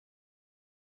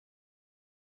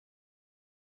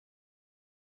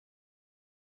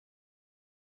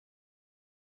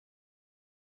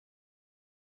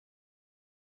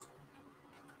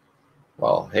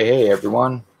Well, hey,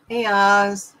 everyone. Hey,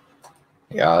 Oz.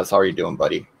 Hey, Oz, how are you doing,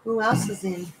 buddy? Who else is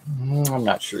in? I'm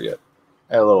not sure yet.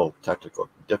 I had a little technical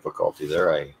difficulty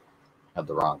there. I had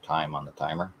the wrong time on the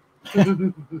timer.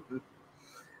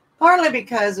 Partly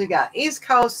because we got East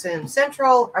Coast and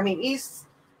Eastern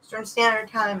Standard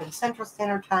Time and Central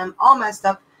Standard Time all messed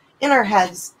up in our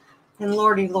heads. And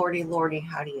lordy,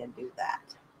 how do you do that?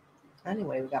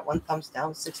 Anyway, we got 1 thumbs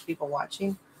down, 6 people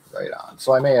watching. Right on.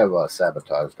 So I may have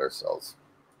sabotaged ourselves.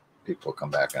 People will come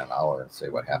back in an hour and say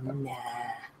what happened. Nah,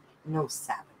 no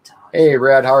sabotage. Hey,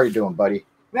 Red, how are you doing, buddy?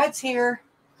 Red's here.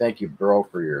 Thank you, bro,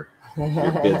 for your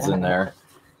bids in there.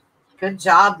 Good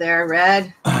job there,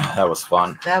 Red. That was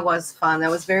fun. That was fun. That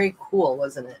was very cool,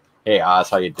 wasn't it? Hey, Oz,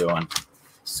 how you doing?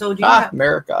 So do you have...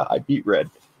 America, I beat Red.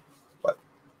 What?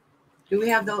 Do we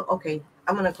have those? Okay,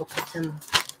 I'm going to go put them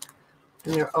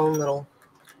in their own little...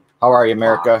 How are you,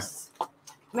 America? box.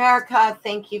 America,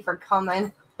 thank you for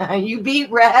coming. You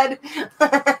beat Red.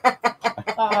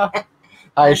 Hi,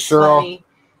 Cheryl. Funny.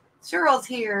 Cheryl's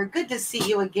here. Good to see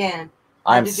you again.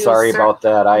 I'm sorry about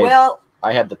that.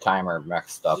 I had the timer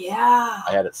mixed up. Yeah.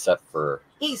 I had it set for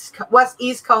East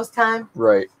Coast time.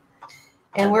 Right.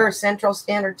 And we're Central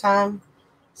Standard Time.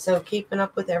 So keeping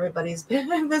up with everybody's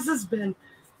this has been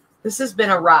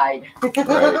a ride.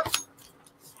 Right.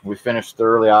 We finished the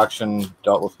early auction,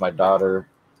 dealt with my daughter.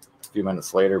 A few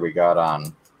minutes later, we got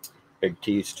on Big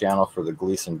T's channel for the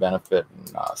Gleason benefit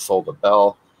and sold a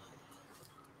bell.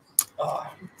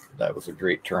 That was a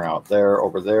great turnout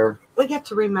over there. We get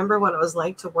to remember what it was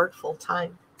like to work full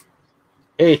time.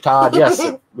 Hey, Todd. Yes,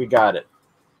 we got it.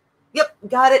 Yep,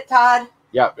 got it, Todd.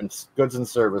 Yep, and goods and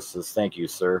services. Thank you,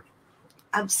 sir.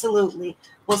 Absolutely.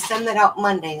 We'll send that out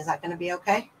Monday. Is that going to be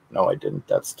okay? No, I didn't.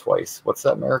 That's twice. What's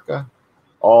that, America?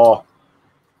 Oh,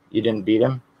 you didn't beat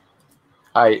him?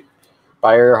 Hi,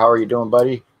 Buyer. How are you doing,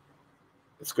 buddy?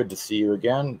 It's good to see you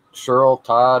again. Cheryl,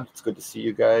 Todd, it's good to see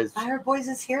you guys. Buyer Boys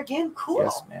is here again. Cool.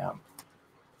 Yes, ma'am.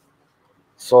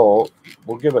 So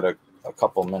we'll give it a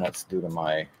couple minutes due to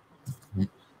my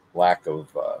lack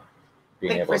of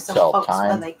being able to tell time.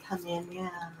 When they come in,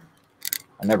 yeah.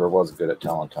 I never was good at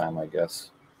telling time, I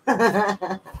guess.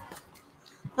 I'm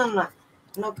not.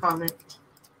 No comment.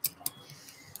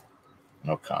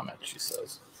 No comment, she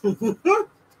says. I'm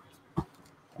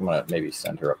going to maybe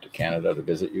send her up to Canada to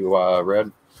visit you,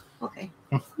 Red. Okay.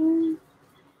 Well,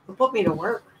 put me to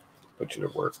work. Put you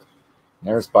to work. And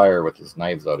there's Buyer with his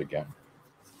knives out again.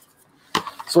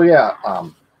 So, yeah.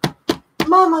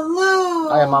 Mama Lou.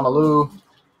 Hi, Mama Lou.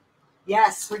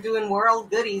 Yes, we're doing world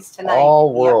goodies tonight.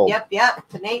 All world. Yep.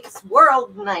 Tonight's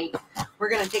world night. We're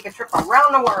going to take a trip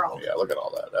around the world. Yeah, look at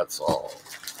all that. That's all.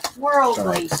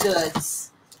 Worldly goods.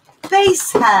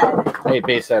 Basehead. Hey,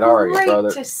 Basehead, how are you, brother?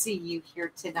 Great to see you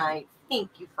here tonight.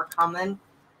 Thank you for coming.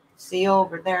 See you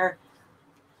over there.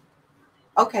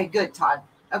 Okay, good, Todd.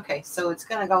 Okay, so it's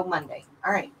going to go Monday.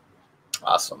 All right.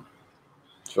 Awesome.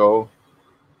 So,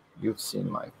 you've seen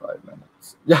my 5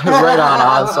 minutes. Yeah, right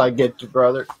on, Oz. I get you,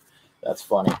 brother. That's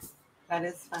funny. That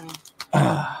is funny.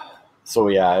 So,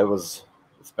 yeah, it's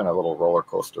been a little roller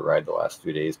coaster ride the last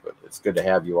few days, but it's good to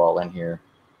have you all in here.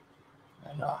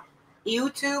 And,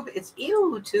 YouTube? It's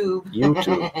YouTube.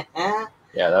 YouTube.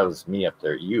 Yeah, that was me up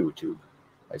there. YouTube.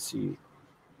 I see.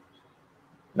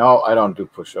 No, I don't do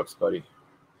push-ups, buddy.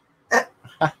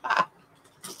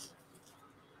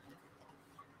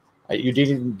 You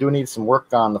do need some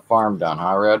work on the farm done,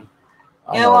 huh, Red?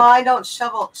 Yeah, well, I don't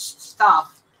shovel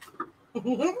stuff.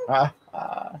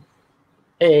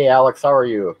 Hey, Alex, how are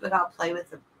you? But I'll play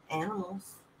with the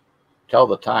animals. Tell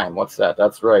the time. What's that?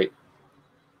 That's right.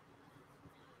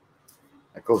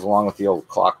 That goes along with the old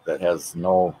clock that has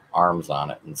no arms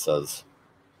on it and says,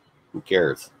 who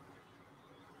cares?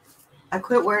 I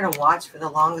quit wearing a watch for the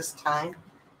longest time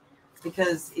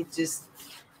because it just,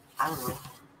 I don't know.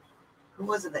 Who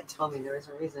was it that told me there was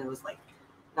a reason? It was like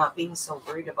not being so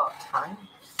worried about time.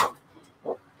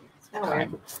 It's kind of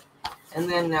weird. And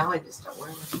then now I just don't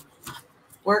wear them.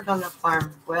 Work on the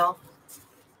farm. Well,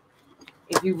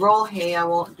 if you roll hay, I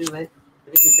won't do it.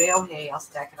 But if you bale hay, I'll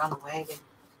stack it on the wagon.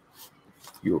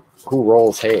 Who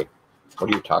rolls hay?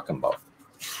 What are you talking about?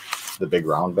 The big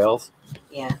round bales?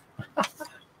 Yeah.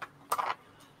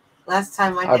 Last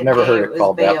time I've never heard it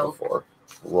called that before.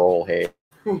 Roll hay.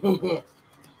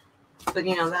 But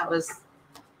that was.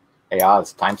 Hey,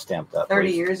 Oz, timestamp that.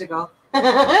 30 years ago.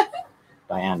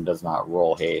 Diane does not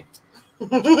roll hay.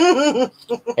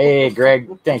 Hey,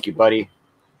 Greg. Thank you, buddy.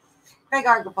 Greg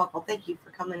Argopopple, thank you for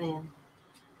coming in.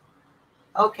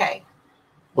 Okay.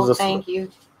 Well, thank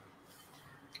you.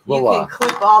 You can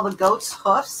clip all the goat's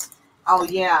hoofs. Oh,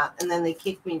 yeah. And then they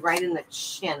kicked me right in the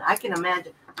chin. I can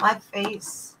imagine. My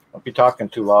face Don't be talking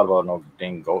too loud about no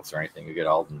dang goats or anything. You get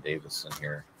Alden Davis in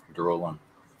here drooling.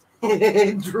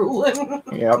 Drooling.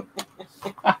 Yep.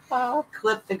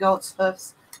 Clip the goat's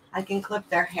hoofs. I can clip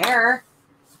their hair,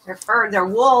 their fur, their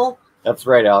wool. That's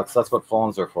right, Alex. That's what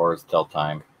phones are for, is tell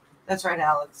time. That's right,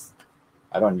 Alex.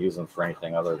 I don't use them for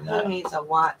anything other than that. Who needs a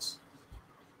watch?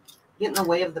 Get in the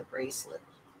way of the bracelet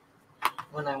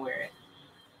when I wear it,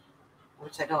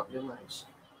 which I don't do much.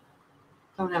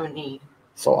 Don't have a need.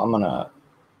 So I'm gonna.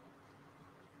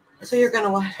 So you're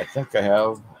gonna watch. I think I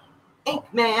have.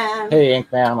 Inkman. Hey,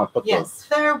 Inkman, I'm gonna put Yes,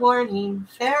 fair warning,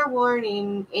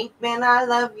 Inkman, I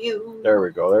love you. There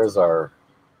we go. There's our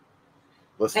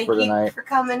list Thank for you tonight. for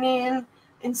coming in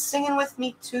and singing with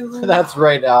me too. That's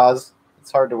right, Oz.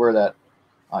 It's hard to wear that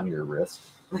on your wrist.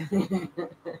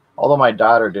 Although my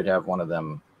daughter did have one of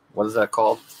them. What is that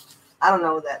called? I don't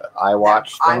know that.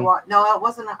 iWatch thing? No, it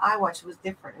wasn't an iWatch. It was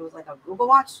different. It was like a Google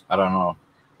Watch. I don't know.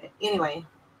 Anyway.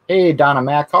 Hey, Donna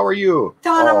Mac, how are you?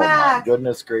 Donna Oh, Mac. my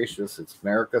goodness gracious. It's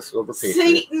America Silver Patriot.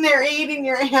 Satan, they're eating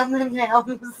your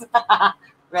M&Ms.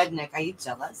 Redneck, are you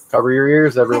jealous? Cover your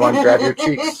ears, everyone. Grab your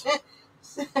cheeks.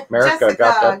 America, Jessica,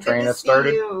 got that good train to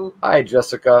started. see you. Hi,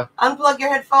 Jessica. Unplug your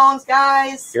headphones,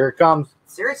 guys. Here it comes.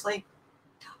 Seriously.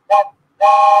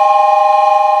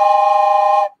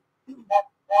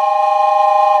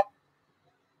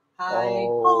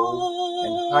 Hi-ho.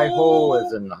 And Hi-ho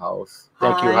is in the house.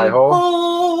 Thank you, Hi-ho.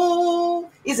 Hi-ho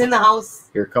is in the house.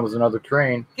 Here comes another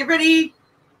train. Get ready.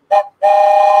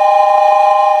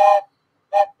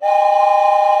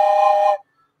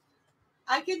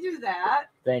 I can do that.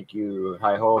 Thank you,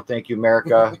 Hi-ho. Thank you,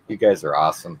 America. You guys are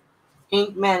awesome.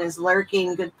 Inkman is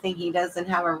lurking. Good thing he doesn't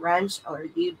have a wrench, or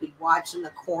you'd be watching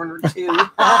the corner too.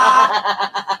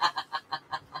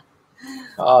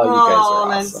 Oh, you guys are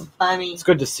that's awesome. funny. It's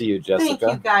good to see you, Jessica. Thank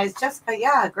you, guys. Jessica,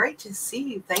 yeah, great to see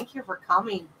you. Thank you for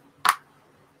coming.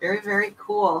 Very, very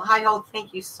cool. Hi-ho,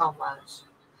 thank you so much.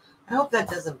 I hope that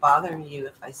doesn't bother you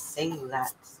if I sing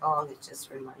that song. It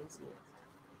just reminds me of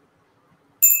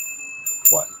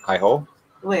What? Hi-ho?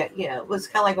 that. Wait, yeah, it was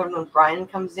kind of like when Brian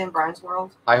comes in, Brian's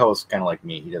World. Hi-ho's kind of like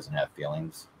me. He doesn't have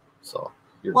feelings. So,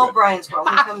 you're Well, good. Brian's World.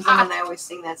 He comes in and I always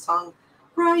sing that song.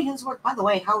 Brian's World. By the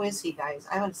way, how is he, guys?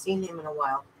 I haven't seen him in a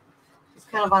while. He's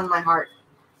kind of on my heart.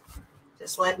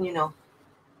 Just letting you know.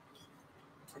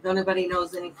 If anybody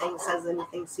knows anything, says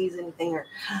anything, sees anything, or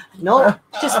no,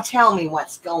 just tell me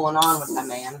what's going on with the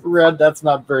man. Red, that's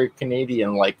not very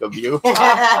Canadian-like of you.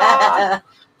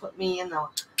 Put me in the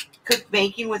cook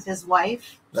baking with his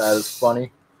wife. That is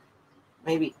funny.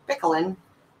 Maybe pickling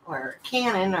or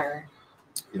canning or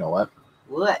You know what?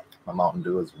 what? My Mountain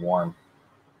Dew is warm.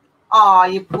 Aw,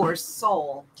 you poor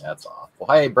soul. That's awful.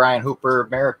 Hey, Brian Hooper,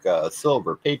 America,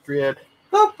 Silver, Patriot,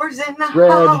 Hooper's in the Red,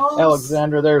 house.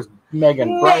 Alexander, there's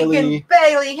Megan Briley.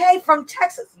 Bailey. Hey, from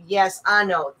Texas. Yes, I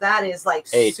know. That is like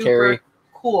Hey, super Terry.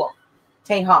 cool.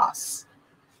 Tejas.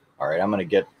 All right, I'm going to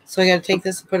get... So I got to take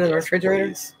this and put it in the Yes, refrigerator?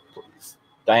 Please.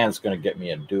 Diane's going to get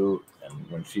me a Dew, and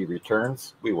when she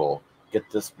returns, we will get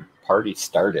this party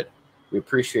started. We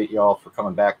appreciate you all for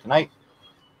coming back tonight.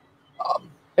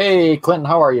 Hey, Clinton,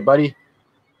 how are you, buddy?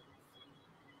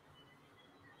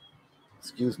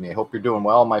 Excuse me. I hope you're doing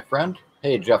well, my friend.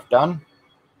 Hey, Jeff Dunn.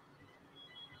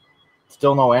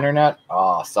 Still no internet?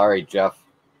 Oh, sorry, Jeff.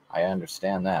 I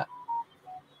understand that.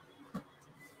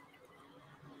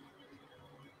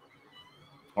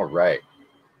 All right.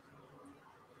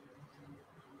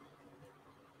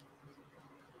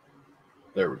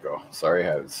 There we go. Sorry,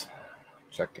 I was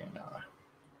checking.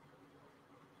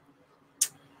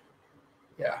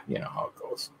 Yeah, you know how it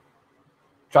goes.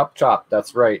 Chop, chop.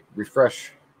 That's right.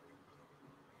 Refresh.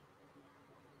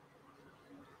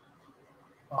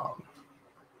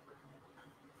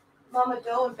 Mama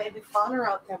Doe and Baby Fawn are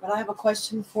out there, but I have a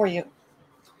question for you.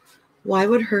 Why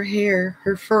would her hair,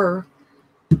 her fur,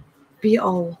 be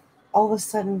all of a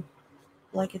sudden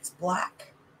like it's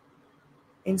black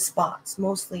in spots?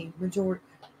 Mostly, majority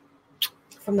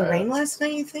from the rain last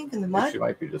night. You think in the mud? She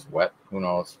might be just wet. Who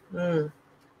knows? I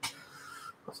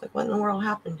was like, what in the world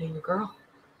happened to you, girl?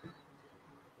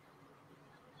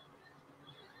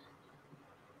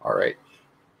 All right.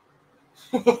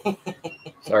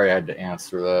 Sorry, I had to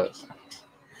answer that.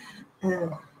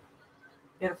 You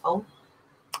got a phone?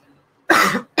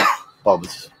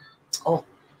 Bubs. Oh.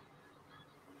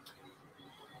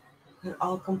 And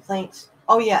all complaints.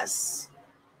 Oh, yes.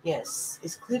 Yes.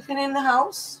 Is Clifford in the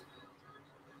house?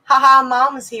 Haha,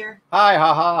 Mom is here. Hi,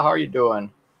 haha. How are you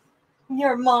doing?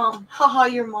 Your mom. Haha,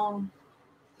 your mom.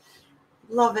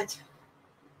 Love it.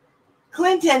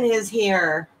 Clinton is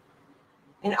here.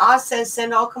 And Oz says,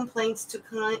 send all complaints to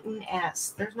Clinton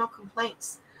S. There's no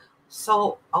complaints.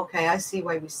 So, okay, I see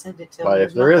why we sent it to him. But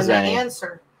if there is nothing to any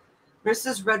answer.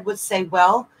 Mrs. Red would say,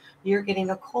 well, you're getting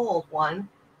a cold one.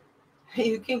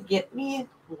 You can get me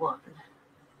one.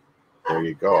 there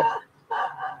you go.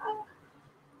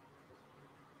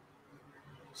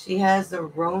 She has the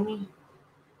Rona,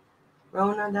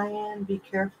 Diane, be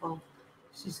careful.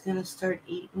 She's going to start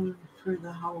eating through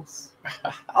the house.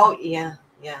 Oh, yeah.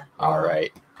 All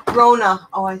right. Rona.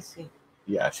 Oh, I see.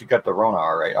 Yeah, she got the Rona.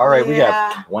 All right. All right. We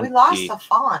got 20. We lost a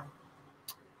fawn.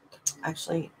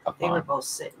 Actually, A they were fawn. both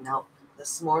sitting out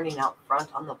this morning out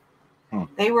front on the.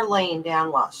 They were laying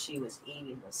down while she was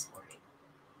eating this morning.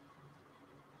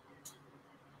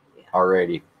 Yeah. All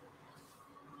righty.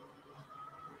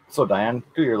 So, Diane,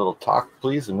 do your little talk,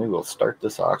 please, and we will start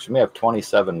this auction. We have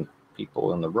 27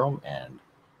 people in the room and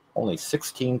only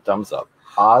 16 thumbs up.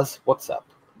 Oz, what's up?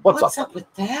 What's up with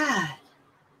that?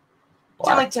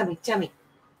 Black. Tell me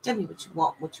what you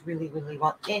want, what you really, really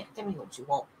want. Tell me what you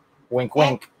want. Wink,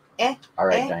 wink. All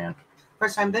right, eh. Diane.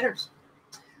 First time bidders.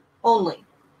 Only.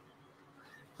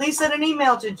 Please send an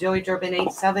email to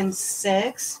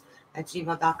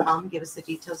joeydurbin876@gmail.com. Give us the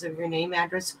details of your name,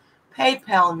 address,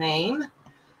 PayPal name,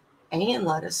 and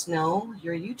let us know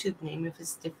your YouTube name if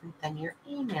it's different than your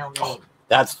email name.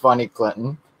 That's funny,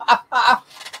 Clinton.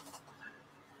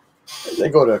 They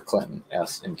go to Clinton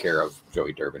S in care of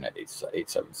Joey Durbin at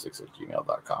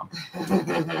 876@gmail.com.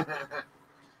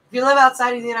 If you live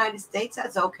outside of the United States,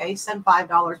 that's okay. Send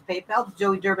 $5 PayPal to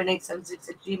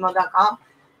joeydurbin876@gmail.com.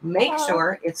 Make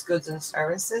sure it's goods and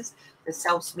services. This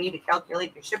helps me to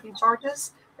calculate your shipping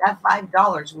charges. That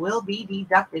 $5 will be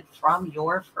deducted from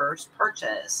your first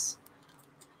purchase.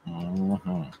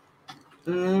 Mm-hmm.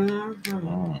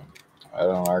 Mm-hmm. I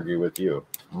don't argue with you.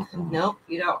 Mm-hmm. Nope,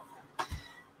 you don't.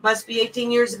 Must be 18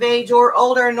 years of age or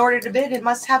older in order to bid. It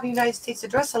must have a United States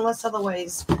address unless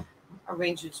otherwise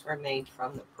arrangements were made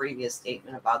from the previous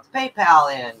statement about the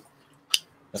PayPal and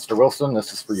Mr. Wilson,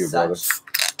 this is for you, brother. such.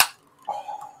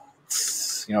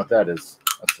 You know what that is?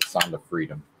 That's the sound of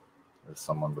freedom, as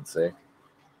someone would say.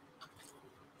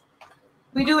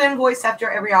 We do invoice after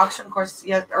every auction. Of course,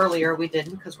 earlier we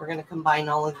didn't because we're going to combine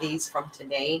all of these from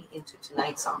today into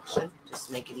tonight's auction just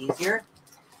to make it easier.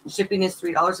 Shipping is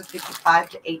 $3.55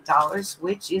 to $8,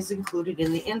 which is included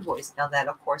in the invoice. Now that,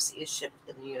 of course, is shipped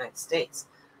in the United States.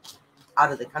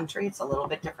 Out of the country, it's a little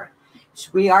bit different.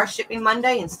 We are shipping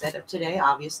Monday instead of today.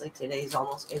 Obviously, today is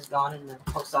gone and the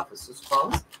post office is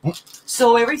closed.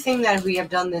 So everything that we have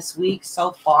done this week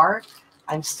so far,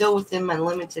 I'm still within my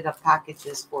limited of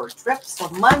packages for trips. So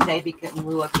Monday, because in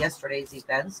lieu of yesterday's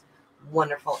events,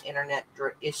 wonderful internet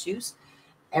issues,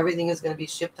 everything is going to be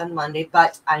shipped on Monday,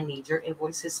 but I need your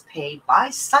invoices paid by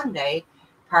Sunday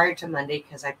prior to Monday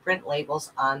because I print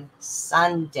labels on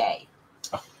Sunday.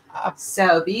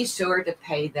 So be sure to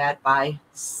pay that by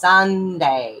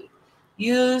Sunday.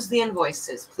 Use the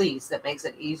invoices, please. That makes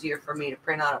it easier for me to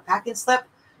print out a package slip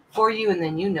for you, and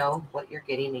then you know what you're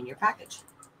getting in your package.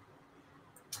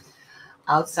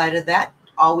 Outside of that,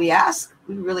 all we ask,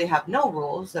 we really have no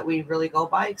rules that we really go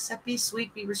by, except be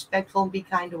sweet, be respectful, and be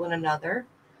kind to one another.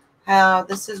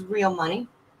 This is real money.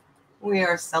 We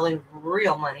are selling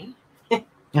real money.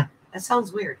 That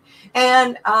sounds weird.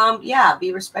 And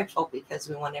be respectful because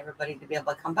we want everybody to be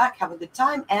able to come back, have a good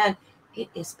time, and it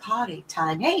is party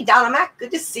time. Hey, Donna Mac,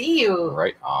 good to see you.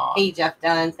 Right on. Hey, Jeff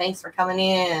Dunn, thanks for coming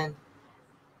in.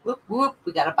 Whoop, whoop.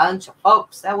 We got a bunch of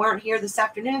folks that weren't here this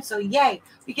afternoon, so yay,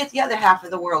 we get the other half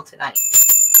of the world tonight.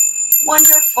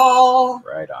 Wonderful.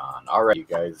 Right on. All right, you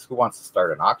guys, who wants to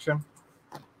start an auction?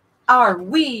 Are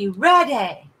we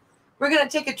ready? We're going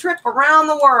to take a trip around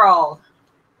the world.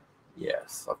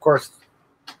 Yes, of course,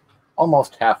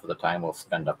 almost half of the time we'll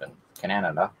spend up in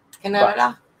Canada.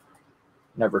 Canada?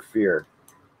 Never fear.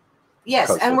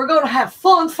 Yes, and we're going to have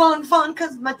fun,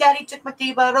 because my daddy took my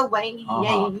T-Bud away.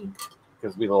 Yay.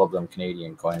 Because we love them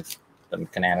Canadian coins, them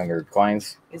Canadian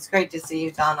coins. It's great to see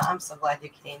you, Donna. I'm so glad you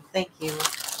came. Thank you.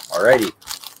 Alrighty.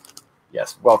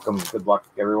 Yes, welcome. Good luck,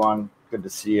 everyone. Good to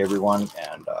see everyone.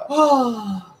 And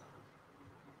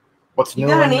what's new? You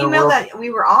got an in your email world? that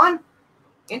we were on?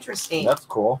 Interesting. That's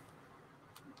cool.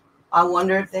 I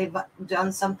wonder if they've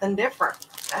done something different.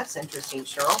 That's interesting,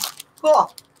 Cheryl.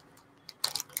 Cool.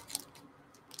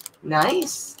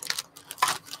 Nice.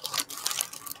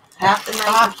 Half the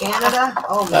night in Canada?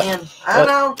 Oh, man. I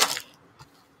know.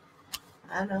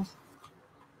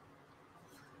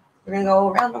 We're going to go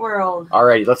around the world. All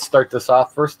righty, let's start this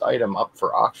off. First item up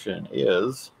for auction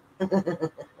is...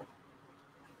 Let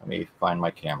me find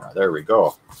my camera. There we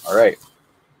go. All right.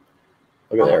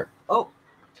 Look at there. Oh.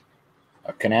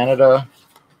 A Canada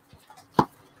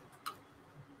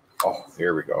Oh,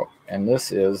 here we go. And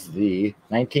this is the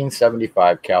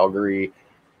 1975 Calgary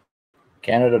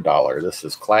Canada dollar. This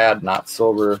is clad, not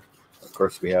silver. Of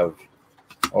course, we have.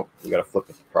 Oh, we got to flip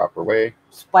it the proper way.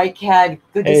 Spikehead,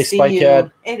 good to see you.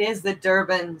 Spikehead. It is the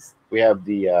Durbins. We have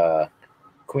the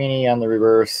Queenie on the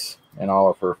reverse and all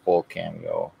of her full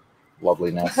cameo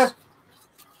loveliness. And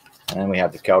then we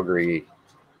have the Calgary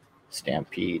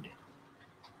Stampede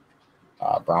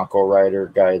Bronco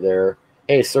rider guy there.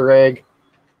 Hey, Sir Egg.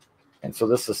 And so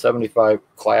this is 75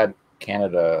 clad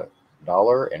Canada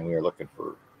dollar, and we are looking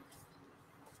for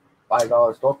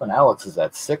 $5 to open. Alex is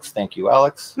at 6. Thank you,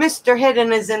 Alex. Mr.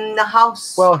 Hidden is in the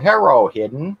house. Well, hello,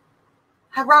 Hidden.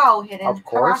 Hello, Hidden. Of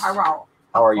course. Hello.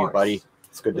 How are you, buddy?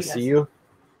 It's good to see you.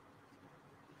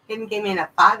 Hidden came in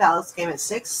at $5. Alex came at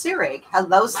 6. Sirig.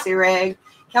 Hello, Sirig.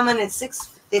 Coming at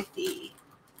 $6.50.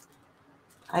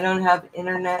 I don't have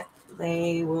internet.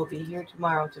 They will be here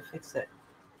tomorrow to fix it.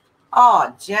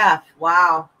 Oh, Jeff.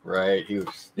 Wow. Right. He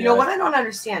was. You know what I don't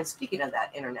understand? Speaking of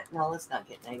that internet. No, let's not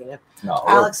get negative. No.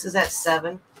 Alex is at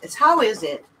 7. It's how is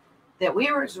it that we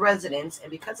were as residents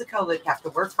and because of COVID have to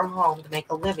work from home to make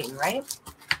a living, right?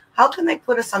 How can they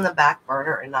put us on the back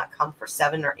burner and not come for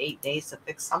 7 or 8 days to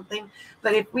fix something?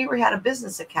 But if we had a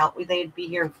business account, they'd be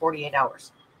here in 48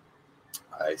 hours.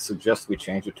 I suggest we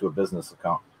change it to a business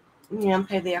account. Yeah, and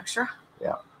pay the extra.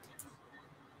 Yeah.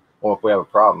 Well, if we have a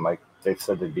problem, they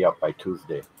said they'd be up by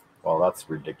Tuesday. Well, that's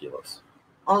ridiculous.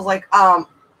 I was like, hello.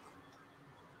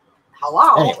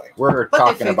 Anyway, we're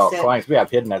talking about clients. We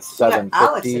have Hidden at 7:50.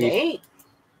 Alex at 8.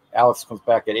 Alex comes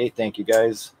back at 8. Thank you,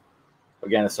 guys.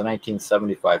 Again, it's a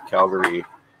 1975 Calgary,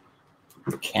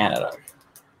 Canada.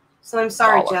 So I'm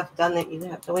sorry, dollar. Jeff Dunn, that you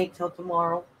have to wait till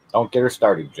tomorrow. Don't get her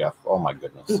started, Jeff. Oh, my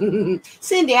goodness.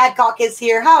 Cindy Adcock is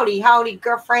here. Howdy, howdy,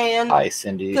 girlfriend. Hi,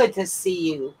 Cindy. Good to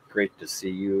see you. Great to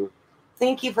see you.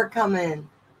 Thank you for coming.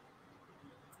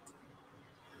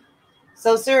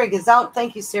 So Sirig is out.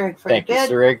 Thank you, Sirig, for Thank your you,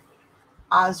 bid. Sirig.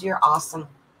 Oz, you're awesome.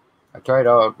 I tried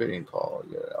out bidding Paul.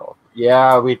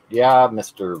 Yeah,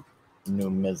 Mr.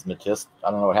 Numismatist. I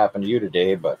don't know what happened to you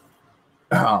today, but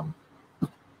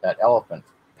that elephant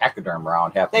pachyderm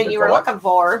round happened. That you were looking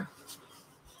for.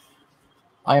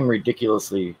 I am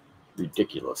ridiculously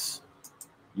ridiculous.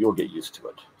 You'll get used to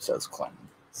it, says Clinton.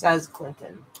 Says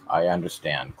Clinton. I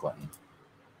understand, Clinton.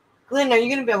 Glenn, are you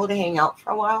going to be able to hang out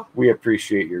for a while? We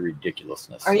appreciate your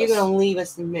ridiculousness. Are you going to leave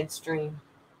us in midstream?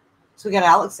 So we got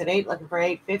Alex at 8, looking for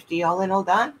 8.50. All in, all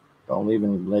done? Don't leave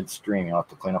in midstream. You'll have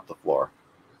to clean up the floor.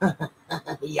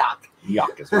 Yuck.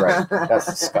 Yuck is right. That's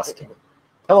disgusting.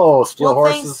 Hello, Steel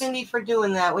Horses. Thanks, Cindy, for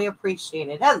doing that. We appreciate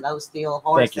it. Hello, Steel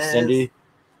Horses. Thank you, Cindy.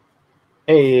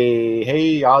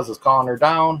 Hey, Oz is calling her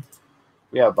down.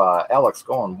 We have Alex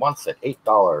going once at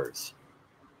 $8.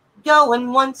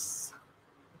 Going once.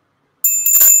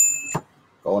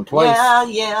 Going twice.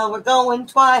 Yeah, we're going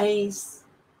twice.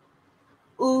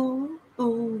 Ooh,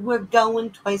 we're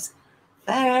going twice.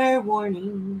 Fair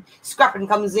warning. Scrappin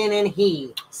comes in and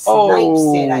he snipes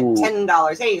it at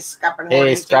 $10. Hey, Scrappin,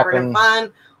 hoarding, tinkering,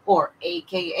 fun, or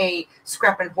AKA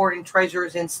Scrappin, hoarding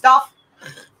treasures and stuff.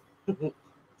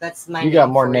 That's my. You got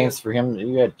more names for him.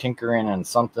 You had tinkering and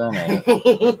something,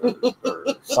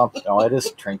 or something. Oh, it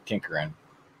is tinkering.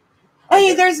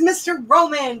 Hey, there's Mr.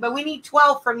 Roman, but we need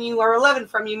 12 from you or 11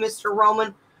 from you, Mr.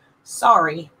 Roman.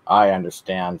 Sorry. I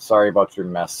understand. Sorry about your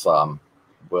mess,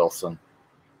 Wilson.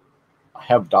 I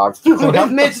have dogs to clean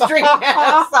up. Midstream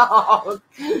asshole.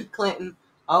 Clinton.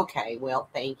 Okay, well,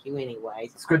 thank you anyway.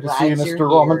 It's good to see you, Mr.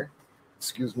 Roman.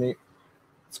 Excuse me.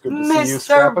 It's good to see you, Mr.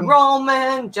 Scrappin'.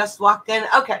 Roman just walked in.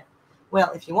 Okay.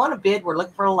 Well, if you want to bid, we're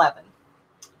looking for 11.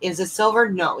 Is it silver?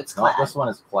 No, it's clad. No, this one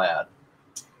is clad.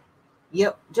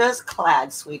 Yep, just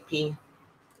clad, sweet pea.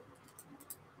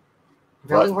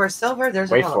 Really, we're silver.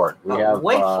 There's wait for it. We have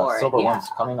wait for silver it. ones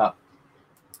coming up.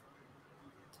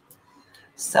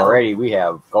 So, already, we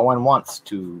have going once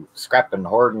to Scrappin',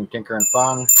 Hoarding, Tinkering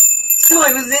Fun. So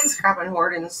I was in Scrappin'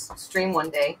 Hoarding's stream one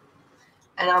day,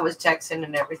 and I was texting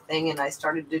and everything, and I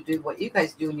started to do what you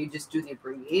guys do, and you just do the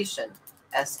abbreviation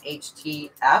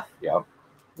SHTF. Yep.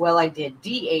 Well, I did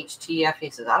DHTF. He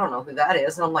says, I don't know who that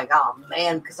is. And I'm like, oh,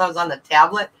 man, because I was on the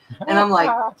tablet. And I'm like,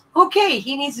 okay,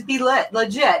 he needs to be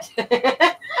legit.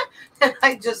 And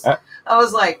I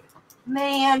was like,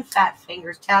 man, fat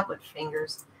fingers, tablet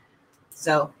fingers.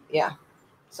 So, yeah.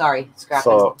 Sorry, Scrappin'.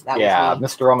 So, that yeah, was me.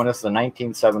 Mr. Roman, this is the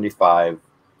 1975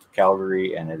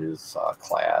 Calgary, and it is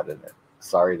clad. And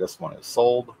sorry, this one is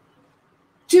sold.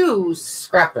 To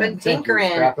Scrappin',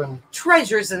 tinkering,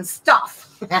 treasures and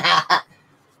stuff.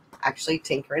 Actually,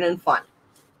 tinkering and fun.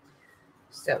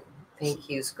 So, thank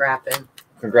you,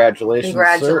 Congratulations,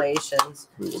 Scrappin'. Congratulations. Sir.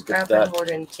 We will Scrappin', get that.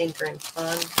 Hoarding, tinkering,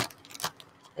 fun.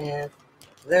 And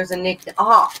there's a Nick.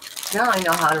 Oh, now I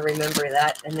know how to remember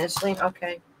that initially.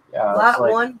 Okay. Yeah. Lot It's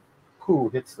like, one. who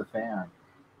hits the fan?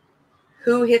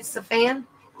 Who hits the fan?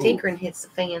 Who? Tinkering hits the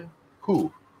fan.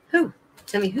 Who? Who?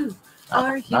 Tell me who.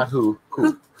 Are you? Not who.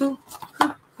 Who. Who?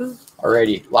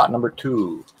 Alrighty. Lot number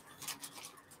 2.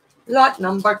 Lot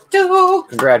number 2.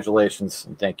 Congratulations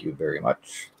and thank you very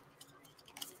much.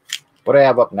 What I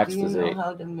have up next Do you is know a.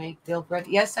 how to make dill bread?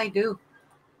 Yes, I do.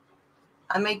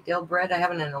 I make dill bread. I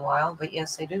haven't in a while, but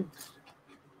yes, I do.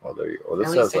 Well, there you go. This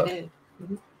At says least I did.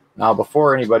 Now,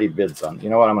 before anybody bids on, you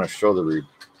know what? I'm going to show the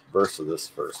reverse of this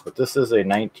first. But this is a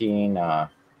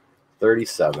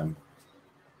 1937.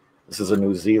 This is a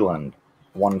New Zealand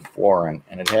 1 florin,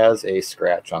 and it has a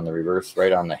scratch on the reverse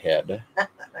right on the head. I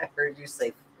heard you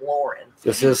say florin.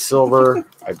 This is silver.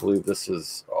 I believe this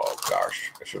is, oh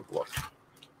gosh, I should have looked.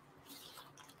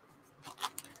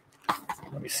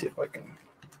 Let me see if I can.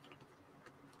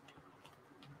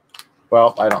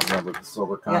 Well, I don't remember the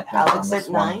silver content. Yeah, Alex on this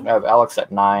at one. 9? I have Alex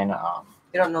at 9. You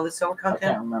don't know the silver I content?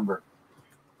 can't remember.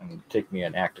 And it'd take me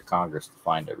an act of Congress to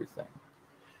find everything.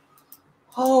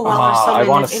 Oh, well, there's so I many.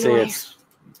 want to Anyway, say it's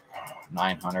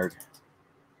 900.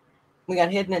 we got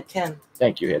hidden at 10.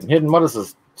 Thank you, Hidden. Hidden, what is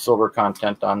the silver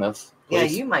content on this? Yeah,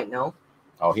 Please? you might know.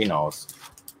 Oh, he knows.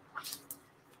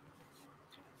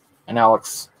 And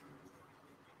Alex.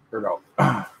 Here we go.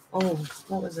 Oh,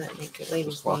 what was that naked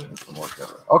lady's Just name? walking from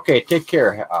work. Okay, take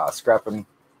care, Scrappin.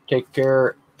 Take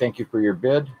care. Thank you for your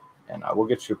bid, and we'll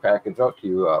get your package out to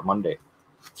you Monday.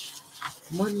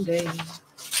 Monday.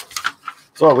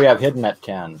 So we have Hidden at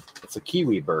 10. It's a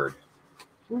kiwi bird.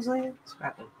 Who's that?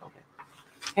 Scrappin. Okay.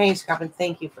 Hey, Scrappin,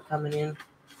 thank you for coming in.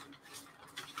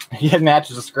 It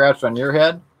matches a scratch on your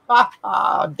head. Ha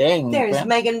ha! Dang. There's man.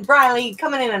 Megan Briley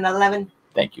coming in at 11.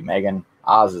 Thank you, Megan.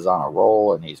 Oz is on a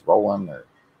roll, and he's rolling. There's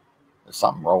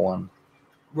something rolling.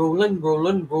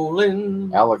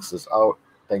 Rolling. Alex is out.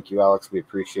 Thank you, Alex. We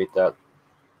appreciate that.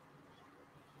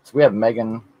 So we have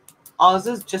Megan. Oz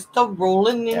is just a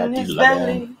rolling in At his 11.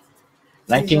 belly.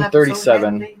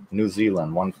 1937, New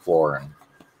Zealand, 1 florin.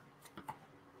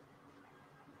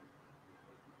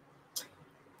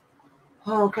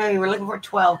 Okay, we're looking for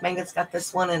 12. Megan's got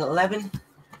this one at 11.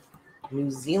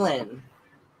 New Zealand,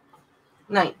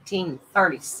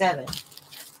 1937.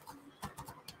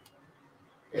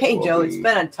 Hey, Joe, it's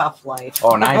been a tough life.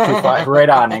 Oh, 925. Right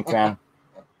on, Inkman.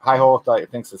 Hi Ho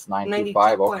thinks it's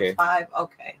 925. Okay. 92.5.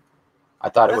 Okay. I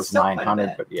thought it That's was still quite a 900,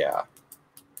 bit. but yeah.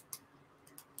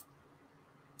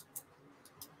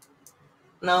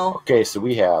 No. Okay, so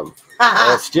we have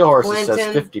Steel Horses says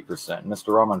Clinton. 50%.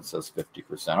 Mr. Roman says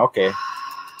 50%. Okay.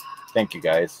 Thank you,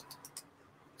 guys.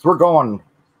 So we're going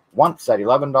once at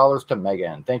 $11 to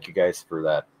Megan. Thank you, guys, for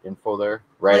that info there.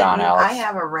 Right Clinton, on, Alex. I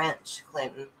have a wrench,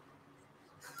 Clinton.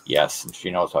 Yes, and she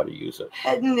knows how to use it.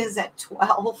 Hedden is at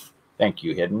 12. Thank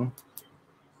you, Hidden.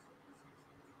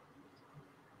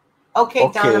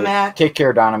 Okay, Donna Mac. Take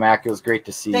care, Donna Mac. It was great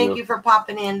to see Thank you for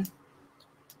popping in.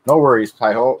 No worries,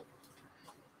 Hi Ho.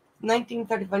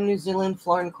 1935 New Zealand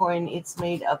florin coin. It's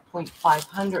made of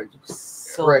 0.500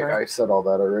 silver. Right, I said all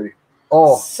that already.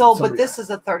 Oh, so, but this is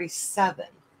a 37.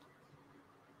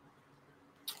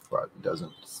 But it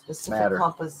doesn't Specific matter.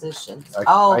 composition.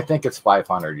 I think it's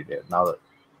 500 you did. Now that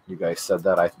you guys said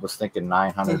that, I was thinking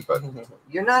 900, but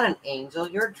You're not an angel.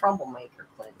 You're a troublemaker,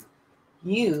 Clinton.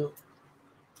 You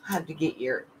have to get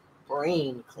your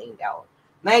brain cleaned out.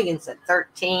 Megan's at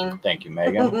 13. thank you,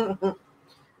 Megan.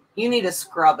 You need a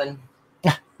scrubbing.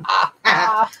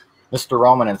 Mr.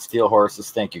 Roman and Steel Horses,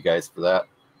 thank you guys for that.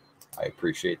 I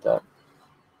appreciate that.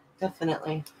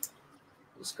 Definitely.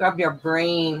 Scrub your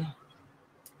brain.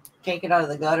 Take it out of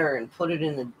the gutter and put it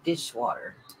in the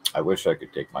dishwater. I wish I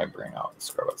could take my brain out and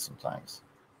scrub it sometimes.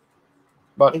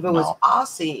 But If it was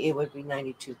Aussie, it would be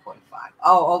 92.5.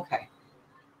 Oh, okay.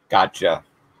 Gotcha.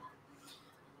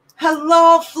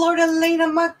 Hello, Florida Lena,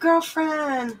 my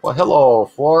girlfriend. Well, hello,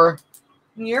 Flora.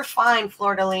 You're fine,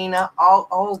 Florida Lena.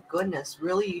 Oh, goodness.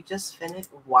 Really? You just finished?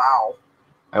 Wow.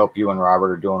 I hope you and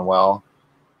Robert are doing well.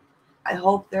 I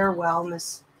hope they're well,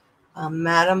 Miss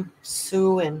Madam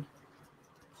Sue and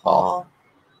Paul.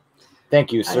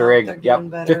 Thank you, I Sir hope they're Egg. Yep, doing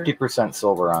better. 50%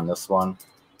 silver on this one.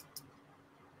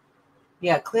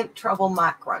 Yeah, Clint Trouble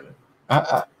Macron.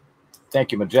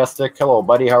 Thank you, Majestic. Hello,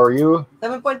 buddy. How are you?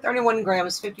 7.31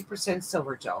 grams, 50%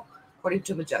 silver, Joe. According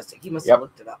to Majestic. He must Yep. have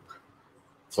looked it up.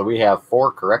 So we have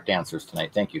 4 correct answers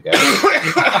tonight. Thank you, guys.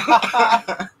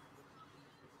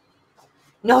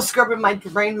 No, scrubbing my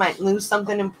brain might lose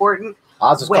something important.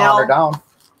 Oz is calming her down.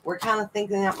 We're kind of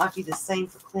thinking that might be the same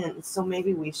for Clinton, so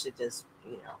maybe we should just,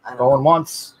 I don't Going know.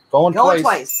 once, going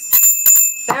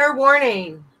twice. Fair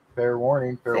warning. Fair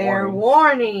warning. Fair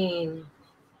warning.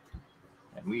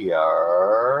 And we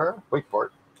are, wait for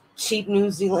it. Cheap New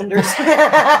Zealanders.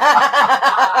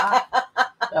 That's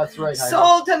right.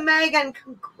 Sold to Megan.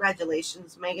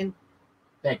 Congratulations, Megan.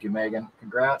 Thank you, Megan.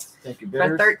 Congrats. Thank you, For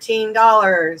bidders.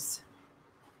 $13.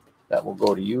 That will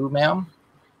go to you, ma'am.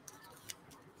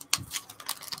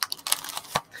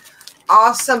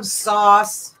 Awesome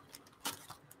sauce.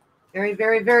 Very,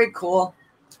 very, very cool.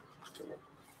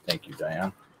 Thank you,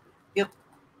 Diane. Yep.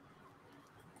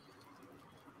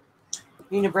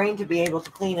 You need a brain to be able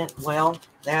to clean it. Well,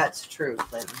 that's true,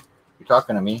 Clinton. You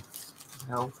talking to me?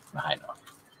 No. I know.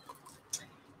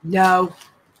 No.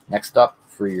 Next up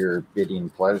for your bidding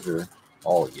pleasure.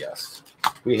 Oh, yes.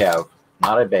 We have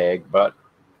not a bag, but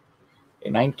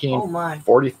a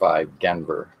 1945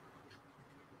 Denver.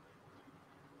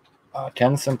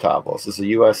 10 centavos. This is a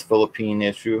U.S. Philippine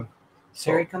issue.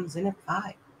 So, Terry comes in at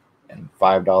 5. and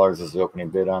 $5 is the opening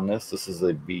bid on this. This is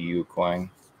a BU coin.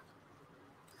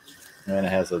 And it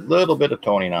has a little bit of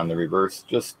toning on the reverse.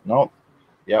 Just, nope.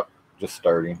 Yep. Just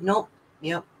starting. Nope.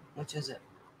 Yep. Which is it?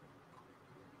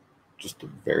 Just a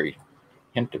very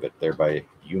hint of it there by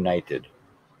United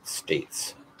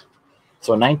States.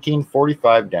 So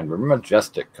 1945 Denver.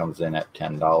 Majestic comes in at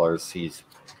 $10. He's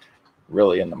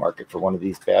really in the market for one of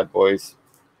these bad boys.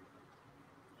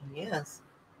 Yes.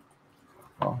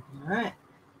 Well, all right.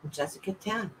 Jessica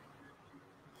 10.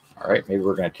 All right. Maybe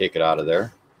we're going to take it out of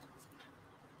there.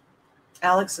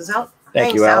 Alex is out.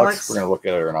 Thank you, Thanks, Alex. We're going to look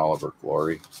at her in all of her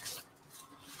glory.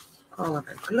 All of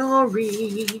her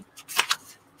glory.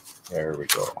 There we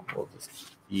go. We'll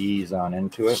just ease on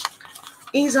into it.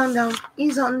 Ease on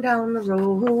down the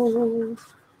road.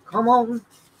 Come on.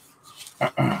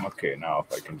 Okay, now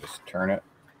if I can just turn it.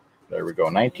 There we go.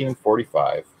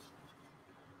 1945.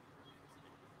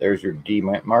 There's your D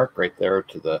mark right there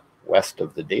to the west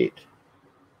of the date.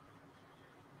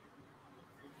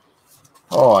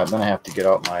 Oh, I'm going to have to get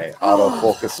out my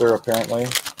autofocuser, apparently.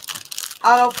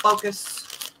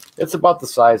 Autofocus. It's about the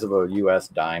size of a U.S.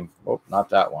 dime. Oh, not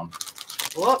that one.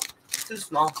 Whoop. Too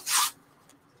small.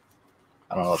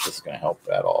 I don't know if this is going to help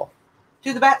at all.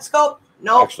 Do the bat scope?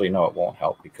 Nope. Actually, no, it won't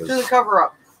help because Do the cover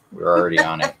up. we're already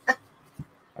on it.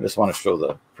 I just want to show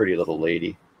the pretty little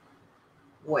lady.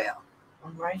 Well,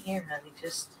 I'm right here, honey.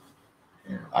 Just.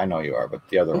 I know you are, but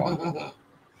the other one.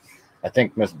 I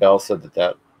think Miss Bell said that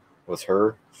that was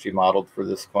her. She modeled for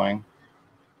this coin.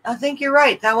 I think you're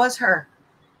right. That was her.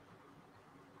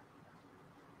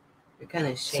 You're kind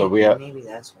of shaking. So we have. Maybe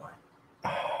that's why.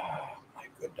 My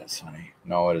goodness, honey.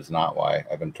 No, it is not why.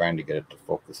 I've been trying to get it to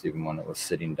focus even when it was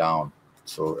sitting down.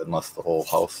 So unless the whole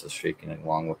house is shaking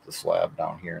along with the slab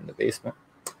down here in the basement,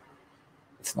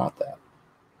 it's not that.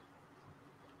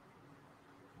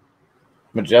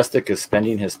 Majestic is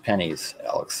spending his pennies,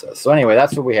 Alex says. So anyway,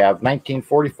 that's what we have.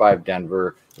 1945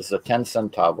 Denver. This is a 10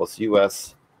 centavos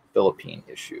U.S. Philippine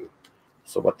issue.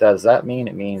 So what does that mean?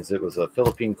 It means it was a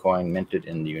Philippine coin minted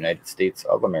in the United States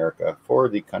of America for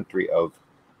the country of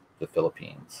the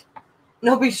Philippines.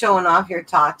 Nobody showing off your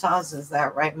tatas. Is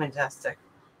that right, Majestic?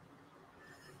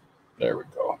 There we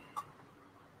go.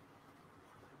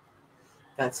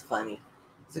 That's funny.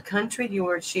 It's a country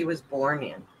she was born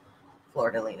in.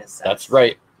 Florida Lena says. That's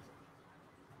right.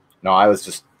 No, I was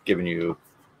just giving you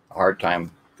a hard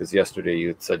time because yesterday you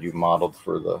had said you modeled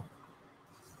for the.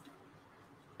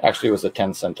 Actually, it was a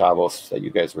 10 centavos that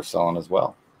you guys were selling as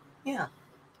well. Yeah.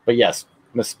 But yes,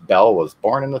 Miss Bell was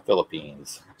born in the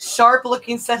Philippines. Sharp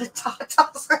looking set of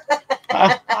tatas.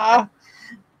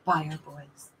 Buyer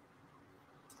boys.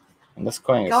 And this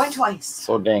coin Going is twice.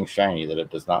 so dang shiny that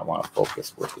it does not want to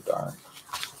focus worth a darn.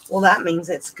 Well, that means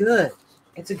it's good.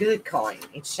 It's a good coin.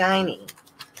 It's shiny.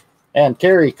 And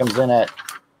Terry comes in at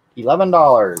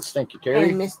 $11. Thank you, Terry.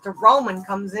 And Mr. Roman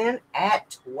comes in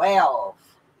at 12.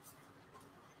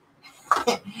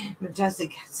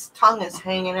 Majestic's tongue is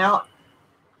hanging out.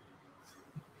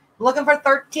 Looking for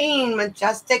 13,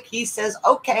 Majestic. He says,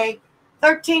 okay,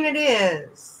 13 it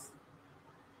is.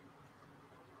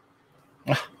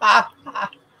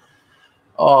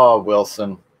 Oh,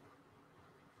 Wilson.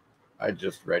 I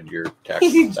just read your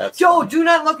text. That's Joe, funny. do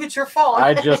not look at your phone.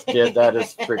 I just did. That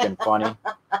is freaking funny.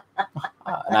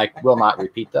 And I will not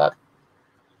repeat that.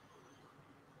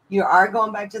 You are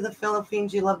going back to the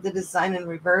Philippines. You love the design in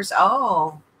reverse.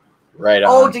 Oh. Right on.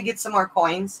 Oh, to get some more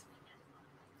coins.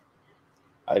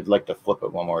 I'd like to flip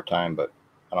it one more time, but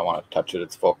I don't want to touch it.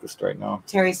 It's focused right now.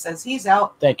 Terry says he's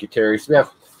out. Thank you, Terry. So we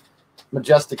have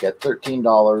Majestic at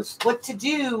 $13. What to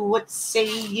do? What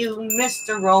say you,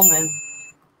 Mr. Roman?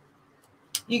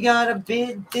 You gotta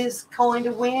bid this coin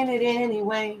to win it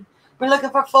anyway. We're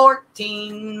looking for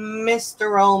 14,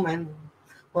 Mr. Roman.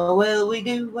 What will we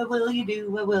do? What will you do?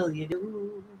 What will you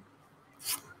do?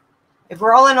 If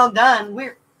we're all in all done,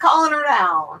 we're calling her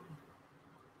down.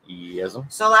 Yes.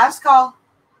 So last call.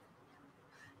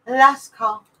 Last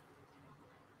call.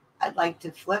 I'd like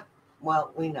to flip.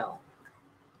 Well, we know.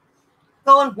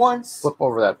 Going once. Flip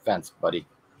over that fence, buddy.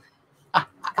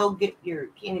 Go get your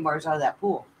candy bars out of that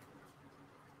pool.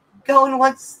 Going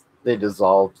once. They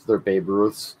dissolved their Babe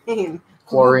Ruths.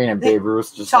 Chlorine and Babe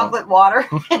Ruths just chocolate water.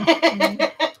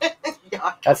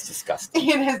 That's disgusting.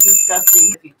 It is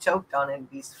disgusting. If you choked on it, it'd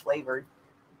be flavored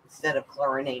instead of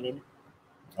chlorinated.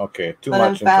 Okay, too but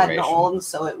much I'm fat information. and old,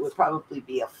 so it would probably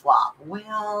be a flop.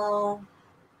 Well,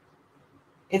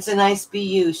 it's a nice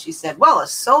BU, she said. Well,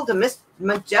 it's sold to Miss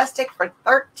Majestic for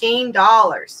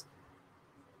 $13.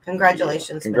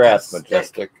 Congratulations, yeah. Congrats,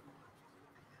 Majestic.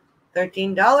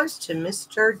 $13 to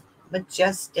Mr.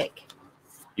 Majestic.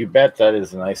 You bet that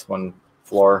is a nice one,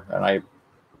 Floor. And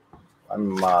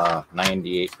I'm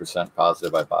 98%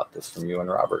 positive I bought this from you and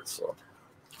Robert. So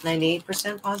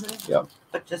 98% positive? Yep.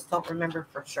 But just don't remember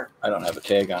for sure. I don't have a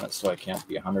tag on it, so I can't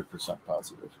be 100%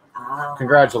 positive. Ah.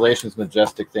 Congratulations,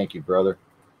 Majestic. Thank you, brother.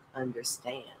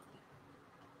 Understand.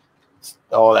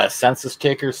 Oh, that census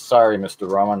taker? Sorry, Mr.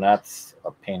 Roman. That's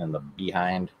a pain in the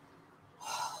behind.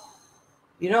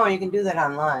 You know, you can do that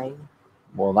online.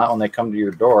 Well, not when they come to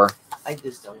your door. I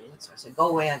just don't answer. I said, go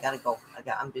away. I got to go.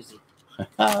 I'm busy.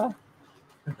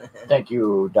 Thank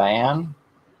you, Diane.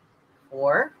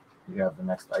 Or? You have the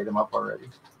next item up already?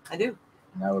 I do.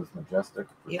 And that was Majestic.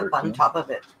 Yep, on top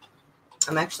of it.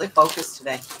 I'm actually focused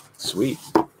today. Sweet.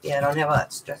 Yeah, I don't have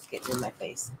that stress getting in my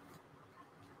face.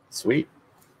 Sweet.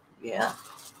 Yeah,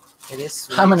 it is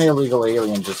sweet. I'm an illegal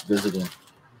alien just visiting.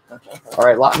 All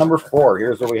right, lot number 4.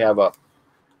 Here's what we have up.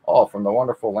 Oh, from the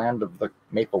wonderful land of the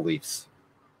maple leafs.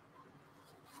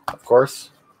 Of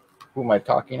course, who am I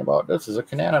talking about? This is a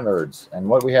Canana Nerds. And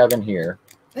what we have in here.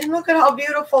 And look at how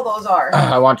beautiful those are.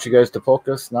 I want you guys to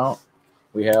focus now.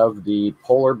 We have the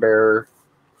Polar Bear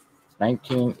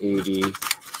 1980.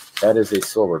 That is a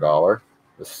silver dollar.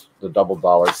 This the double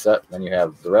dollar set. Then you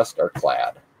have the rest are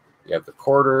clad. You have the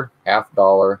quarter, half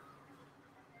dollar,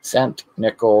 cent,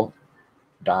 nickel,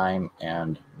 dime,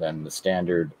 and then the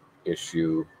standard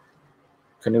issue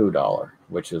canoe dollar,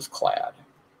 which is clad.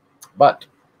 But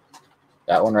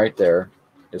that one right there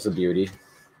is a beauty.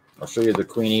 I'll show you the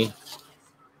Queenie.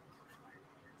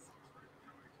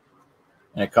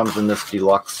 And it comes in this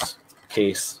deluxe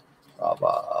case of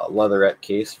a leatherette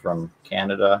case from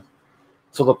Canada.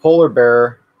 So the Polar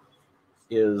Bear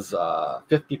is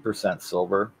 50%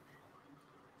 silver.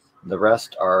 The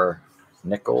rest are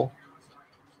nickel.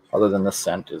 Other than the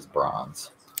cent is bronze.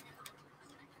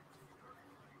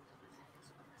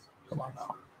 Come on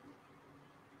now.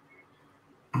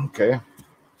 Okay.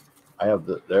 I have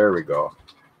there we go.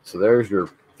 So there's your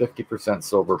 50%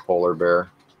 silver Polar Bear.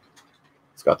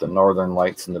 It's got the northern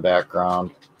lights in the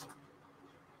background.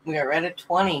 We are right at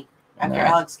 20. After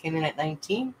Alex came in at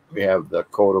 19. We have the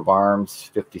coat of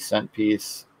arms, 50-cent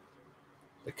piece.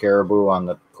 The caribou on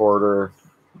the quarter.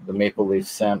 The maple leaf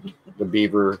cent. The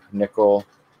beaver nickel.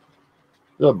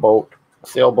 The boat,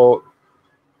 sailboat,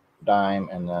 dime,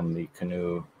 and then the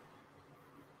canoe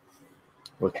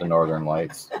with the northern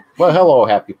lights. Well, hello,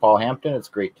 happy Paul Hampton. It's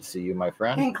great to see you, my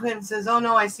friend. And Clinton says, "Oh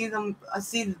no, I see them. I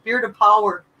see the beard of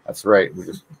power." That's right. We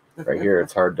just right here.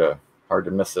 It's hard to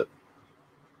miss it.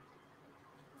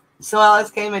 So Alex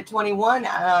came at 21.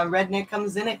 Redneck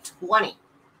comes in at 20.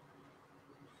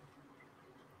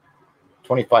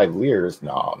 25 leers?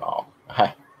 No.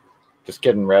 Just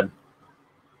kidding, Red.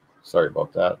 Sorry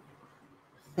about that.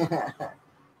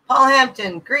 Paul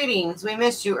Hampton, greetings. We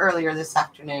missed you earlier this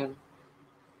afternoon.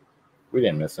 We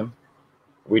didn't miss him.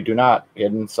 We do not,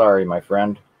 Hidden. Sorry, my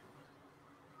friend.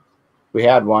 We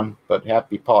had one, but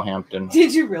happy Paul Hampton.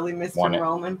 Did you really, Mr.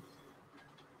 Roman?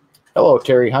 Hello,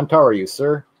 Terry Hunt. How are you,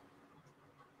 sir?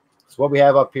 So what we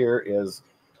have up here is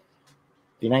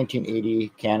the 1980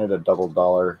 Canada double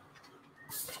dollar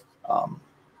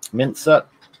mint set.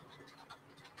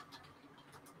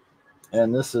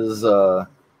 And this is the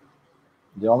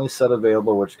only set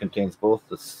available which contains both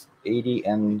the 80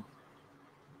 and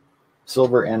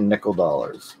silver and nickel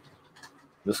dollars.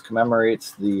 This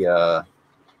commemorates the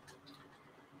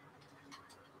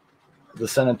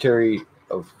centenary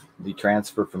of the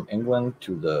transfer from England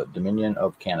to the Dominion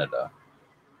of Canada.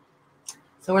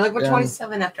 So we're looking for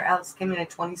 27 after Alex came in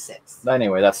at 26.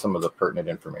 Anyway, that's some of the pertinent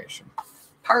information.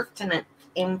 Pertinent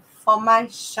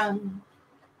information.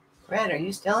 Red, are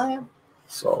you still in here?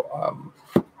 So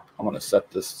I'm going to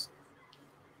set this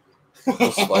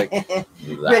just like that.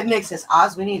 Redneck says,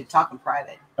 Oz, we need to talk in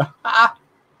private.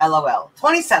 LOL.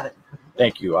 27.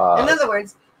 Thank you. In other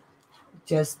words,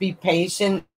 Just be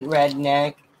patient,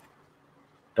 redneck.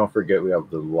 Don't forget we have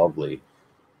the lovely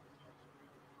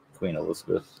Queen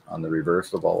Elizabeth on the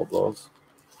reverse of all of those.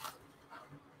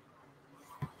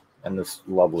 And this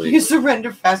lovely... You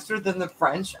surrender faster than the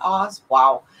French, Oz?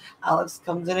 Wow. Alex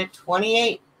comes in at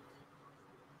 28.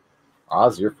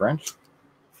 Oz, you're French?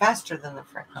 Faster than the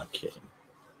French. Not kidding.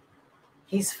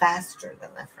 He's faster than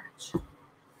the French.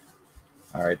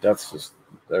 All right, that's just...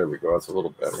 There we go. That's a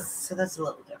little better. So that's a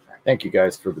little different. Thank you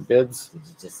guys for the bids. Did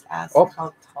you just ask Oh.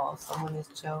 how tall someone is,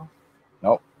 Joe?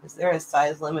 Nope. Is there a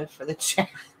size limit for the chat?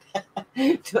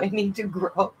 Do I need to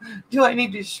grow? Do I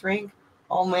need to shrink?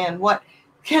 Oh, man, what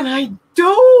can I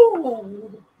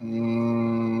do?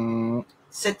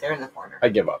 Sit there in the corner. I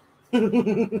give up.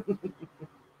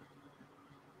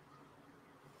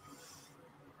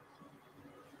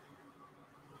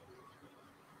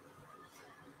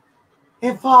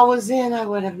 If Paul was in, I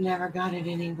would have never got it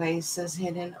anyway, says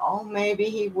Hidden. Oh, maybe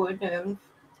he would have.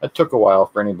 It took a while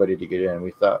for anybody to get in.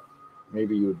 We thought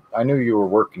maybe you would... I knew you were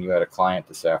working. You had a client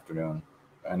this afternoon,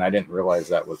 and I didn't realize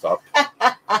that was up.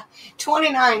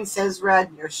 29 says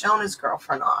Red. You're showing his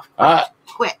girlfriend off.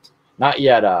 Quit. Not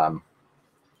yet.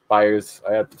 Buyers,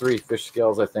 I had 3 fish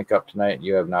scales, I think, up tonight.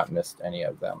 You have not missed any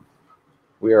of them.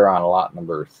 We are on lot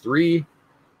number 3.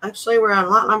 Actually, we're on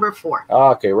lot number 4.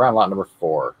 Okay, we're on lot number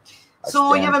 4.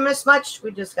 So you haven't missed much. We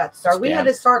just got started. We had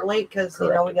to start late because,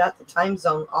 you know, we got the time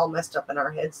zone all messed up in our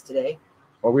heads today.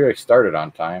 Well, we already started on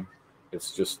time.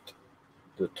 It's just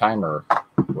the timer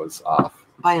was off.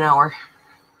 By an hour.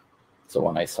 So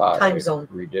when I saw time it, zone.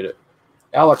 I redid it.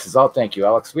 Alex is out. Thank you,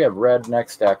 Alex. We have red neck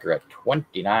stacker at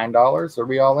 $29. Are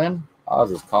we all in?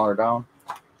 Oz is calling her down.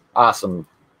 Awesome.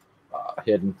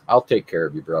 Hidden. I'll take care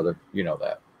of you, brother. You know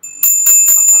that.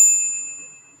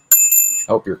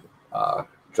 Hope your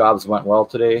jobs went well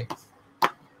today.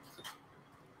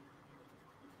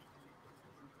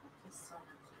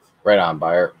 Right on,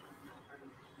 buyer.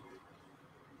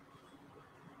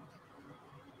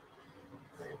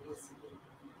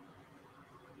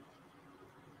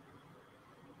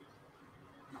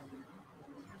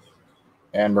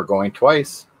 And we're going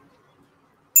twice.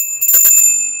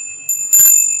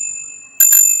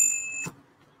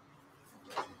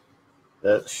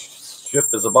 That ship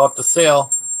is about to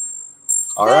sail.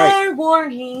 All right.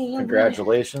 Warning.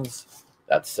 Congratulations.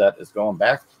 That set is going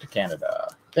back to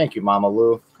Canada. Thank you, Mama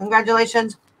Lou.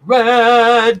 Congratulations,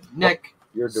 Redneck.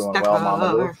 You're doing well,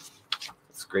 Mama Lou.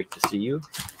 It's great to see you.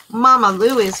 Mama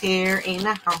Lou is here in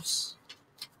the house.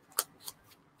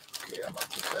 Okay, I'm going to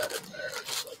put that in there.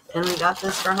 Just like that. And we got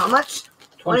this for how much?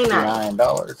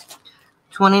 $29.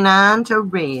 29 to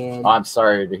Red. I'm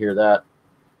sorry to hear that,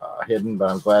 Hidden, but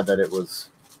I'm glad that it was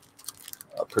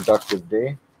a productive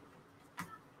day.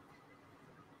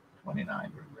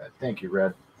 29 Red. Thank you,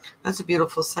 Red. That's a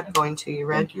beautiful set going to you,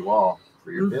 Red. Thank you all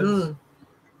for your bids.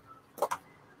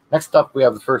 Next up, we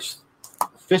have the first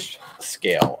fish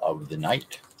scale of the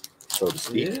night, so to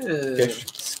speak. Ooh. Fish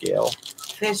scale.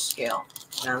 Fish scale.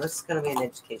 Now, this is going to be an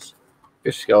education.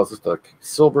 Fish scale is just a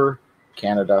silver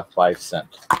Canada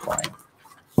 5-cent coin.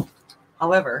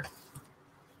 However,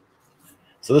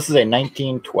 so this is a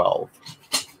 1912.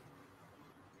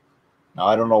 Now,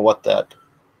 I don't know what that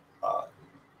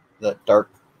dark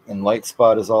and light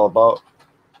spot is all about.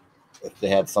 If they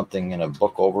had something in a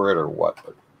book over it or what.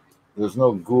 But there's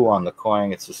no goo on the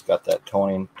coin. It's just got that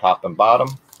toning top and bottom.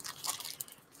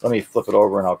 Let me flip it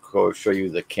over and I'll go show you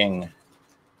the king.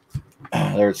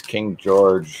 There's King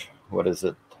George. What is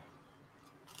it?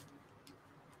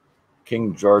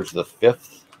 King George the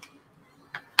Fifth.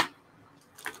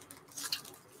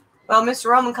 well, Mr.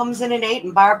 Roman comes in at 8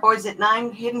 and Bar Boys at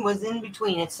 9. Hidden was in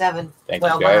between at 7. Thank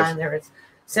well, you, guys. behind there it's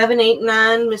 7, 8,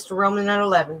 9. Mr. Roman at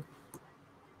 11.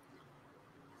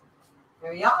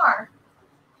 There you are.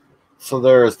 So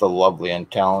there is the lovely and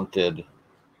talented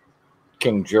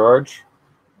King George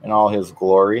in all his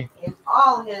glory. In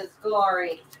all his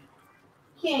glory.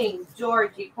 King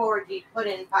Georgie Porgy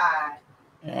Puddin' Pie.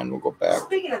 And we'll go back.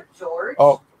 Speaking of George.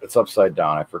 Oh, it's upside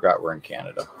down. I forgot we're in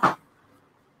Canada.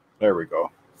 There we go.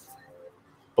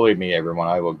 Believe me, everyone,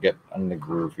 I will get in the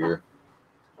groove here.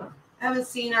 Haven't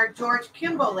seen our George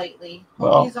Kimball lately.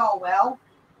 Well, Hope he's all well.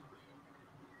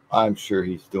 I'm sure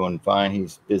he's doing fine.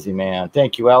 He's a busy man.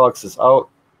 Thank you. Alex is out.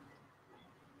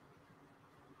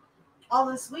 All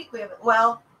this week we haven't.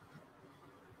 Well,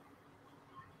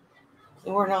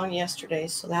 we weren't on yesterday,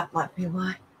 so that might be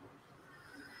why.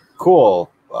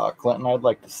 Cool. Clinton, I'd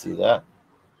like to see that.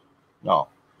 No.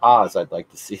 Oz, I'd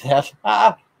like to see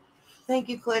that. Thank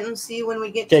you, Clinton. See you when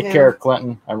we get to... Take care,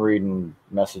 Clinton. I'm reading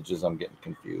messages. I'm getting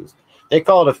confused. They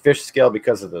call it a fish scale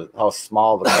because of how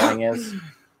small the coin is.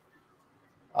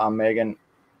 Megan.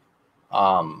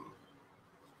 Let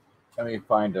me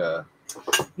find a.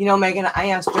 You know, Megan, I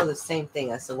asked her the same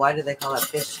thing. I said, why do they call it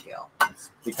fish scale? It's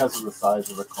because of the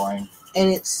size of the coin. And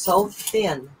it's so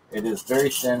thin. It is very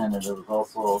thin, and it is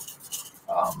also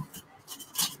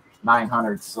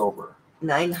 900 silver.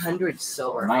 900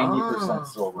 silver. 90%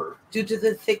 silver. Due to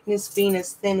the thickness being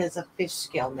as thin as a fish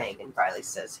scale, Megan Briley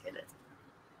says, hit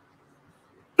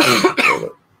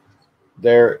it.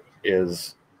 There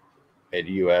is a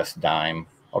U.S. dime.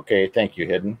 Okay, thank you,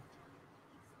 Hidden.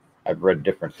 I've read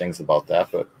different things about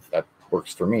that, but that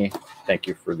works for me. Thank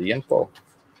you for the info.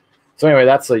 So anyway,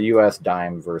 that's a U.S.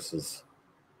 dime versus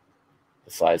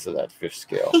the size of that fish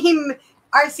scale.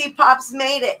 RC Pops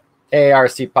made it. Hey,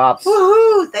 RC Pops.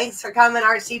 Woohoo! Thanks for coming,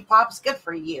 RC Pops. Good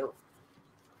for you.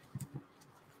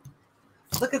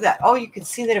 Look at that. Oh, you can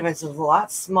see that it was a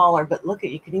lot smaller, but look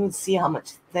at, you can even see how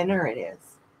much thinner it is.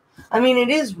 I mean, it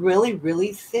is really,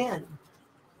 really thin.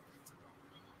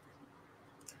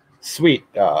 Sweet.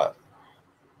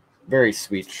 Very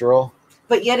sweet, Cheryl.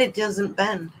 But yet it doesn't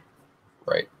bend.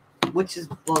 Right. Which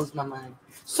blows my mind.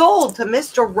 Sold to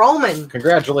Mr. Roman.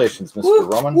 Congratulations, Mr.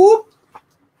 Whoop, Roman. Whoop.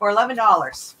 For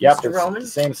 $11. Yep, Mr. it's Roman. the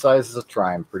same size as a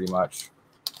trime, pretty much.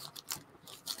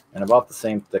 And about the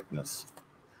same thickness.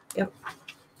 Yep.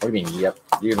 What do you mean, yep?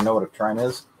 Do you even know what a trime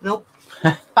is? Nope.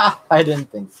 I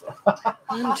didn't think so.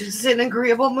 I'm just in an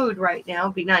agreeable mood right now.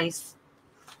 Be nice.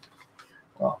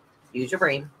 Well, use your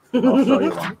brain. I'll show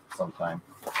you one sometime.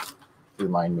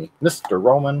 Remind me. Mr.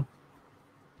 Roman.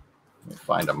 Let me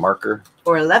find a marker.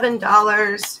 For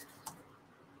 $11.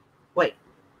 Wait.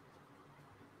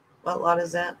 What lot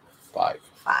is that? 5.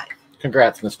 5.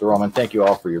 Congrats, Mr. Roman. Thank you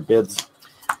all for your bids.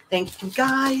 Thank you,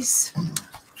 guys,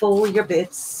 for your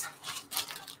bits.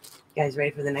 You guys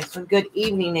ready for the next one? Good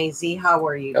evening, AZ. How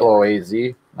are you? Hello, AZ.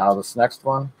 Now this next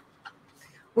one.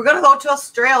 We're going to go to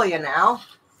Australia now.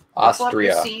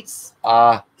 Austria.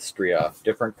 Austria.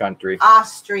 Different country.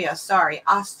 Austria. Sorry.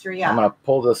 Austria. I'm going to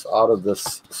pull this out of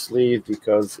this sleeve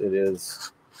because it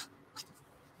is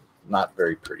not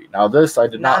very pretty. Now this, I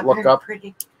did not look up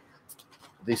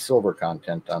the silver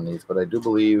content on these, but I do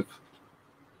believe,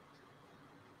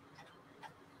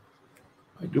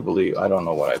 I don't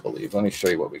know what I believe. Let me show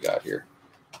you what we got here.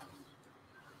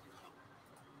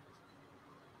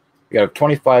 We got a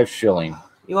 25 shilling.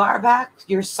 You are back?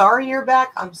 You're sorry you're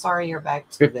back? I'm sorry you're back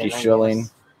too. 50 shilling.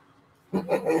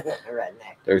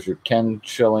 Redneck. There's your 10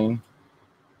 shilling.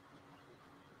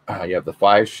 You have the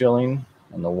 5 shilling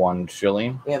and the 1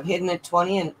 shilling. We have Hidden at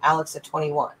 20 and Alex at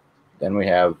 21. Then we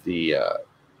have the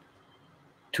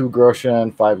 2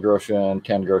 groschen, 5 groschen,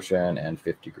 10 groschen, and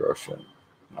 50 groschen.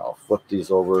 I'll flip these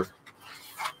over.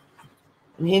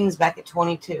 And Hidden's back at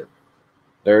 22.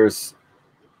 There's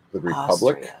the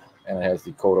Republic. Austria. And it has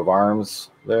the coat of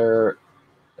arms there,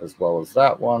 as well as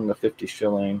that one, the 50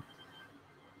 shilling,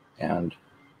 and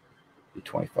the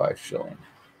 25 shilling.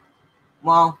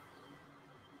 Well,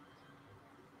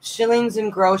 shillings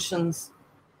and groshens.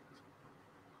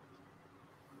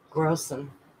 Grossen.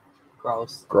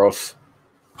 Gross. Gross.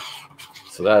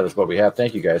 So that is what we have.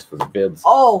 Thank you guys for the bids.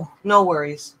 Oh, no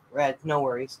worries. Red, no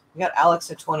worries. We got Alex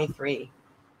at 23.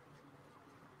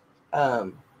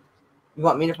 You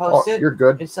want me to post it? You're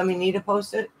good. Did somebody need to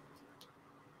post it?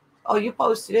 Oh, you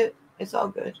posted it. It's all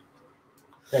good.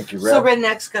 Thank you, Red. So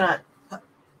Redneck's going to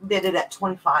bid it at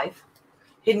 25.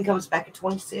 Hidden comes back at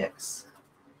 26.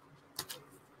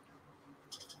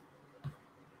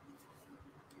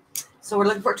 So we're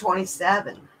looking for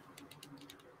 27.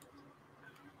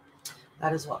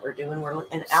 That is what we're doing.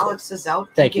 And Alex is out.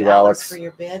 Thank you, Alex, for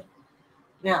your bid.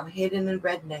 Now, Hidden and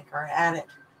Redneck are at it.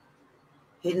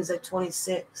 Hidden's at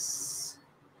 26.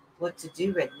 What to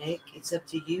do, Redneck? It's up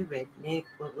to you, Redneck.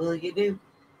 What will you do?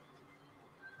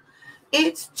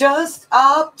 It's just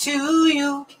up to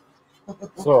you.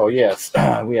 So, yes,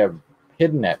 we have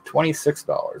Hidden at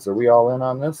 $26. Are we all in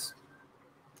on this?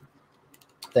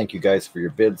 Thank you guys for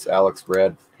your bids. Alex,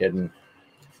 Red, Hidden,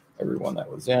 everyone that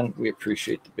was in. We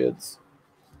appreciate the bids.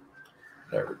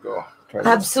 There we go.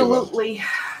 Absolutely.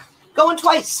 Going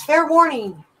twice. Fair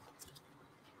warning.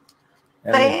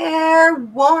 And fair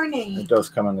warning. It does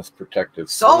come in this protective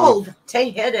sold sleeve.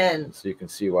 To Hidden. So you can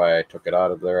see why I took it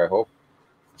out of there, I hope.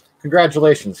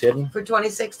 Congratulations, Hidden. For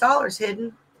 $26,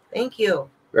 Hidden. Thank you.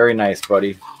 Very nice,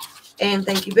 buddy. And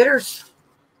thank you, bidders.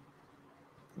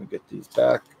 Let me get these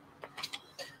back.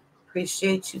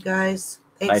 Appreciate you guys.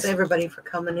 Thanks, everybody, for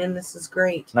coming in. This is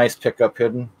great. Nice pickup,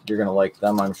 Hidden. You're going to like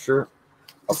them, I'm sure.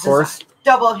 Of course.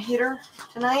 Double hitter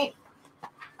tonight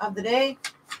of the day.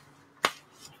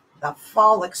 The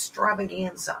fall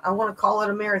extravaganza. I want to call it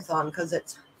a marathon because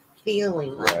it's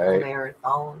feeling like a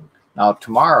marathon. Now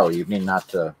tomorrow you need not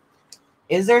to.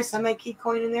 Is there some key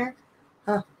coin in there?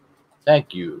 Huh.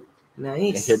 Thank you.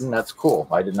 Nice. Hidden. That's cool.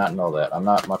 I did not know that. I'm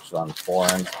not much on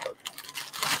foreign, but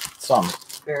some.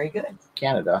 Very good.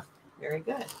 Canada. Very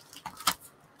good.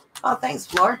 Oh, thanks,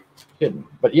 Floor. Hidden.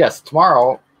 But yes,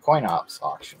 tomorrow, coin ops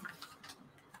auction.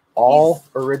 All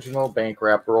original bank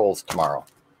wrap rolls tomorrow.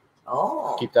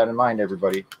 Oh. Keep that in mind,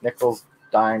 everybody. Nickels,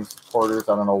 dimes, quarters.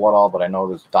 I don't know what all, but I know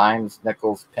there's dimes,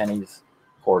 nickels, pennies,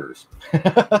 quarters.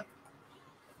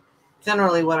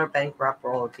 Generally, what our bank wrap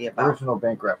roll would be about. Original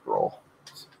bank wrap roll.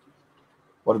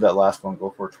 What did that last one go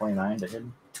for? 29 to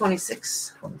hidden?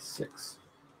 26. 26.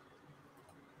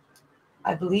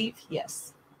 I believe,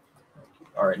 yes.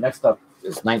 All right, next up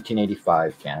is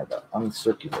 1985 Canada,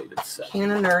 uncirculated set.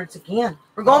 Canada nerds again.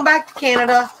 We're going back to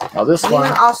Canada. Now this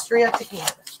one Austria to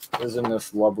Canada is in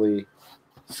this lovely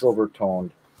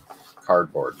silver-toned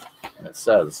cardboard, and it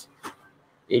says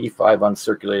 85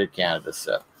 uncirculated Canada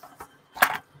set.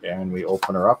 And we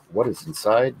open her up. What is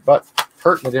inside? But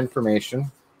pertinent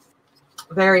information.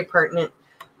 Very pertinent.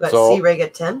 But So, C-Rig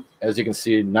at 10. As you can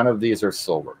see, none of these are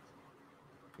silver.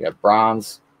 We have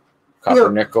bronze,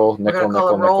 copper, nickel, and nickel.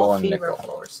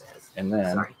 Floor says. And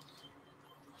then Sorry.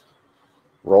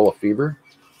 roll of fever.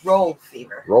 Roll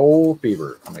fever. Roll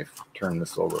fever. Let me turn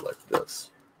this over like this.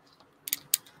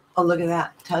 Oh, look at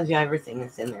that. Tells you everything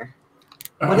that's in there.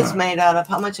 What it's made out of,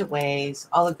 how much it weighs,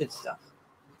 all the good stuff.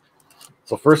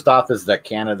 So first off is that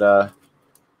Canada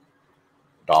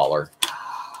dollar.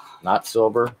 Not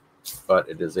silver, but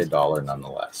it is a dollar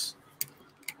nonetheless.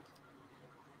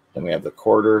 Then we have the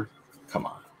quarter. Come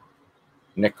on.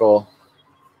 Nickel.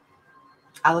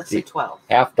 Alex say 12.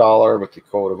 Half dollar with the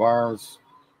coat of arms,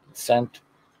 cent,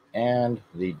 and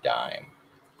the dime.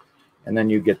 And then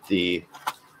you get the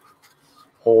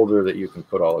holder that you can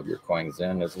put all of your coins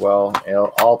in as well.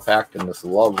 All packed in this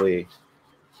lovely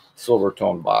silver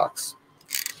tone box.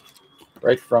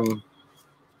 Right from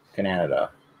Canada.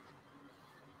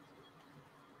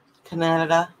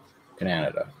 Canada.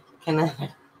 Canada.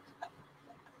 Canada.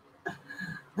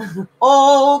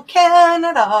 Oh,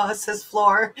 Canada, says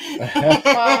Floor.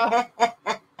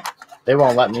 They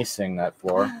won't let me sing that,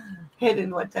 Floor.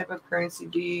 Hidden, what type of currency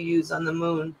do you use on the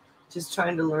moon? Just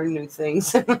trying to learn new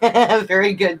things.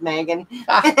 Very good, Megan.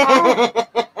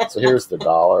 So here's the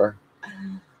dollar.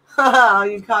 Oh,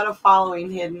 you caught a following,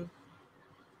 Hidden.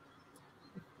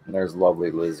 And there's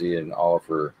lovely Lizzie in all of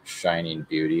her shining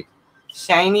beauty.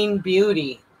 Shining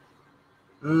beauty.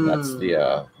 That's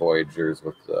the Voyagers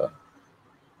with the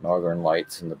northern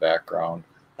lights in the background.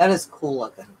 That is cool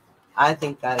looking. I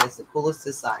think that is the coolest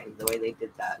design, the way they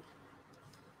did that.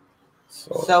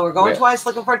 So we're going twice,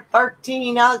 looking for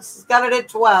 13. Alex has got it at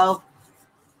 12.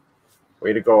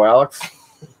 Way to go, Alex.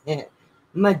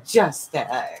 Majestic.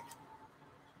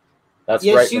 That's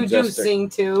yes, right, you majestic. do sing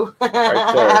too. Right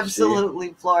there, absolutely,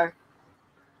 see? Floor.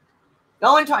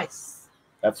 Going twice.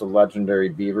 That's a legendary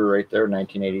beaver right there,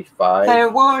 1985. Fair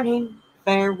warning.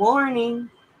 Fair warning.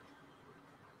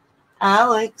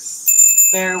 Alex,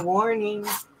 fair warning.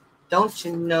 Don't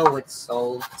you know it's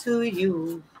sold to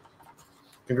you?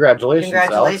 Congratulations,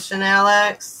 Congratulations,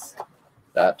 Alex.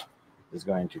 That is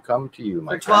going to come to you,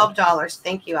 my for $12.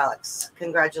 Thank you, Alex.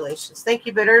 Congratulations. Thank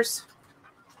you, bidders.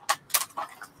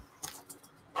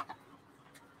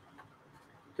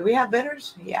 Do we have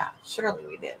bidders? Yeah, surely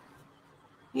we did.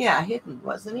 Yeah, Hidden,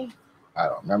 wasn't he? I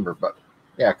don't remember, but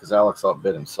yeah, because Alex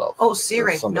outbid himself. Oh,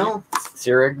 Searig, no.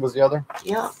 Searig was the other?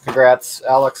 Yeah. Congrats,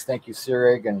 Alex. Thank you,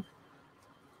 Searig. And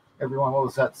everyone, what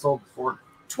was that sold for?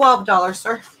 $12,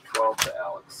 sir. 12 to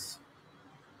Alex.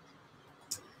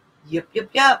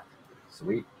 Yep.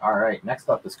 Sweet. All right. Next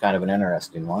up is kind of an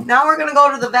interesting one. Now we're going to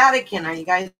go to the Vatican. Are you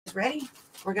guys ready?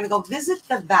 We're going to go visit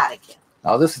the Vatican.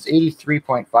 Now, this is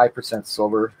 83.5%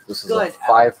 silver. This is a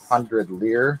 500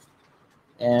 lire.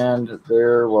 And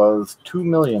there was 2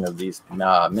 million of these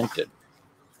minted.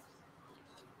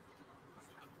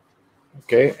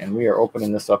 Okay, and we are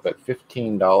opening this up at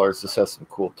 $15. This has some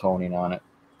cool toning on it.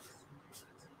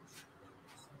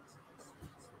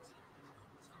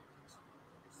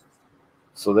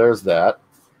 So there's that.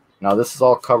 Now this is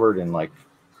all covered in like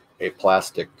a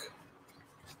plastic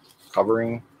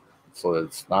covering, so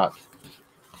it's not.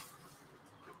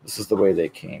 This is the way they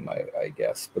came, I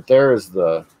guess. But there is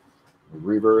the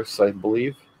reverse, I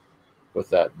believe, with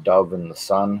that dove in the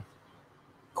sun.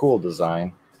 Cool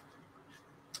design.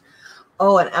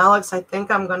 Oh, and Alex, I think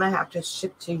I'm going to have to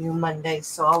ship to you Monday,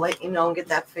 so I'll let you know and get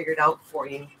that figured out for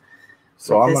you.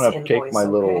 So I'm going to take my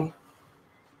little...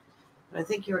 But I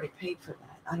think you already paid for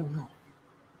that. I don't know.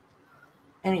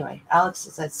 Anyway, Alex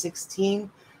is at 16.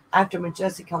 After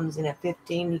Majestic comes in at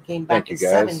 15, he came back Thank to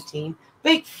you, guys. 17.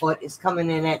 Bigfoot is coming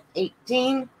in at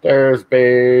 18. There's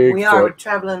Bigfoot. We're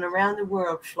traveling around the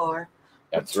world, Floor.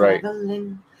 That's right.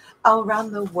 Traveling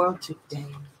around the world today.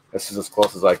 This is as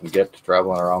close as I can get to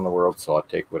traveling around the world, so I'll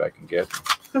take what I can get.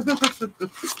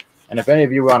 And if any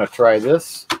of you want to try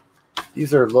this,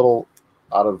 these are little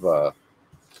out of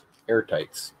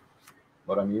airtights.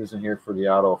 What I'm using here for the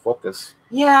autofocus.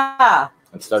 Yeah.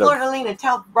 Instead Florida,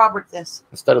 tell Robert this.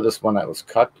 Instead of this one that was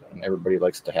cut, and everybody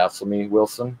likes to hassle me,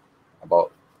 Wilson,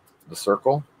 about the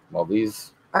circle. Well,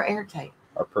 these are airtight.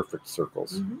 Are perfect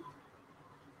circles. Mm-hmm.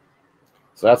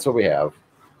 So that's what we have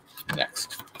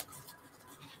next.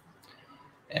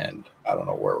 And I don't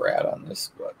know where we're at on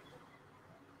this, but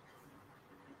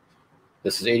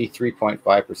this is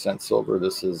 83.5% silver.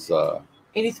 This is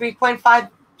 83.5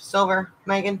 silver,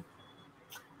 Megan.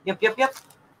 Yep.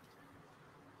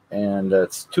 And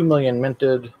it's 2 million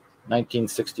minted,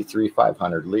 1963,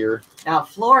 500 lire. Now,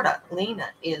 Florida Lena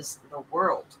is the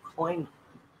world coin.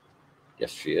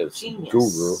 Yes, she is. Genius.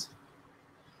 Guru.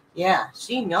 Yeah,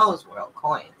 she knows world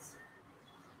coins.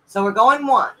 So we're going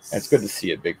once. And it's good to see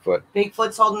you, Bigfoot.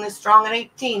 Bigfoot's holding this strong at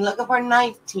 18. Looking for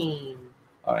 19.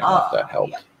 I don't know if that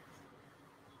helped. Yeah.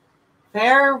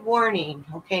 Fair warning.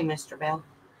 Okay, Mr. Bell.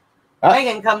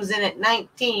 Megan comes in at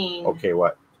 19. Okay,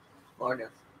 what? Florida.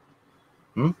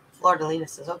 Florida Lena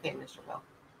says, okay, Mr. Bell.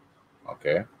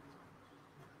 Okay.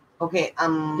 Okay,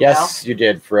 yes, Bell? You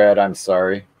did, Fred. I'm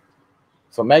sorry.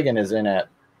 So Megan is in at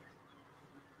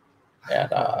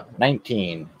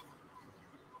 19.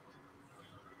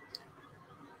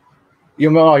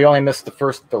 You only missed the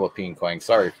first Philippine coin.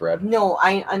 Sorry, Fred. No,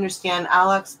 I understand,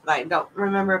 Alex, but I don't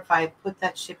remember if I put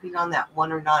that shipping on that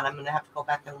one or not. I'm going to have to go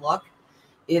back and look.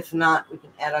 If not, we can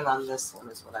add it on this one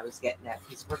is what I was getting at.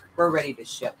 Because we're ready to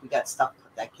ship. We got stuff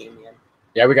that came in.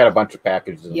 Yeah, we got a bunch of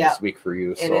packages this week for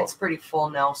you. And it's pretty full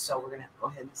now, so we're going to have to go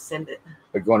ahead and send it.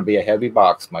 It's going to be a heavy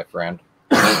box, my friend.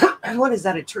 What is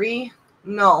that, a tree?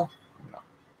 No.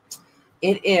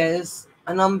 It is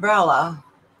an umbrella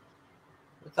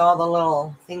with all the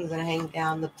little things that hang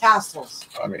down, the tassels.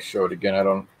 Let me show it again. I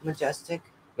don't. Majestic.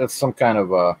 That's some kind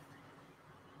of a.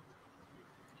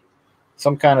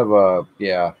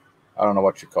 Yeah. I don't know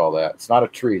what you call that. It's not a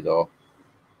tree though.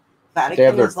 Vatican they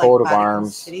have their coat of Vatican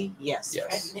arms. City? Yes.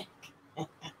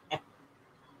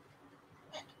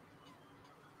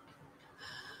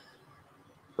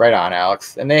 Right on,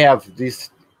 Alex. And they have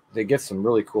these. They get some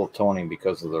really cool toning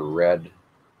because of the red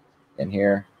in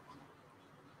here.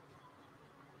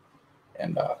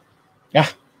 And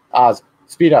Oz,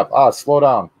 speed up. Oz, slow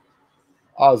down.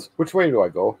 Oz, which way do I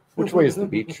go? Which way is the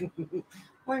beach?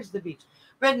 Where's the beach?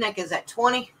 Redneck is at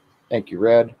 20. Thank you,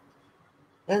 Red.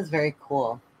 That's very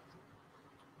cool.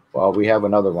 Well, we have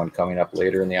another one coming up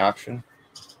later in the auction.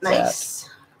 Nice.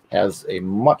 That has a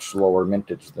much lower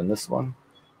mintage than this one.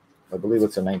 I believe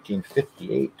it's a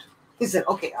 1958. He said,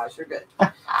 okay, Oz, you're good.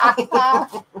 But I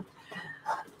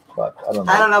don't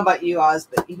know. I don't know about you, Oz,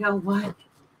 but you know what?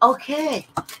 Okay.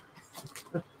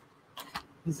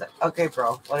 He's like, okay,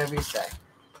 bro, whatever you say.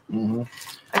 Mm-hmm.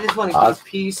 I just want to keep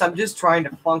peace. I'm just trying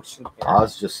to function here.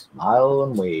 Oz just smile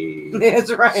and wave.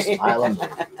 That's right. Smile and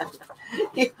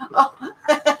wave.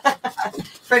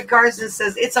 Fred Carson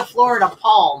says, it's a Florida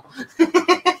palm.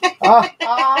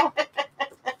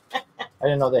 I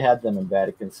didn't know they had them in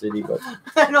Vatican City, but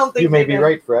I don't think you may be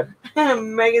right, Fred.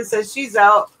 Megan says she's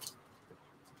out.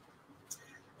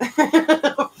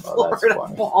 Florida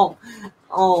palm.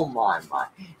 Oh my.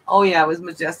 Oh yeah, it was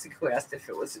Majestic who asked if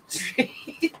it was a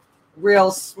tree.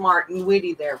 Real smart and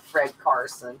witty there, Fred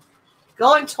Carson.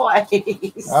 Going twice.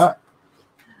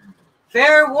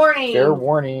 Fair warning. Fair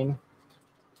warning.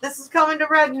 This is coming to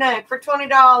Redneck for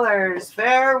 $20.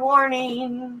 Fair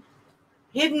warning.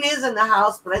 Hidden is in the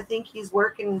house, but I think he's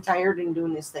working and tired and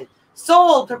doing this thing.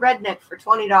 Sold to Redneck for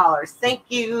 $20. Thank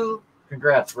you.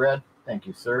 Congrats, Red. Thank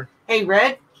you, sir. Hey,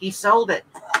 Red, he sold it.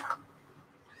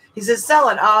 He says, sell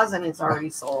it, Oz, and it's already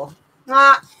sold.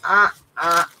 Thanks,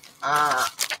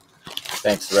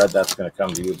 Red. That's going to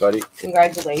come to you, buddy.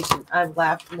 Congratulations. I've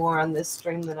laughed more on this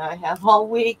stream than I have all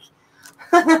week.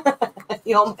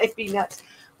 You all might be nuts.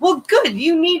 Well, good.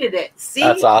 You needed it. See?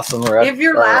 That's awesome, Red. If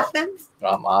you're laughing,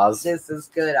 Oz. This is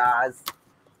good, Oz.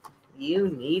 You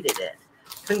needed it.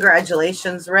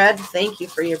 Congratulations, Red. Thank you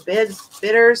for your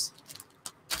bidders.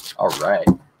 All right.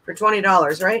 For $20,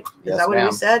 right? Yes, is that what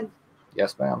we said?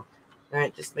 Yes, ma'am. All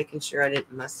right, just making sure I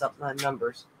didn't mess up my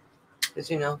numbers. Because,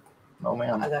 you know, no,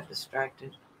 ma'am. I got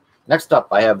distracted. Next up,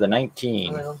 I have the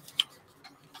 19. Well,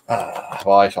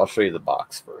 I'll show you the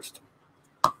box first.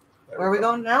 Where are we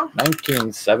going now?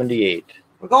 1978.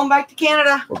 We're going back to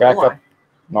Canada. We're back up.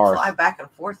 North. Fly back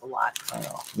and forth a lot. I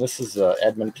know. This is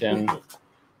Edmonton,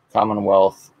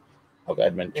 Commonwealth of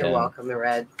Edmonton. You're welcome, the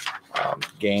red.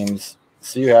 Games.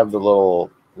 So you have the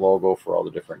little logo for all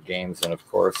the different games, and of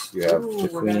course you have Ooh,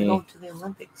 we're gonna go to the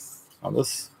Olympics. Now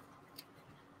this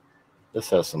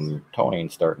has some toning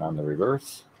starting on the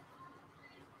reverse,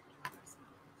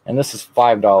 and this is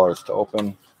 $5 to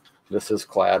open. This is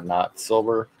clad, not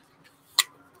silver.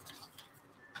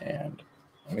 And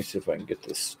let me see if I can get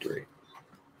this straight.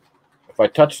 If I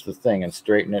touch the thing and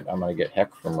straighten it, I'm going to get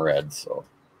heck from red. So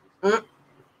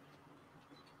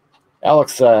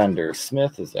Alexander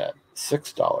Smith is at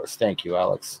 $6. Thank you,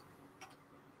 Alex.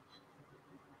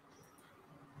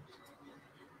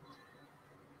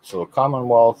 So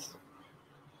Commonwealth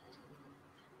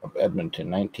of Edmonton,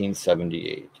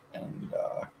 1978. And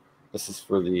this is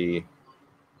for the,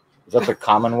 is that the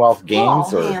Commonwealth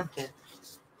Games? Oh, Hampton.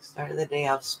 Started the day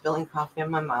off spilling coffee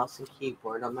on my mouse and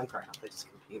keyboard on my grandpa's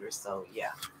computer. So,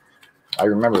 yeah. I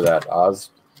remember that,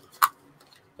 Oz.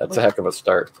 That's a heck of a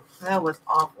start. That was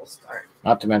awful start.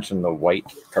 Not to mention the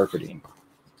white carpeting.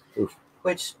 Oof.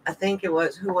 Which I think it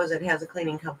was, who was it? Has a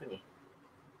cleaning company.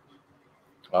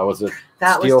 Was it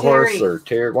that Steel was Terry. Horse or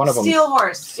Terry? One of them. Steel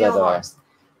Horse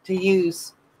to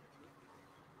use.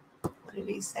 What did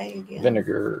he say again?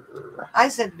 Vinegar. I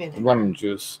said vinegar. Lemon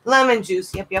juice. Lemon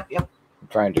juice. Yep. I'm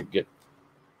trying to get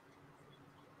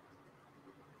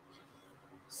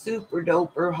super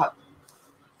duper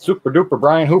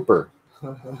Brian Hooper.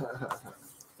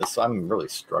 I'm really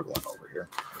struggling over here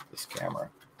with this camera.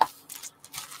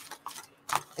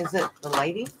 Is it the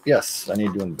lighting? Yes, I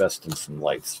need to invest in some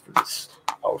lights for this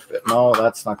outfit. No,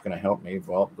 that's not going to help me.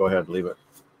 Well, go ahead, leave it.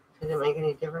 Did it make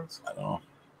any difference? I don't know.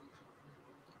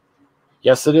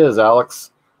 Yes, it is, Alex.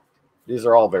 These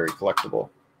are all very collectible.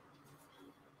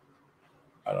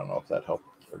 I don't know if that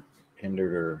helped or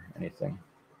hindered or anything.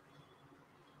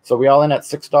 So we all in at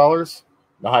 $6?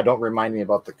 No, don't remind me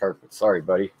about the carpet. Sorry,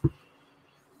 buddy.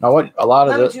 Now what? A lot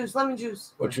of lemon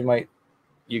juice. What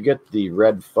you get the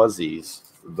red fuzzies,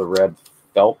 the red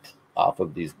felt off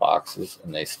of these boxes,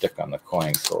 and they stick on the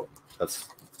coin. So that's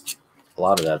a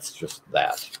lot of that's just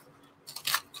that.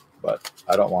 But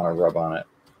I don't want to rub on it.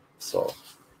 So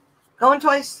going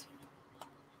twice.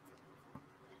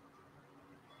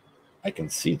 I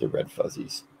can see the red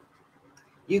fuzzies.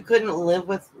 You couldn't live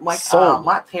with my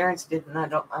parents didn't. I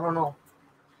don't know.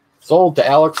 Sold to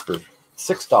Alex for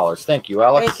 $6. Thank you,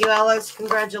 Alex. Thank you, Alex.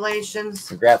 Congratulations.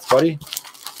 Congrats, buddy.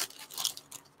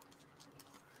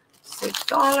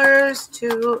 $6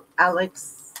 to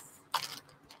Alex.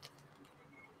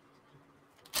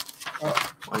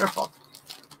 Oh, wonderful.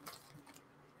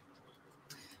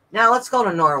 Now let's go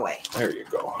to Norway. There you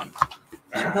go, hon.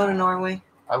 Should we go to Norway?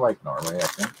 I like Norway, I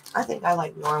think. I think I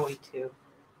like Norway too.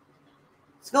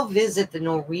 Let's go visit the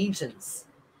Norwegians.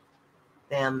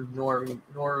 Them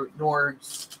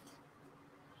Nords.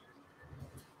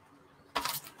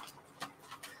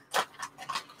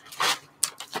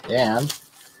 And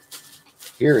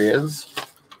here is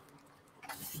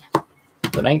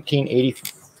the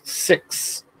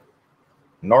 1986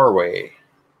 Norway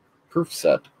proof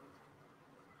set.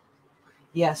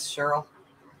 Yes, Cheryl.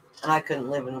 And I couldn't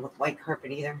live in with white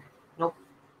carpet either. Nope.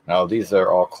 Now these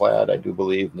are all clad, I do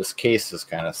believe. This case is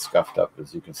kind of scuffed up,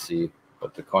 as you can see,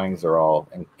 but the coins are all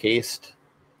encased.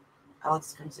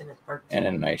 Alex comes in at 13. And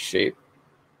in nice shape.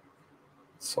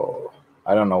 So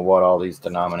I don't know what all these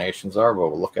denominations are, but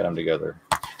we'll look at them together.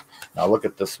 Now look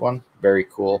at this one. Very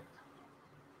cool.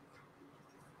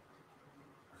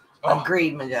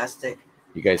 Agreed, Majestic.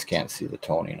 You guys can't see the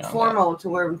toning on Formal to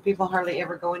where people hardly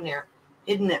ever go in there.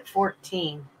 Hidden at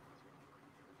 14.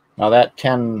 Now that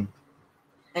 10...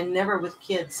 And never with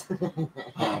kids.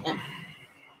 At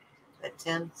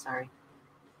 10, sorry.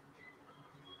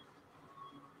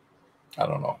 I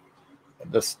don't know.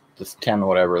 This 10,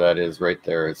 whatever that is right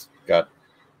there, it's got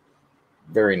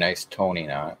very nice toning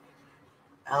on it.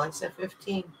 Alex at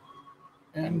 15.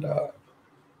 And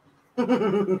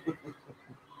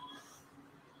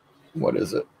what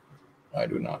is it? I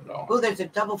do not know. Oh, there's a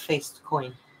double-faced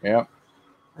coin. Yeah.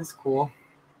 That's cool.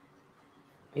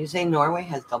 Are you saying Norway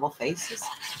has double faces?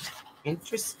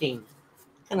 Interesting.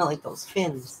 Kind of like those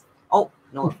fins. Oh,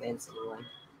 no offense, everyone.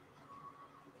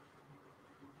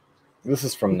 This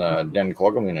is from the Den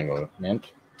Klogelminen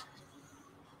Mint.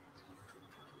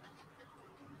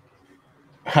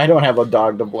 I don't have a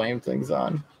dog to blame things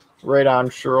on. Right on,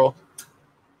 Cheryl.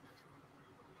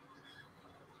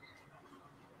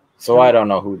 So I don't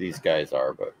know who these guys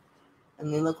are, but...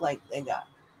 And they look like they got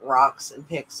rocks and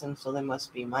picks, and so they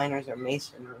must be miners or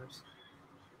masoners.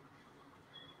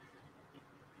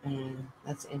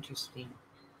 That's interesting.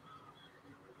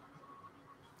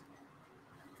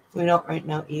 We don't right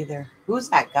now either. Who's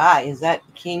that guy? Is that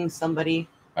King somebody?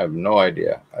 I have no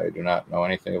idea. I do not know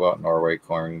anything about Norway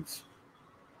coins.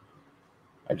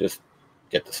 I just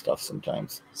get the stuff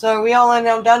sometimes. So are we all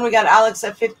now done? We got Alex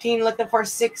at 15 looking for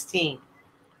 16.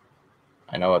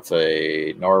 I know it's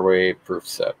a Norway proof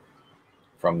set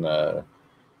from that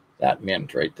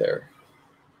mint right there.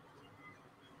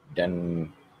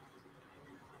 Then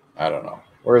I don't know.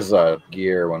 Where's the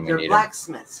gear when we They're need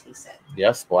blacksmiths, he said.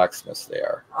 Yes, blacksmiths they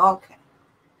are. Okay.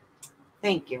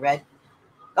 Thank you, Red.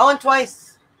 Going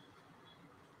twice.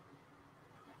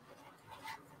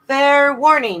 Fair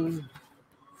warning.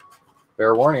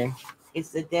 Fair warning. It's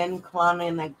the Den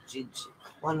Clonin.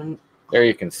 There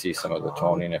you can see some of the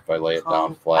toning if I lay it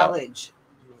down flat. College.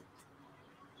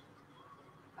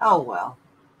 Oh well,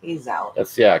 he's out.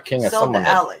 That's King of Sold someone. to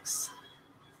Alex.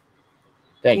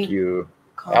 Thank you,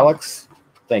 Alex.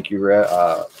 Thank you, Hidden,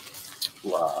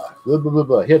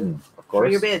 of course. For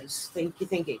your bids. Thank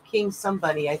you. King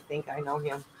somebody, I think I know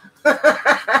him.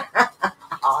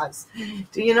 Oz.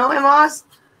 Do you know him, Oz?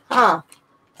 Huh.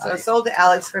 So I sold to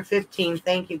Alex for 15.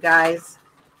 Thank you, guys.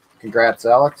 Congrats,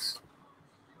 Alex.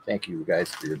 Thank you,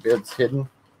 guys, for your bids, Hidden.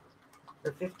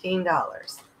 For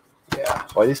 $15. Yeah.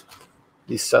 Well,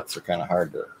 these sets are kind of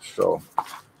hard to show.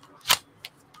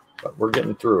 But we're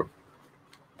getting through.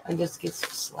 I just get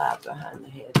slapped behind the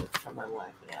head from my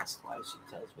wife and asks why she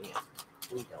tells me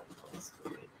we don't play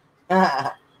stupid.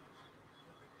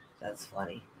 That's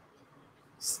funny.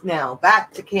 Now,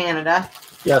 back to Canada.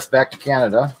 Yes, back to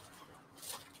Canada.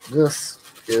 This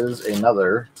is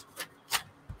another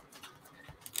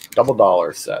double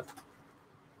dollar set.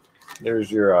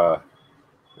 There's your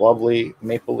lovely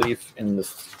maple leaf in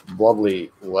this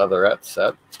lovely leatherette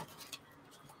set.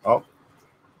 Oh,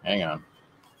 hang on.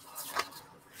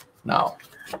 Now,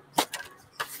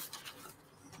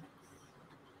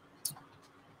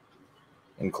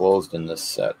 enclosed in this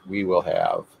set, we will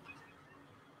have,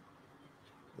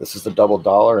 this is the double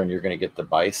dollar, and you're going to get the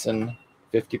bison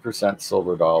 50%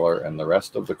 silver dollar, and the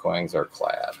rest of the coins are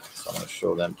clad. So I'm going to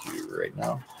show them to you right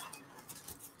now.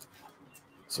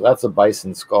 So that's a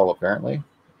bison skull, apparently,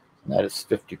 and that is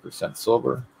 50%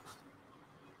 silver.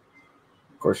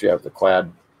 Of course, you have the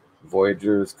clad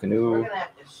Voyager's canoe. We're going to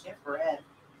have to ship Red.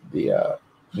 The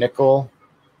nickel,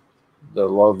 the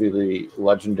lovely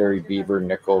legendary beaver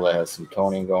nickel that has some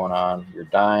toning going on, your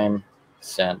dime,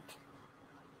 cent,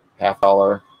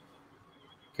 $50,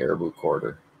 caribou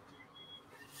quarter.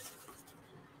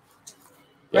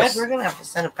 Yes. Red, we're going to have to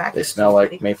send it back. They smell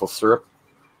like maple syrup.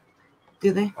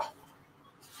 Do they?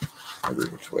 Every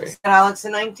which way. Alex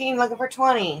at 19 looking for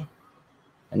 20.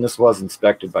 And this was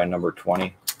inspected by number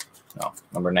 20. No,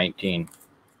 number 19.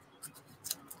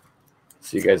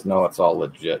 So you guys know it's all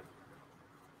legit.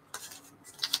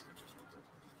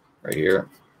 Right here,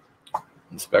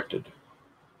 inspected.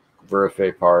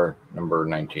 Verify par number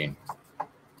 19.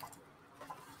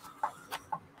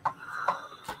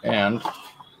 And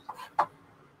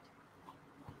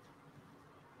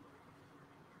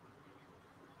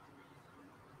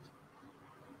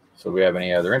so we have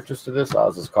any other interest in this?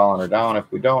 Oz is calling her down.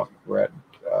 If we don't, we're at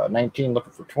 19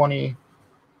 looking for 20.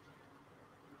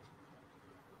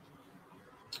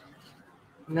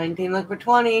 19 look for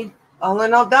 20. All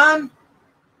in, all done.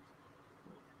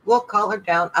 We'll call her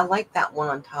down. I like that one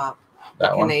on top.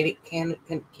 That one?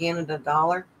 Canada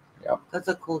dollar. Yep. That's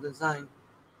a cool design.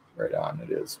 Right on,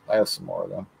 it is. I have some more of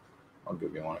them. I'll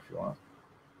give you one if you want.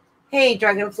 Hey,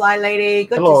 Dragonfly lady.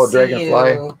 Good Hello, to see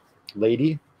Dragonfly you.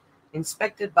 Lady.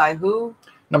 Inspected by who?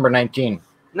 Number 19.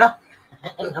 No,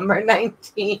 number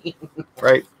 19.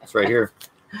 Right, it's right here.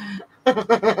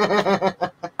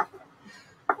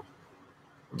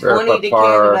 20 to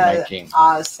par Canada. 19.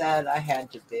 Oz said I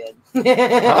had to bid.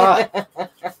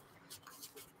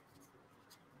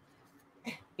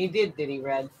 He did he,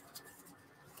 Red?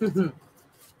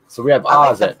 So we have I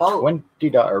like Oz the at boat.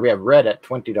 $20, or we have Red at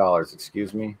 $20,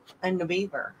 excuse me. And the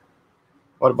beaver.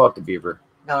 What about the beaver?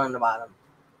 Down on the bottom.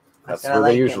 That's I where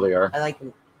like they usually him. are. I like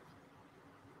him.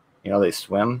 You know, they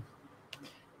swim.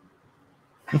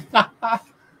 We got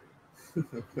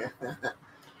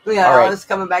All right. Oz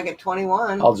coming back at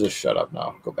 21. I'll just shut up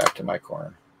now. Go back to my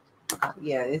corner.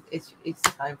 Yeah, it's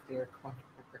time for your corner.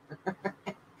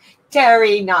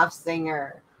 Terry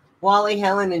Knopfsinger, Wally,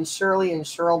 Helen, and Shirley and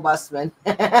Cheryl Busman.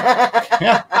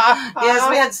 Yes,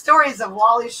 we had stories of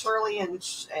Wally, Shirley, and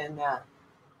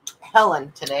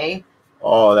Helen today.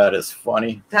 Oh, that is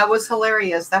funny. That was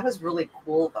hilarious. That was really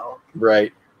cool, though.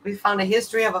 Right. We found a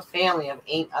history of a family of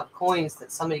coins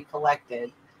that somebody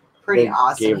collected. Pretty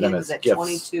awesome. Gave them He was as at gifts.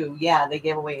 22. Yeah, they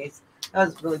gave away. That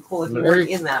was really cool. If you Merry weren't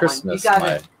in that Christmas, one, you got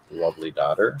my it. lovely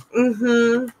daughter.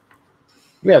 Mm-hmm.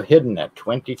 We have hidden at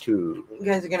 22. You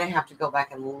guys are going to have to go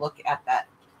back and look at that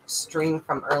stream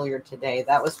from earlier today.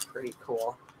 That was pretty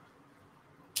cool.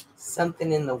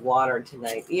 Something in the water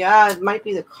tonight. Yeah, it might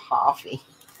be the coffee.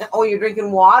 Oh, you're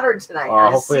drinking water tonight.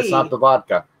 Hopefully it's not the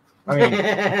vodka. I mean,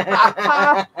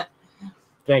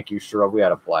 thank you, Cheryl. We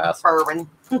had a blast. Bourbon.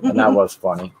 And that was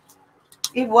funny.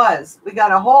 It was. We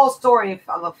got a whole story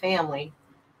of a family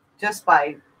just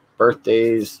by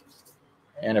birthdays,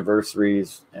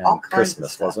 anniversaries, and all kinds Christmas,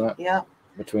 of stuff. wasn't it? Yeah.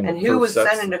 Between and the who proof was sets.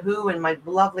 sending to who, and my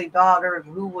lovely daughter, and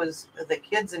who was the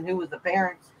kids, and who was the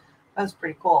parents. That was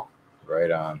pretty cool.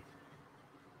 Right on.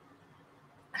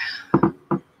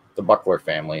 The Buckler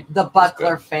family. The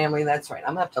Buckler family, that's right.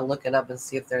 I'm going to have to look it up and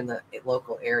see if they're in the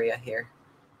local area here.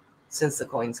 Since the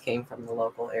coins came from the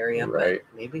local area. Right.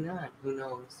 But maybe not. Who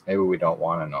knows? Maybe we don't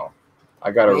want to know.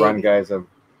 I got to run, guys.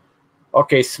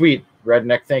 Okay, sweet.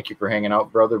 Redneck, thank you for hanging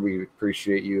out, brother. We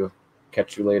appreciate you.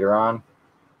 Catch you later on.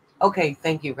 Okay,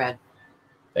 thank you, Red.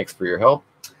 Thanks for your help.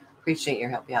 Appreciate your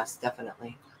help. Yes,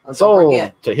 definitely.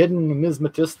 Sold to Hidden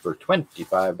Numismatist for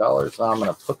 $25. I'm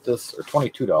going to put this, or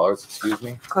 $22, excuse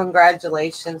me.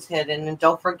 Congratulations, Hidden. And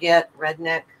don't forget,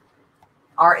 Redneck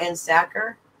RN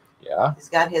Sacker. Yeah. He's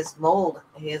got his mold,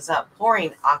 his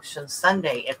pouring auction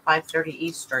Sunday at 5:30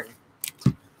 Eastern.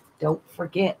 Don't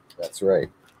forget. That's right.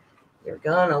 You're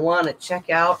going to want to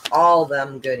check out all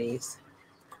them goodies.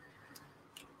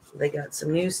 They got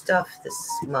some new stuff this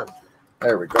month.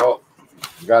 There we go.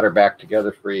 Got her back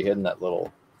together for you, hitting that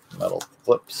little metal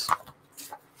clips.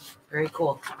 Very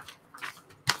cool.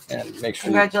 And make sure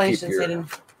congratulations, you keep Hidden.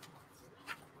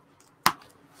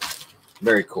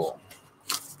 Very cool.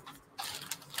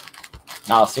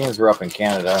 Now, seeing as we're up in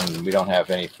Canada and we don't have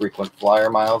any frequent flyer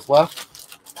miles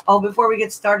left. Oh, before we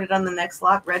get started on the next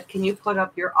lot, Red, can you put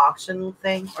up your auction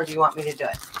thing, or do you want me to do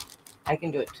it? I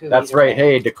can do it too. That's right.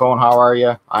 Way. Hey, Dacone, how are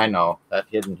you? I know that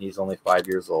Hidden. He's only 5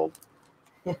 years old.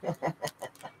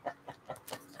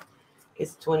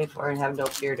 It's 24 and have no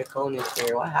fear. Dacone is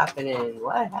here. What happening?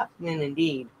 What happening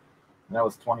indeed? And that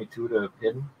was 22 to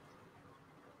Hidden.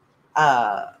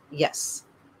 Yes.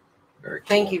 Very cool.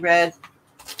 Thank you, Red.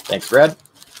 Thanks, Red.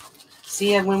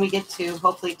 See you when we get to,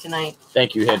 hopefully tonight.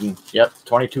 Thank you, Hidden. Yep,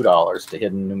 $22 to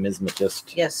Hidden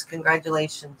Numismatist. Yes,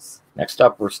 congratulations. Next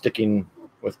up, we're sticking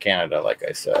with Canada, like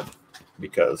I said,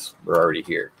 because we're already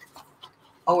here.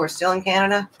 Oh, we're still in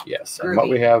Canada? Yes. Groovy. And what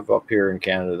we have up here in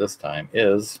Canada this time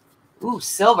is... Ooh,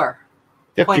 silver.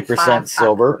 50%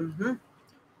 silver. Mm-hmm.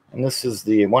 And this is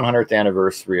the 100th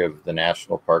anniversary of the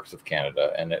National Parks of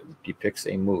Canada, and it depicts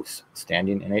a moose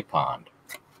standing in a pond.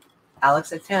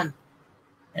 Alex at 10.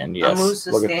 And yes, a moose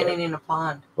is standing in a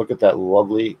pond. Look at that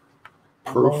lovely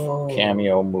proof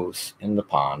cameo moose in the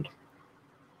pond.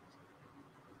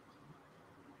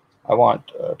 I want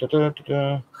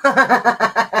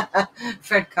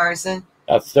Fred Carson.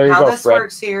 There you How go, this Fred.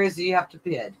 works here is you have to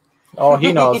bid. Oh,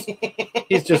 he knows.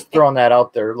 He's just throwing that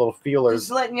out there, little feelers.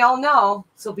 Just letting y'all know.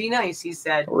 So be nice, he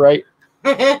said. Right.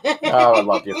 Oh, I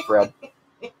love you, Fred.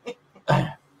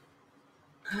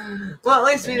 Well, at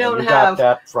least we don't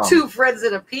have from 2 Freds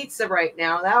and a pizza right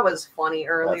now. That was funny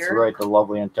earlier. That's right, the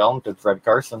lovely and talented Fred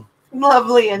Carson.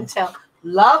 Lovely and talented.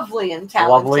 Lovely and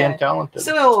talented.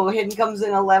 So Hidden comes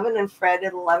in 11 and Fred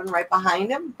at 11 right behind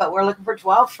him. But we're looking for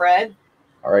 12, Fred.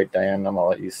 All right, Diane, I'm going to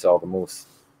let you sell the moose.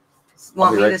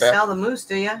 Want me to sell the moose,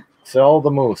 do you? Sell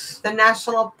the moose. The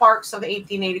National Parks of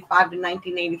 1885 to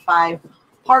 1985.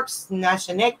 Parks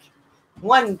National.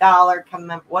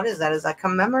 $1. What is that? Is that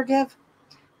commemorative?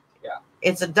 Yeah.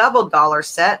 It's a double dollar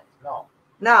set. No.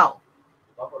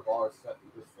 Double dollar set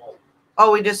we just sold.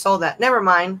 Oh, we just sold that. Never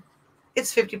mind.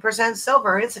 It's 50%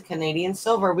 silver. It's a Canadian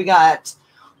silver. We got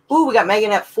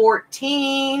Megan at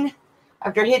 14.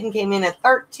 After Hidden came in at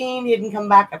 13. Hidden come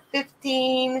back at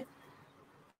 15.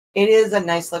 It is a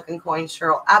nice looking coin,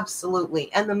 Cheryl.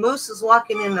 Absolutely. And the moose is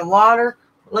walking in the water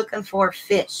looking for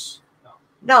fish.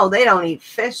 No, they don't eat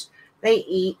fish. They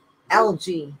eat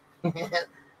algae.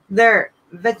 They're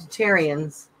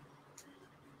vegetarians.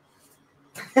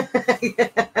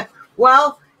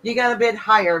 Well, you got to bid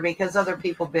higher because other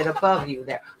people bid above you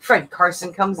there. Fred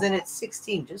Carson comes in at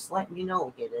 16. Just letting you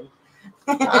know, Hidden.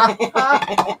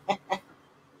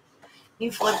 You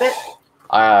flip it?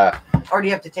 Or do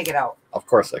you have to take it out? Of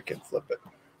course I can flip it.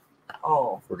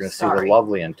 Oh, we're going to see the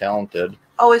lovely and talented.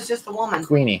 Oh, it's just a woman.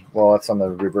 Queenie. Well, it's on the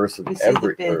reverse of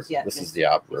every. This is the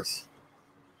obverse.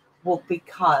 Well,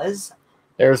 because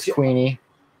there's Queenie.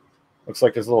 Looks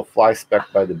like there's a little fly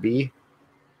speck by the bee.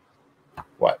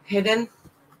 What? Hidden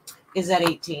is at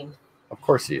 18. Of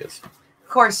course he is. Of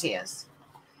course he is.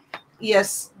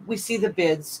 Yes, we see the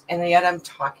bids, and yet I'm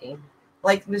talking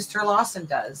like Mr. Lawson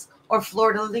does, or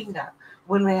Florida Linda.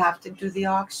 when we have to do the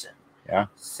auction. Yeah.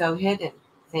 So hidden.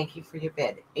 Thank you for your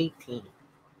bid. 18.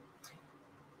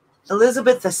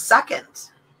 Elizabeth II.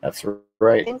 That's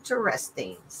right.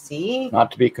 Interesting. See?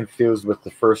 Not to be confused with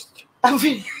the first.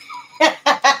 Bigfoot,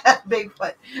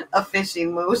 a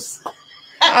fishing moose.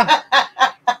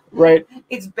 Right.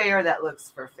 It's bear that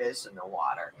looks for fish in the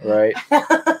water. Right.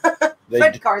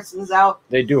 Fred Carson's out.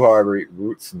 They do, however, eat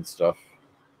roots and stuff.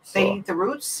 So, They eat the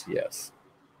roots? Yes.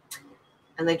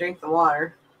 And they drink the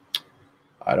water.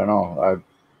 I don't know. I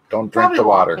don't drink Probably the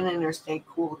water. walking in there stay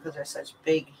cool because they're such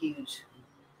big, huge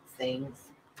things,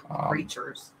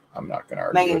 creatures. I'm not going to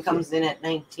argue. Megan with comes you. in at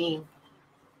 19.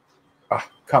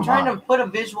 Come trying on. to put a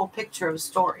visual picture of a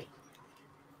story.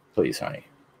 Please, honey.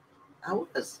 I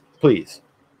was. Please.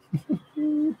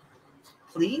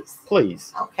 Please?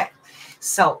 Please. Okay.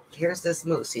 So here's this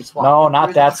moose. He's walking. No,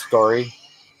 not that story.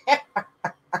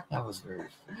 That was very.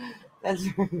 That's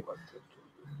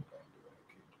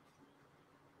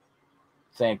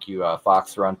Thank you,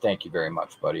 Fox Run. Thank you very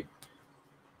much, buddy.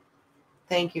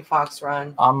 Thank you, Fox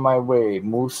Run. On my way,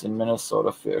 moose and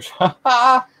Minnesota fish.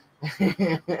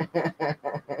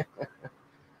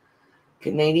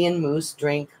 Canadian moose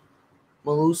drink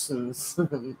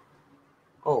Molussans.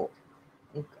 Oh,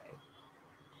 okay.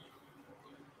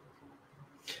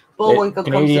 Bullwinkle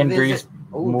Canadian comes to visit.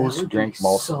 moose drink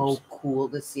Molussans. So cool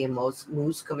to see a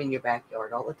moose come in your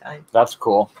backyard all the time. That's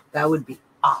cool. That would be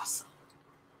awesome.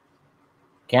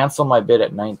 Cancel my bid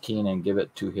at 19 and give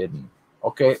it to hidden.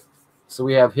 Okay, so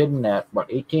we have hidden at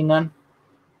what, 18 then?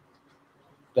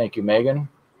 Thank you, Megan.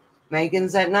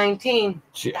 Megan's at 19.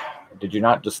 Did you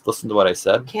not just listen to what I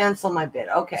said? Cancel my bid.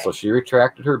 Okay. So she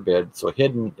retracted her bid. So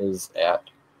hidden is at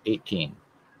 18.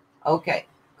 Okay.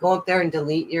 Go up there and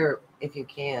delete your, if you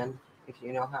can, if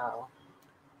you know how.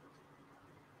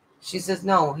 She says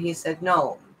no. He said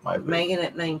no. Megan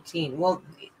at 19. Well,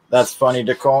 that's funny,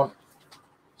 Dacone.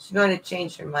 She's going to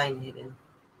change her mind, hidden.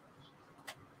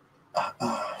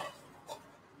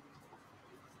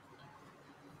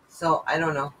 So I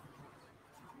don't know.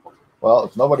 Well,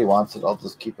 if nobody wants it, I'll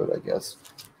just keep it, I guess.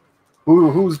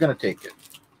 Who's going to take it?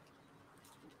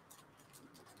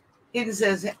 Hidden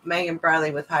says Megan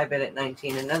Bradley with high bid at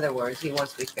 19. In other words, he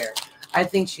wants to be fair. I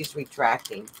think she's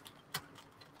retracting.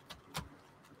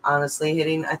 Honestly,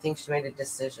 Hidden, I think she made a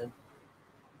decision.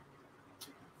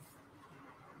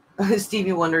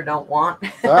 Stevie Wonder don't want.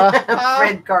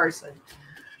 Fred Carson.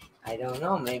 I don't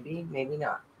know. Maybe, maybe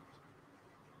not.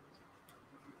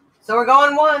 So we're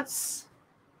going once.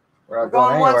 We're not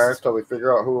going anywhere until we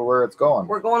figure out where it's going.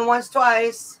 We're going once,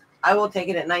 twice. I will take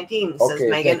it at 19, says Okay,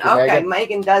 Megan. thank you, Okay, Megan.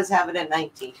 Megan does have it at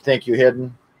 19. Thank you,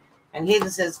 Hidden. And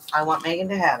Hidden says, I want Megan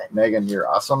to have it. Megan, you're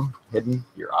awesome. Hidden,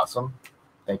 you're awesome.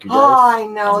 Thank you, guys. Oh, I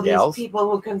know. And These gals. people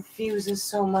who confuse us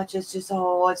so much. It's just,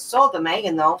 it's sold to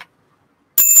Megan, though.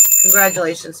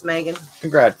 Congratulations, Megan.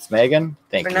 Congrats, Megan.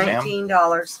 Thank you, ma'am. For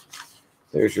 $19.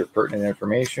 There's your pertinent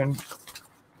information.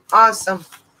 Awesome.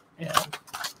 And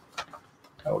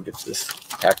I will get this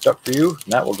packed up for you,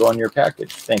 and that will go in your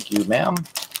package. Thank you, ma'am.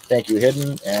 Thank you,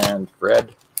 Hidden and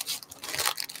Fred.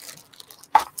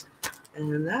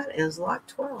 And that is lot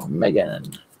 12.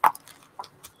 Megan.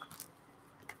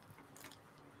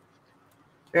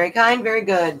 Very kind, very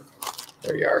good.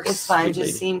 There you are. It's fine. Sweet Just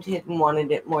lady. seemed Hidden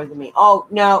wanted it more than me. Oh,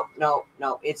 no.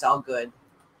 It's all good.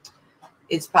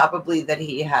 It's probably that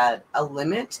he had a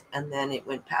limit, and then it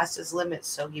went past his limit,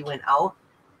 so he went out.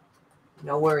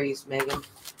 No worries, Megan.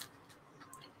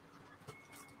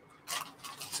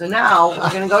 So now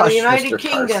we're going to go to the United Mr.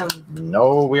 Kingdom. Carson.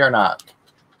 No, we are not.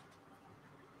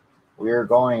 We are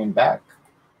going back.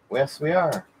 Yes, we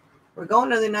are. We're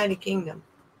going to the United Kingdom.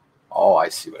 Oh, I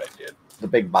see what I did. The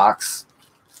big box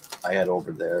I had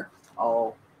over there.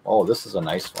 Oh. Oh, this is a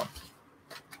nice one.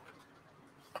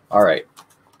 All right.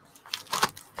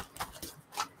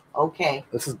 Okay.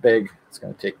 This is big. It's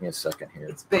going to take me a second here.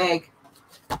 It's big.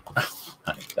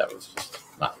 Honey, that was just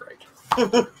not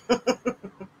right.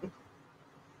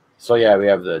 So, yeah, we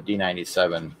have the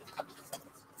D97,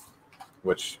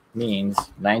 which means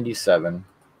 97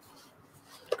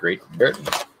 Great Britain.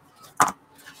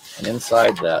 And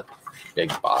inside that big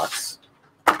box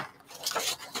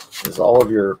is all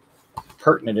of your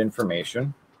pertinent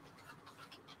information.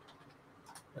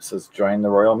 It says join the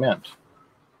Royal Mint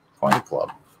Coin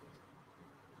Club.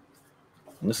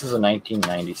 And this is a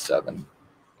 1997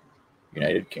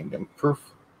 United Kingdom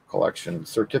Proof Collection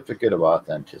Certificate of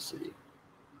Authenticity.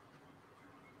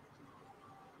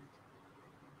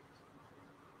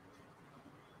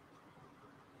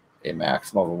 A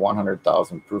maximum of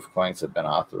 100,000 proof coins have been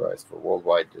authorized for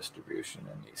worldwide distribution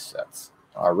in these sets.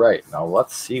 All right, now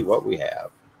let's see what we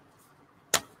have.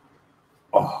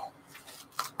 Oh,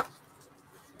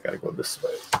 Got to go this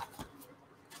way.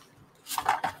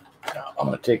 Now, I'm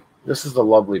going to take, this is the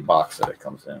lovely box that it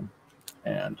comes in,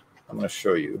 and I'm going to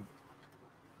show you.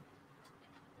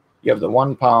 You have the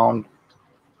 1 pound,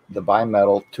 the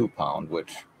bimetal 2 pound,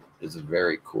 which is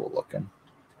very cool looking.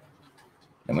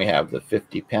 And we have the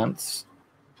 50 pence,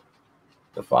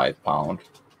 the 5 pound,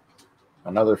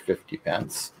 another 50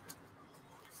 pence,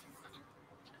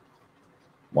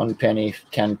 1 penny,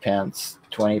 10 pence,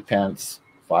 20 pence,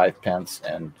 5 pence,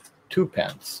 and 2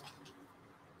 pence.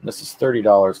 And this is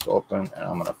 $30 to open, and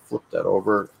I'm going to flip that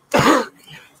over.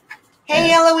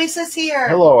 Hey, Eloisa's here.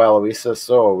 Hello, Eloisa.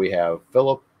 So we have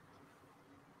Philip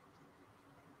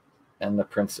and the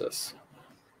princess.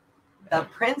 The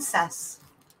princess.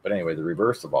 But anyway, the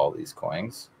reverse of all these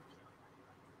coins.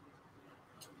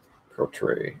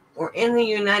 Portray. We're in the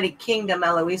United Kingdom,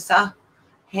 Eloisa.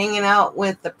 Hanging out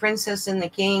with the princess and the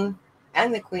king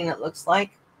and the queen, it looks like.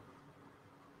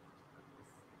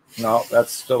 No,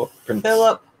 that's Philip.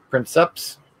 Philip.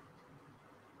 Princeps.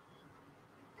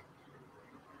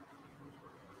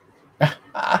 Sorry,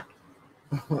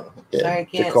 I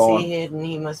can't see hidden.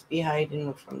 He must be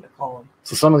hiding from the cold.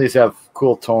 So some of these have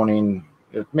cool toning.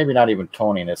 Maybe not even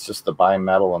toning. It's just the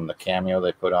bimetal and the cameo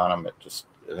they put on them. It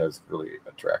has really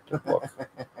attractive look.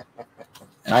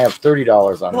 And I have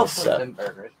 $30 on this set.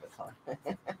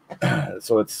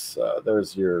 So it's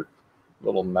there's your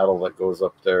little metal that goes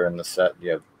up there in the set.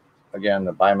 You have, again,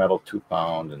 the bimetal 2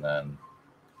 pound, and then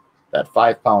that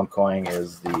 5 pound coin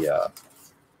is the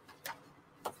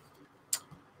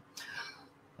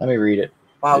let me read it.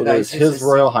 Wow, it guys, is His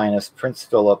Royal Highness Prince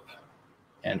Philip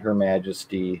and Her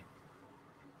Majesty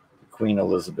Queen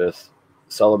Elizabeth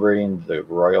celebrating the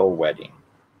royal wedding.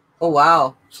 Oh,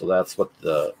 wow. So that's what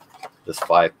this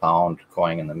 5 pound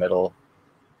coin in the middle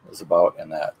is about,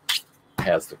 and that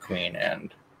has the queen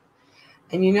and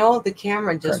you know, the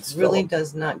camera just Prince really Philip.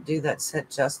 does not do that set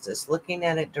justice. Looking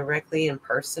at it directly in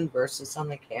person versus on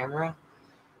the camera,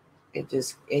 it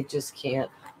just can't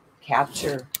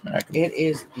capture. It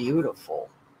is beautiful.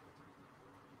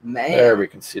 Man. There we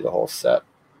can see the whole set.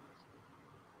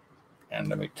 And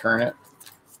let me turn it.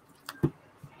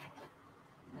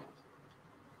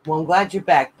 Well, I'm glad you're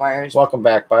back, buyers. Welcome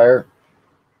back, buyer.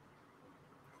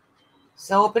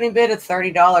 So opening bid of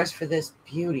 $30 for this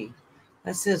beauty.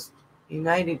 This is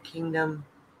United Kingdom.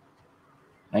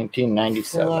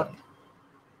 1997. Philip.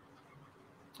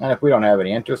 And if we don't have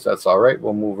any interest, that's all right.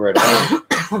 We'll move right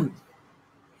on.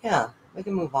 Yeah, we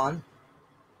can move on.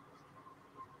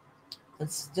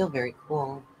 It's still very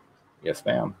cool. Yes,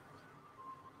 ma'am.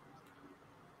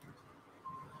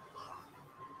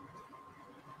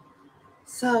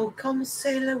 So come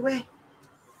sail away.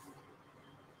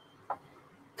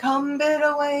 Come bid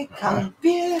away. Come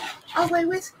bid away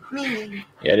with me.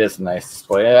 Yeah, it is a nice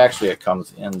display. It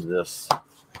comes in this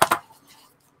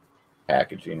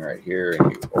packaging right here,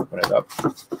 and you open it up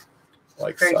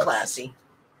like very such. Classy.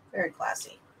 Very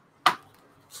classy.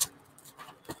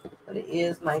 But it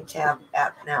is my tab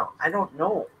app now. I don't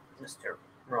know, Mr.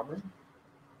 Roman.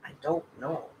 I don't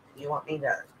know. You want me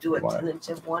to do a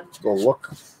tentative one? Go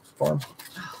look for him.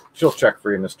 She'll check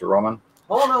for you, Mr. Roman.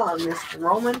 Hold on, Mr.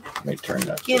 Roman. Let me turn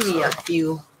that. Give me a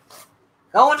few.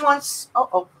 Going once.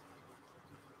 Oh.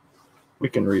 We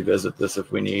can revisit this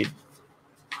if we need.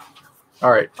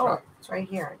 All right. Oh, it's right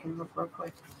here. I can look real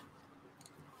quick.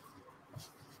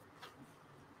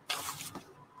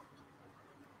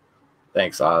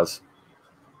 Thanks, Oz.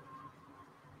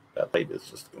 That light is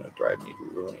just going to drive me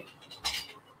loony.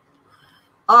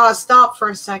 Stop for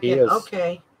a second. He is.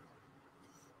 Okay.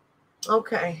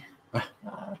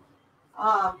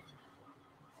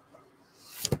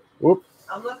 Whoop.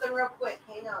 I'm looking real quick.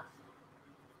 Hang on.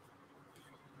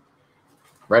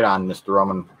 Right on, Mr.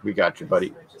 Roman. We got you,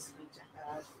 buddy.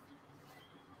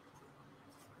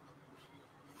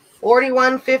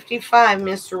 $41.55,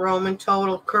 Mr. Roman,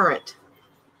 total current.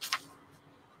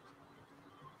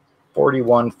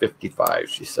 $41.55,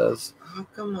 she says. Oh,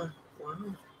 come on.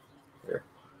 Wow. Here.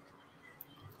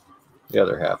 The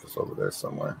other half is over there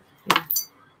somewhere. Yeah.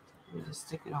 You just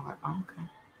stick it over. Oh, okay.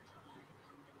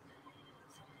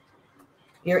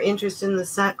 You're interested in the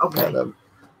set? Okay. Yeah,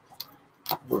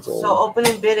 was old. So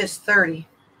opening bid is 30.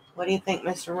 What do you think,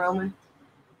 Mr. Roman?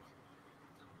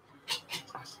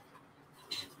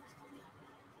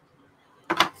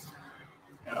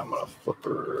 And I'm going to flip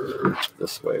her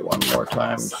this way one more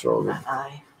time. Show that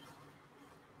eye.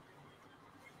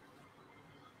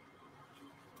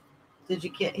 Did you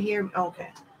get here? Okay.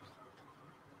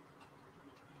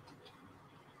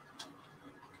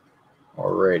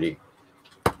 Alrighty.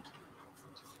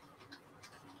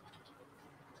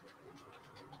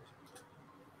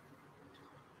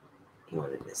 You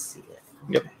wanted this see it.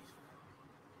 Yep.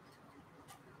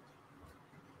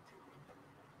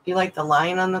 You like the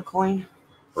line on the coin?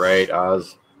 Right,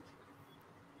 Oz.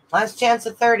 Last chance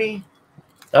at 30.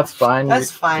 That's fine.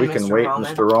 That's fine, We can Mr. wait,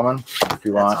 Roman. Mr. Roman, if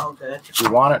you That's want. all good. If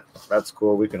you want it, that's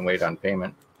cool. We can wait on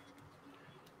payment.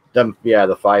 Then, yeah,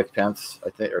 the 5 pence, I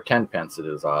think, or 10 pence it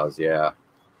is, Oz. Yeah.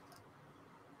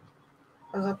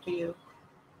 It's up to you.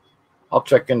 I'll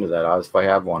check into that, Oz. If I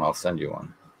have one, I'll send you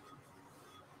one.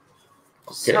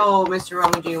 Okay. So, Mr.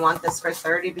 Roman, do you want this for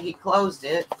 30? But he closed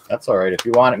it. That's all right. If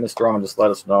you want it, Mr. Roman, just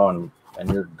let us know, and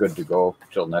you're good to go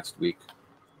till next week.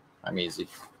 I'm easy.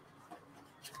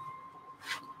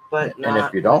 But and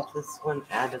if you don't, this one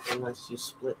added unless you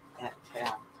split that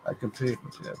tab. I can pay it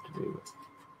today.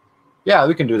 Yeah,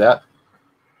 we can do that.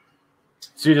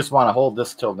 So you just want to hold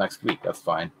this till next week. That's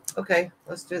fine. Okay,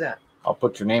 let's do that. I'll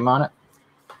put your name on it.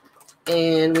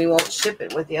 And we won't ship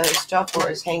it with the other stuff. We'll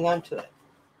just hang on to it.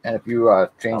 And if you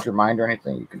change your mind or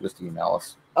anything, you can just email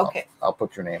us. Okay. I'll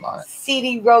put your name on it.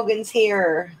 CD Rogan's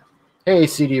here. Hey,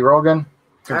 CD Rogan.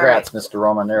 Congrats, Mr.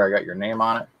 Roman. There, I got your name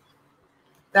on it.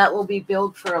 That will be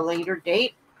billed for a later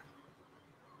date.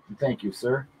 Thank you,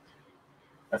 sir.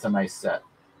 That's a nice set.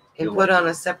 And put on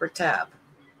a separate tab.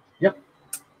 Yep.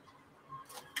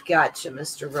 Gotcha,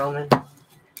 Mr. Roman.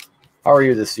 How are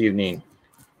you this evening?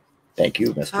 Thank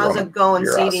you, Mr. Roman. How's it going,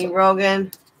 You're CD awesome.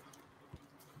 Rogan?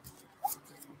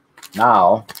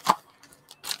 Now,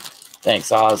 thanks,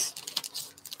 Oz.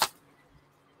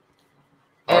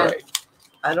 All right.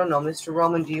 I don't know, Mr.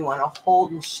 Roman, do you want to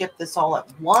hold and ship this all at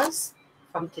once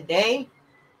from today?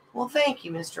 Well, thank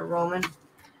you, Mr. Roman.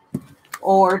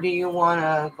 Or do you want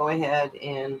to go ahead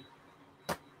and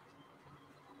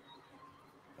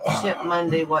ship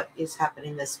Monday what is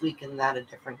happening this week and that a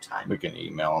different time? We can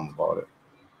email them about it.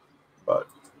 But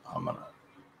I'm going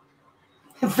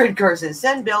to. Fred Carson,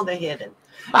 send Bill to Hidden.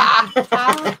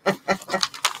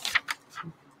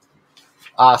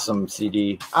 Awesome,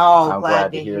 CD. Oh, I'm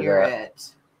glad to hear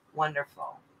it.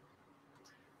 Wonderful.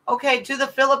 Okay, to the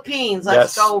Philippines.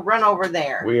 Let's go run over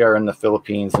there. We are in the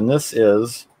Philippines, and this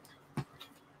is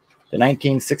the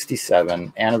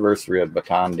 1967 anniversary of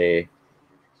Bataan Day,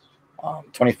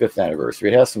 25th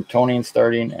anniversary. It has some toning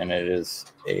starting, and it is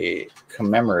a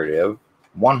commemorative.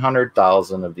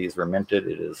 100,000 of these were minted.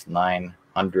 It is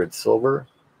 900 silver.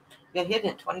 Get hidden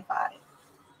at 25.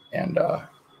 And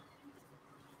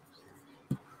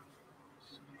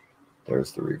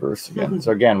there's the reverse again.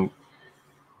 So again,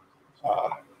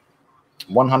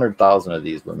 100,000 of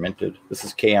these were minted. This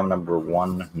is KM number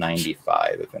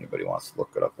 195. If anybody wants to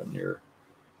look it up in your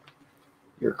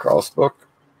Kraus book.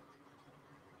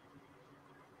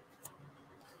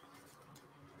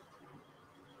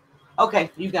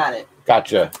 Okay, you got it.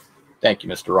 Gotcha. Thank you,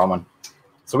 Mr. Roman.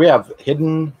 So we have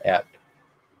hidden at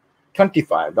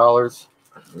 $25.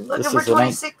 Looking this for is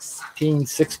 26. A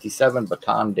 1967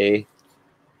 Bataan Day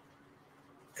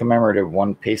commemorative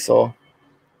 1 peso.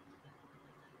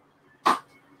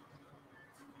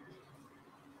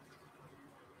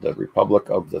 The Republic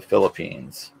of the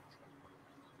Philippines.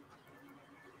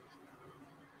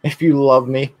 If you love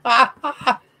me.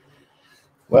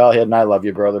 Well, Hidden, I love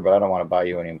you, brother, but I don't want to buy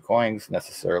you any coins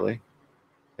necessarily.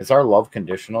 Is our love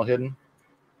conditional, Hidden?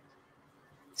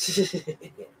 So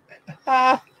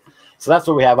that's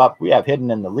what we have up. We have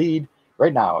Hidden in the lead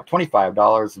right now,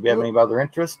 $25. Do we have any other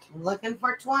interest? Looking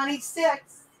for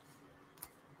 26.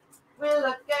 We're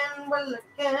looking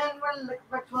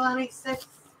for 26.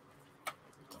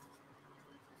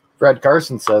 Fred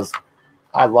Carson says,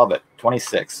 I love it,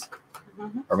 26.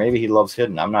 Or maybe he loves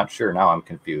Hidden. I'm not sure. Now I'm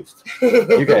confused.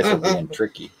 You guys are being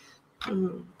tricky.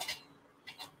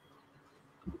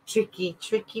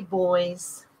 Tricky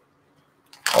boys.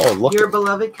 Oh, look. Your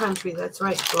beloved country. That's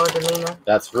right, Florida.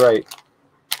 That's right.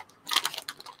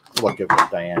 Look at what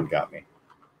Diane got me.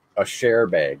 A share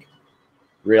bag.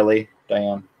 Really,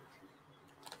 Diane?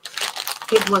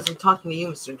 Kid wasn't talking to you,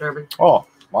 Mr. Durbin. Oh,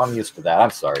 well, I'm used to that.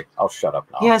 I'm sorry. I'll shut up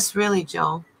now. Yes, really,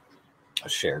 Joe. A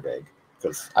share bag.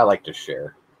 Because I like to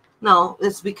share. No,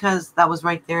 it's because that was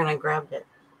right there and I grabbed it.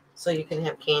 So you can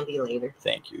have candy later.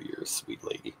 Thank you. You're a sweet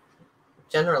lady.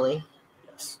 Generally.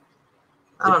 Yes.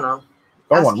 I don't know.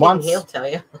 Going once. He'll tell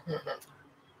you.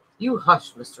 You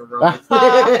hush, Mr. Roman.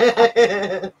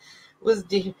 Was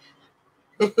deep.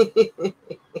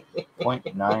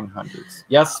 0.900s.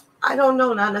 Yes. I don't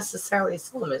know. Not necessarily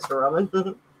so, Mr.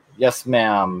 Roman. Yes,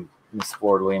 ma'am, Miss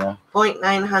Fordlina.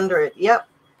 0.900. Yep.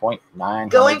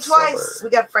 0.900. Going twice. silver. We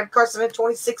got Fred Carson at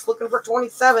 26, looking for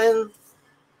 27.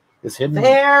 Is Hidden.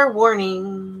 Fair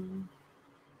warning.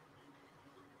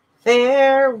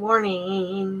 Fair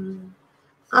warning.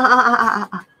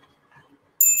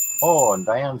 Oh, and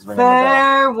Diane's ringing the bell.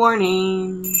 Fair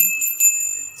warning.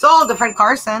 Sold to Fred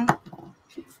Carson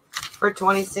for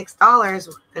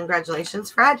 $26.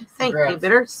 Congratulations, Fred. Thank you,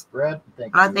 bidders. Fred,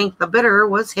 thank you. I think the bidder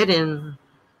was hidden.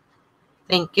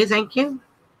 Thank you, thank you.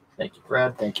 Thank you,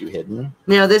 Fred. Thank you, hidden.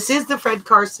 Now, this is the Fred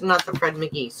Carson, not the Fred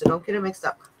McGee, so don't get it mixed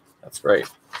up. That's right.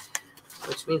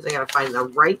 Which means I got to find the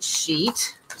right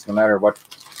sheet. It's no matter what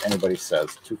anybody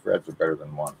says, 2 Freds are better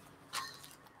than 1.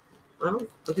 Well,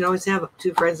 we can always have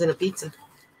 2 Freds and a pizza.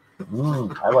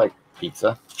 I like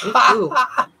pizza. Me too.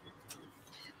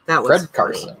 That was Fred funny.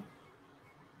 Carson.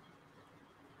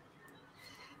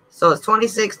 So it's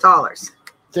 $26.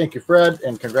 Thank you, Fred,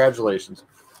 and congratulations.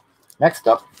 Next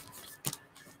up,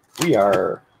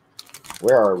 where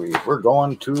are we? We're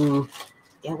going to...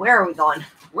 Yeah, where are we going?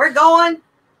 We're going...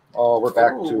 Oh, we're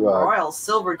back to Royal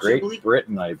Silver Great Jubilee.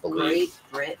 Britain, I believe.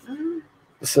 Great Britain?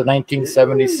 This is a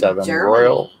 1977 Germany.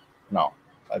 Royal... No,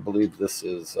 I believe this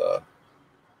is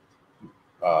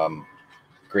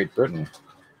Great Britain,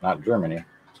 not Germany.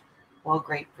 Well,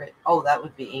 Great Britain. Oh, that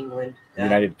would be England.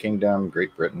 United Kingdom,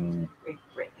 Great Britain. Great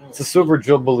Britain. It's a Silver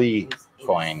Jubilee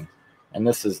coin. And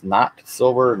this is not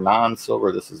silver,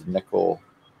 non-silver. This is nickel.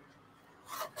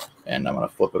 And I'm going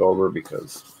to flip it over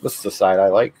because this is the side I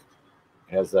like.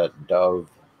 It has that dove.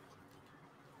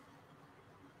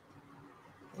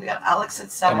 We got Alex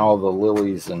at 7. And all the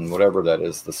lilies and whatever that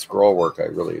is. The scroll work I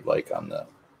really like on the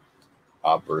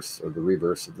obverse or the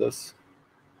reverse of this.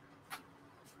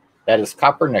 That is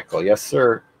copper nickel. Yes,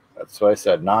 sir. That's what I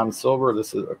said. Non-silver.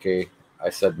 This is, okay. I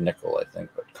said nickel, I think,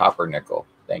 but copper nickel.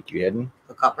 Thank you, Hidden.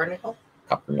 The copper nickel?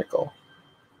 Copper nickel.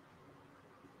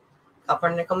 Copper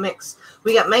nickel mix.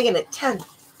 We got Megan at 10.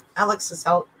 Alex is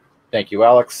out. Thank you,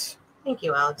 Alex. Thank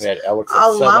you, Alex. We had Alex at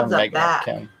I 7, love the Megan back.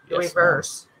 at 10. The Yes,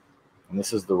 reverse. ma'am. And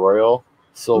this is the Royal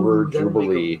Silver That'll make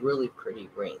Jubilee a really pretty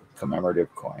ring.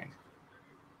 commemorative coin.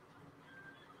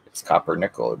 It's copper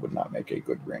nickel. It would not make a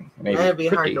good ring. It may That'd be be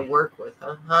hard pretty. to work with,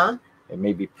 huh? It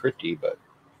may be pretty, but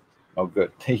no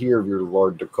good. To hear of your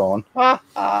Lord Decone.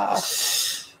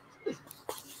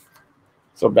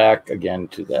 So back again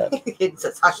to that. It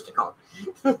says hush to call.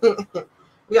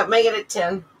 We got Megan at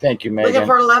 10. Thank you, Megan. Looking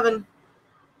for 11.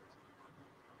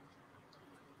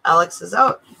 Alex is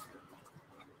out.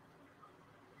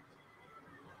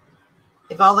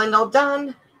 If all in all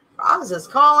done, Roz is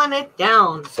calling it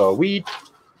down. So we...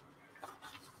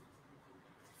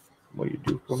 What do you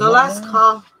do for So more? last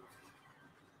call.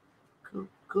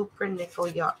 Cooper Nickel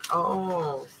Yacht.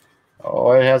 Oh.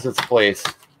 Oh, it has its place.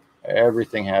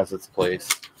 Everything has its place.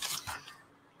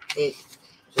 It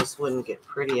just wouldn't get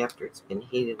pretty after it's been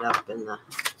heated up in the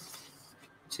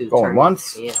two Going turns.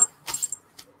 once? Yeah.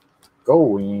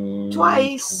 Going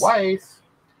Twice.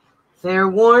 Fair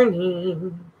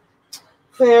warning.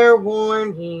 Fair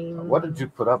warning. What did you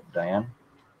put up, Diane?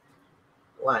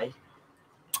 Why?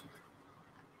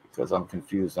 Because I'm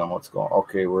confused on what's going on.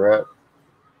 Okay, we're at...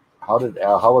 How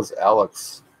was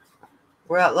Alex?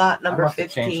 We're at lot I number must have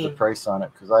changed the 15. price on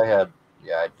it because I had...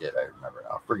 Yeah, I did. I remember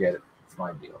now. Forget it. It's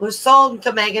my deal. Was sold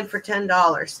to Megan for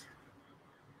 $10.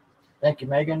 Thank you,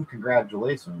 Megan.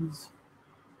 Congratulations.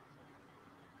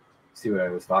 See what I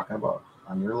was talking about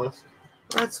on your list?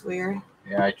 That's weird.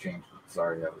 Yeah, I changed it.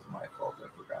 Sorry, that was my fault. I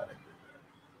forgot I did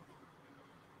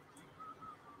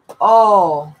that.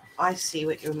 Oh, I see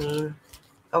what you mean.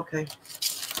 Okay.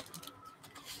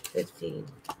 15.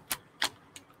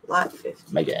 Lot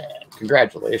 15. Megan,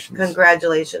 congratulations.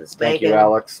 Congratulations, Thank Megan. you,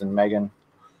 Alex and Megan.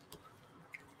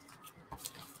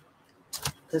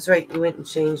 That's right. You went and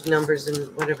changed numbers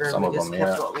and whatever. Some we of just them,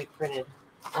 kept yeah. what we printed.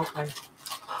 Okay.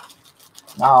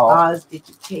 Now, Oz, did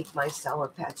you take my Sour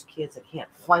Patch Kids? I can't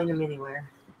find them anywhere.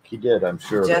 he did, I'm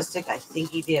sure. Majestic, I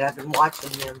think he did. I've been watching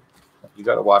him. You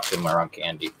got to watch him around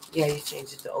Candy. Yeah, you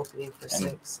changed it to opening for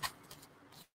 6.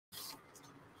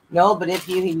 No, but if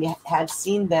you had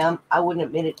seen them, I wouldn't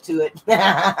admit it to it.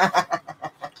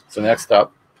 So next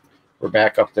up, we're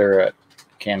back up there at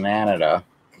Canada.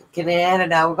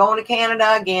 Canada. We're going to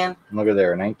Canada again. Look at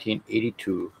there,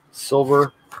 1982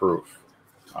 silver proof.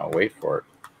 I'll wait for it.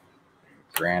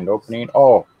 Grand opening.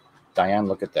 Oh, Diane,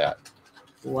 look at that.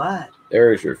 What?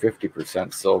 There is your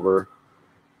 50% silver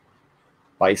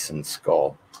bison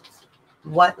skull.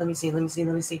 What? Let me see.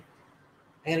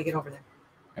 I gotta get over there.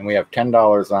 And we have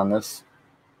 $10 on this.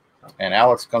 And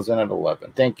Alex comes in at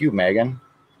 11. Thank you, Megan.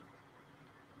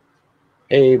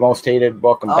 Hey, most hated,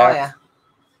 welcome back. Oh, yeah.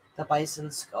 The bison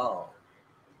skull.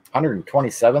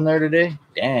 127 there today?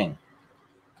 Dang.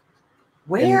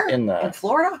 Where? In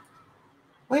Florida?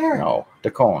 Where? No,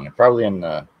 Decone. Probably in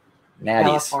the Natties.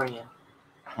 California.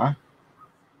 Huh?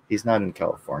 He's not in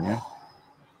California.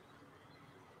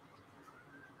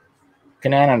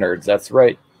 Canana Nerds, that's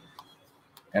right.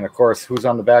 And of course, who's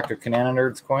on the back of Canana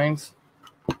Nerds coins?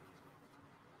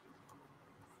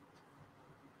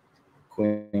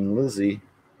 Queen Lizzie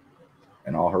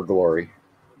in all her glory.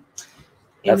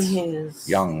 That's in his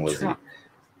young Lizzie truck.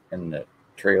 in the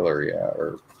trailer, yeah,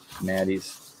 or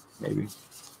Maddie's, maybe.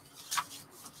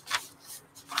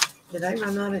 Did I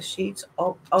run out of sheets?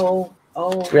 Oh.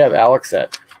 We have Alex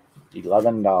at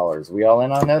 $11. We all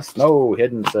in on this? No,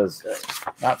 Hidden says,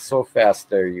 not so fast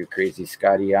there, you crazy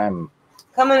Scotty. I'm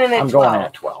coming in at 12. Going in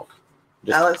at 12.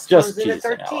 Alex just goes in at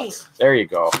teasing, 13. Alex. There you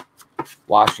go.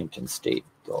 Washington State,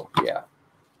 though, yeah.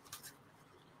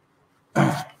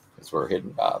 That's where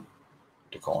Hidden Bob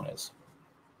DeCone is.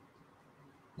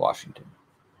 Washington.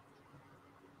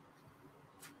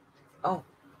 Oh.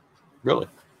 Really?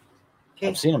 Okay.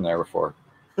 I've seen him there before.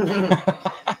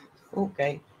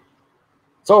 Okay.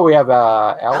 So we have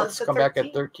Alex come 13? back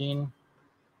at 13.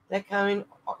 That coin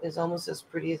is almost as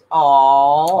pretty as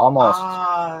Almost.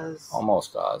 Oz.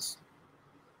 Almost Oz.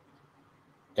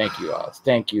 Thank you, Oz.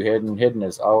 Thank you, Hidden. Hidden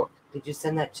is out. Did you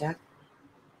send that check?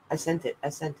 I sent it.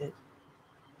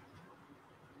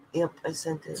 Yep, I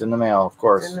sent it. It's in the mail, of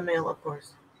course. It's in the mail, of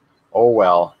course. Oh,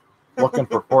 well. Looking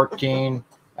for 14.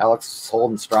 Alex is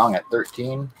holding strong at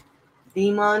 13.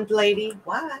 Demon lady.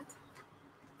 What?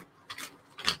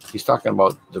 He's talking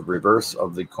about the reverse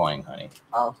of the coin, honey.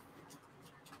 Oh.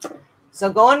 So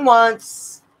going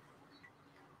once,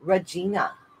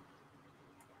 Regina.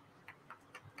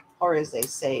 Or as they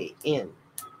say in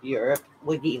Europe,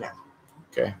 Regina.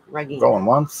 Okay. Regina. Going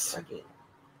once. Regina.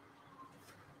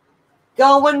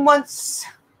 Going once.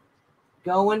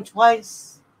 Going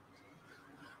twice.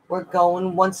 We're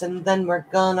going once and then we're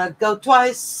gonna go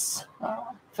twice.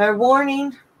 Fair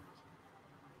warning.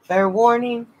 Fair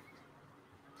warning.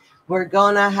 We're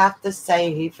gonna have to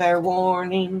say fair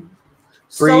warning.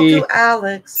 Free. So to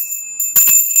Alex.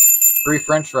 Free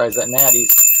French fries at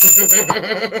Natty's.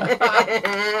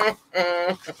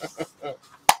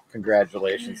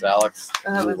 Congratulations, Alex.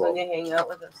 That You was when will you hang out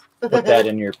with us. put that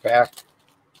in your pack.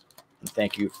 And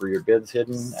thank you for your bids,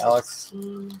 Hidden, Alex,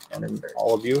 16. and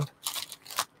all of you.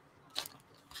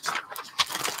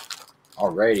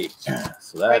 Alrighty.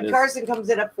 So that Fred is. Carson comes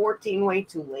in at 14, way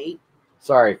too late.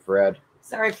 Sorry, Fred.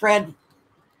 Sorry, Fred.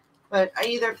 But I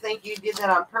either think you did that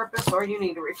on purpose or you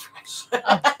need to refresh.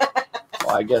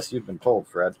 Well, I guess you've been told,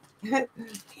 Fred.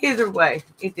 Either way,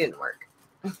 it didn't work.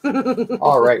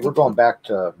 All right, we're going back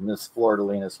to Miss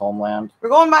Floridalina's homeland. We're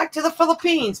going back to the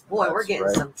Philippines. Boy, we're That's getting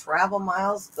right. some travel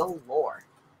miles galore.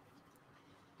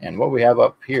 And what we have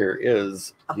up here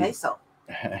is A peso.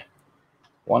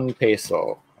 1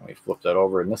 peso. We flip that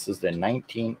over, and this is the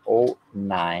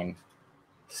 1909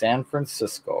 San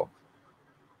Francisco,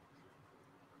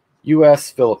 U.S.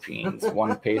 Philippines,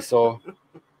 1 peso.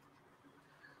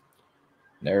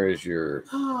 There is your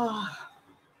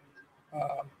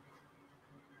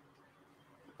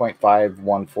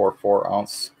 0.5144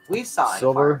 ounce We saw it,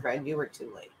 silver. Fred. You were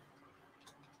too late.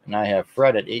 And I have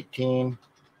Fred at 18.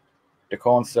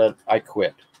 DeCone said, I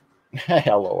quit.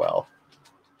 LOL.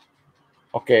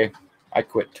 Okay, I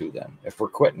quit too then. If we're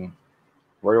quitting,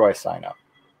 where do I sign up?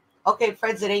 Okay,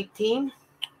 Fred's at 18.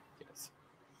 Yes.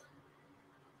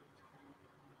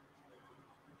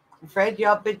 Fred, you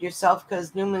outbid yourself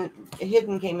because Newman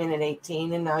Hidden came in at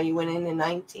 18 and now you went in at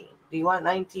 19. Do you want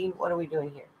 19? What are we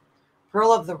doing here?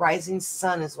 Pearl of the Rising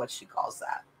Sun is what she calls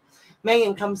that.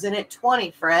 Megan comes in at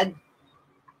 20, Fred.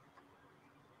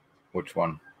 Which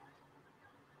one?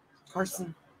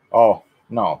 Carson. Oh,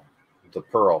 no. The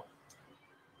Pearl.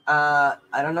 I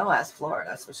don't know. Ask Flora.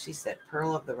 That's what she said.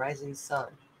 Pearl of the Rising Sun.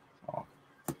 Oh.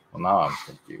 Well, now I'm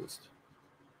confused.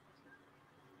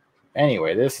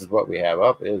 Anyway, this is what we have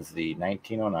up is the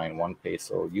 1909 1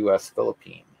 peso U.S.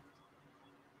 Philippine.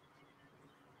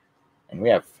 And we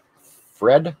have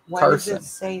Fred Why Carson. does it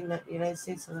say that United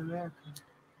States of America?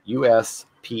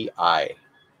 USPI.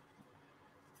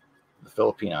 The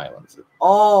Philippine Islands.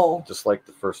 Oh. Just like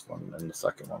the first one and the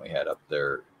second one we had up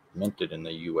there, minted in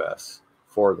the U.S.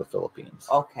 for the Philippines.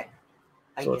 Okay.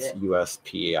 I So get it's it.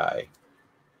 USPI.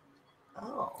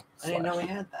 Oh. I didn't know we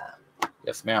had that.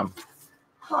 Yes, ma'am.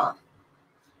 Huh.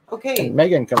 Okay. And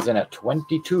Megan comes in at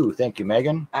 22. Thank you,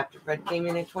 Megan. After Fred came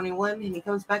in at 21 and he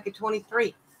comes back at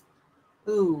 23.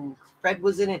 Ooh. Fred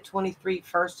was in at 23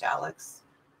 first, Alex.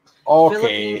 Okay,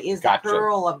 Philippine is gotcha. the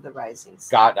Pearl of the Rising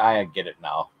Sun. I get it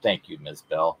now. Thank you, Ms.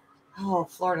 Bell. Oh,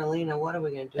 Floridalina, what are we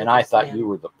going to do? And I thought you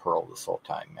were the Pearl this whole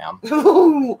time, ma'am.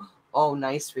 Oh,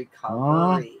 nice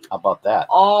recovery. How about that?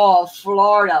 Oh,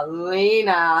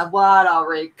 Floridalina, what a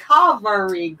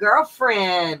recovery,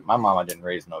 girlfriend. My mama didn't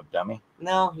raise no dummy.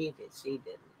 No, he did. She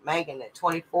didn't. Megan at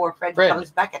 24. Fred Fred.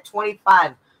 comes back at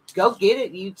 25. Go get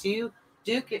it, you two.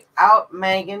 Duke it out,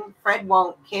 Megan. Fred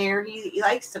won't care. He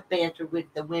likes to banter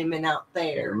with the women out Yeah,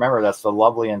 there. remember, that's the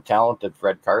lovely and talented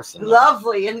Fred Carson.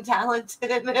 Lovely and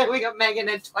talented. And then we got Megan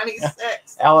at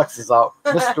 26. Alex is out.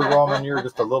 Mr. Roman, you're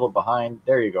just a little behind.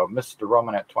 There you go. Mr.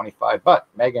 Roman at 25. But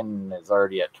Megan is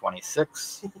already at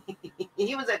 26.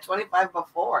 He was at 25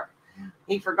 before.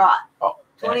 He forgot. Oh,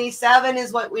 27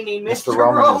 is what we need, Mr.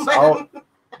 Roman is out.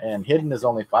 And Hidden is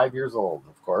only 5 years old,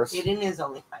 of course. Hidden is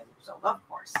only 5 years old, of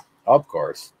course. Of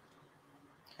course.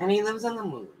 And he lives on the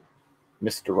moon.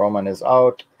 Mr. Roman is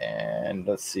out. And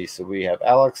let's see. So we have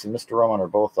Alex and Mr. Roman are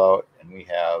both out. And we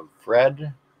have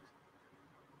Fred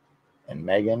and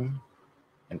Megan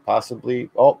and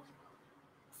possibly, oh,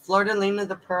 Florida Lena,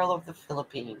 the Pearl of the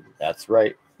Philippines. that's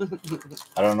right.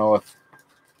 I don't know if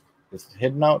is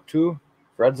Hidden out too.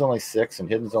 Fred's only 6 and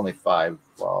Hidden's only 5.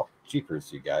 Well,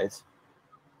 cheapers, you guys.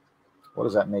 What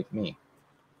does that make me?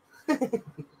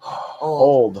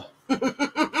 Old.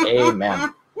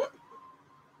 Amen.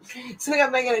 So we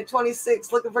got Megan at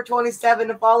 26, looking for 27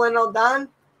 to fall in all done.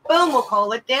 Boom, we'll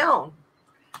call it down.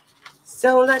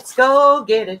 So let's go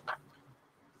get it.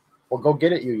 Well, go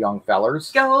get it, you young fellers.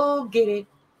 Go get it.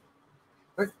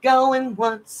 We're going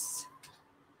once.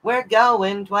 We're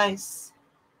going twice.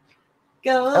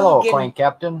 Go Hello, get Coin it.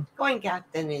 Captain. Coin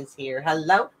Captain is here.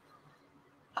 Hello.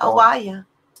 Oh. How are ya?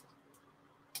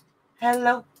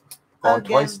 Hello. Going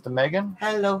Again. twice to Megan.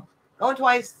 Hello. Going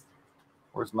twice.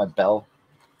 Where's my bell?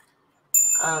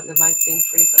 Did my thing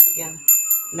freeze up again?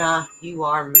 Nah, you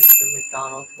are Mr.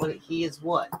 McDonald. What he is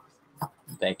what?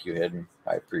 Thank you, Hidden.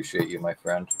 I appreciate you, my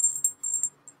friend.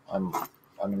 I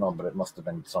don't know, but it must have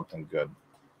been something good.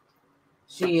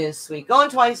 She is sweet. Going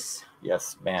twice.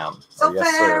 Yes, ma'am. So Or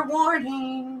yes, fair sir.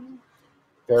 warning.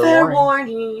 Fair Fair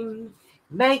warning. warning.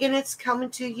 Megan, it's coming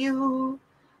to you.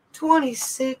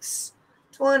 26.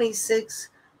 26.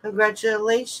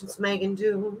 Congratulations, Megan.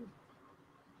 Do.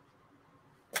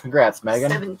 Congrats,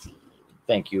 Megan. 17.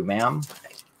 Thank you, ma'am.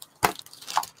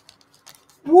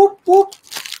 Whoop, whoop.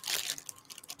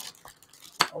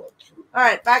 I'll let you- All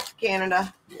right, back to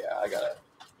Canada. Yeah, I got it.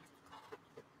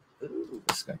 Ooh,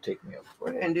 This is going to take me up.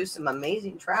 we're going to do some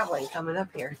amazing traveling coming up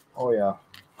here. Oh, yeah.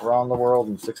 Around the world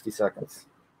in 60 seconds.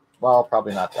 Well,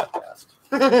 probably not that fast.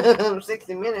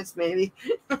 60 minutes, maybe.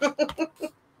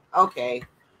 Okay.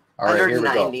 All right, here we go.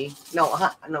 190. No,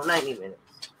 90 minutes.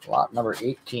 Lot number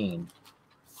 18.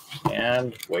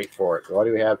 And wait for it. What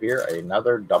do we have here?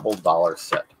 Another double dollar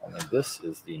set. Only this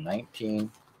is the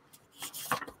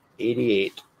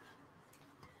 1988.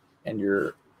 And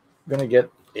you're going to get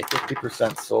a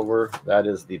 50% silver. That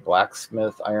is the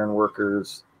Blacksmith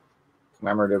Ironworkers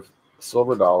commemorative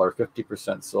silver dollar,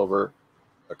 50% silver,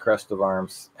 a crest of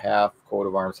arms half, coat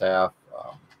of arms half,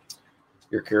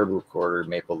 your caribou quarter,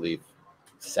 maple leaf,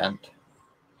 cent,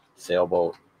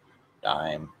 sailboat,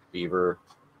 dime, beaver,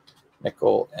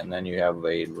 nickel, and then you have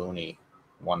a loonie,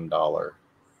 $1.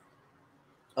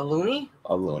 A loony?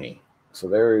 A loonie. So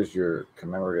there is your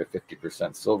commemorative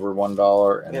 50% silver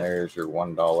 $1, and Yep. there's your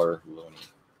 $1 loonie.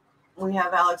 We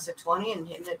have Alex at 20 and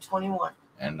him at 21.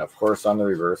 And of course, on the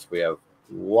reverse, we have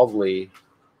lovely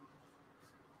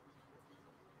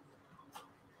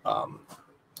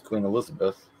Queen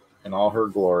Elizabeth in all her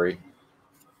glory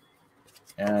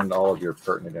and all of your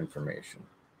pertinent information.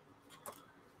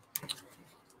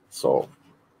 So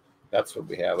that's what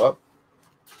we have up.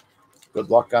 Good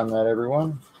luck on that,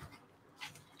 everyone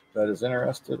that is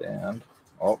interested. And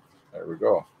oh, there we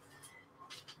go.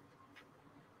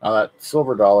 Now that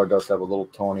silver dollar does have a little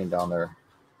toning down there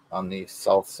on the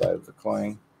south side of the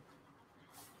coin.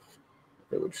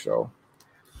 It would show.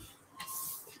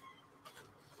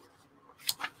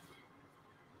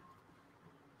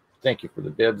 Thank you for the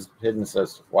bids. Hidden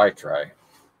says, why try?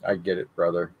 I get it,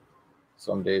 brother.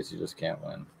 Some days you just can't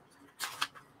win.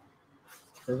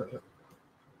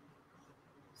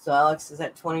 So Alex is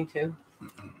at 22.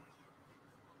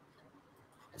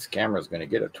 This camera's going to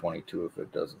get a 22 if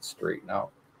it doesn't straighten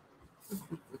out.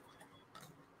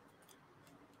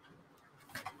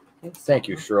 Thank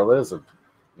you, Cheryl. It is a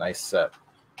nice set.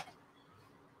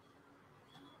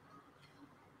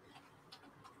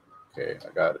 Okay, I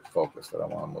got it focused. I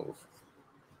don't want to move.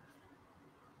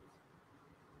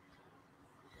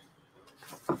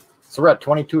 So we're at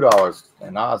 $22,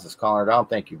 and Oz is calling her down.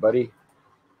 Thank you, buddy.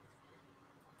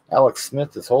 Alex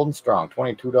Smith is holding strong.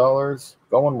 $22,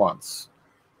 going once.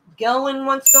 Going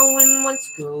once,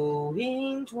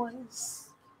 going twice.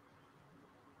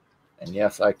 And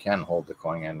yes, I can hold the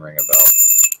coin and ring a bell.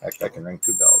 Heck, I can ring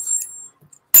 2 bells.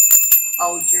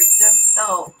 Oh, you're just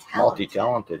so talented.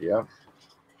 Multi-talented, yeah.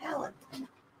 Talented.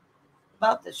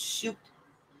 about to shoot.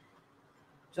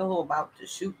 Joel about to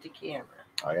shoot the camera.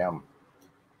 I am.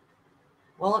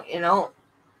 Well,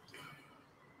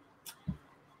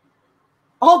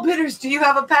 all bidders, do you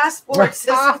have a passport?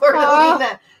 Says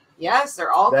Florida. Yes,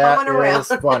 they're all coming around.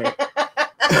 That is funny.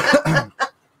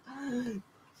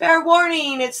 Fair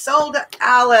warning, it's sold to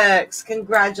Alex.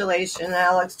 Congratulations,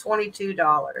 Alex.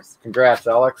 $22. Congrats,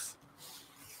 Alex.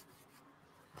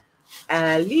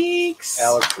 Alex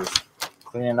is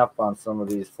cleaning up on some of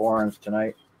these foreigns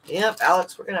tonight. Yep,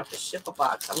 Alex, we're going to have to ship a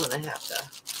box. I'm going to have to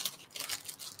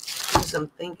do some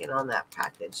thinking on that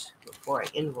package before I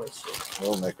invoice you.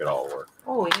 We'll make it all work.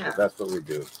 Oh, yeah. That's what we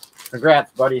do.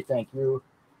 Congrats, buddy. Thank you.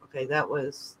 Okay, that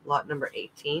was lot number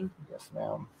 18. Yes,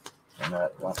 ma'am. And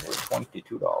that went for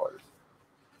 $22.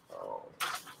 Oh,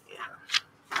 yeah.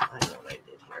 I know what I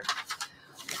did here.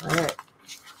 All right.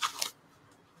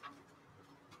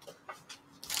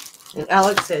 And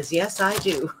Alex says, yes, I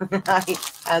do. I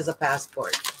has a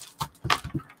passport.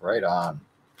 Right on.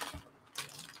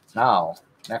 Now,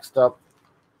 next up.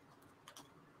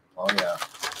 Oh, yeah.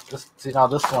 Now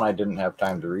this one I didn't have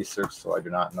time to research, so I do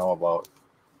not know about.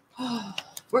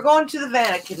 We're going to the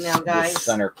Vatican now, guys. The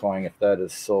center coin, if that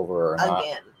is silver or not.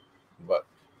 Again. But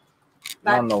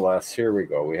nonetheless, here we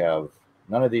go. We have,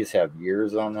 none of these have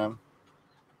years on them.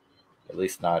 At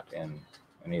least not in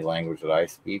any language that I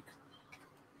speak.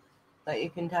 That you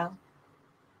can tell.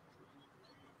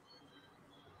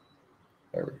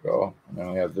 There we go. And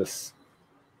then we have this.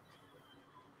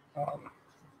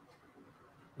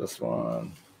 This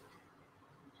one.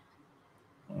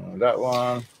 That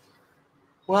one.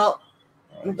 Well,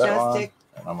 Majestic.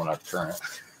 And I'm going to turn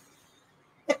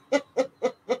it.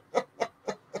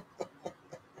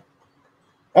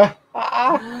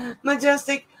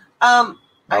 Majestic. Are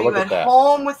you at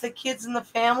home with the kids and the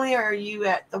family, or are you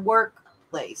at the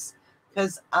workplace?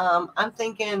 Because I'm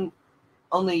thinking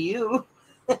only you.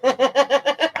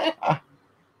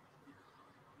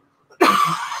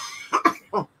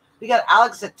 We got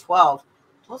Alex at 12.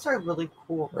 Those are really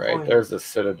cool. Right. Coins. There's the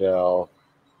Citadel.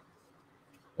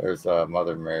 There's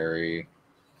Mother Mary.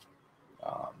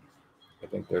 I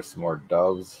think there's some more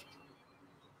doves.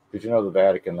 Did you know the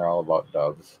Vatican, they're all about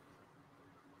doves?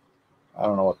 I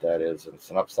don't know what that is. It's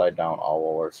an upside down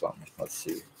owl or something. Let's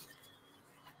see.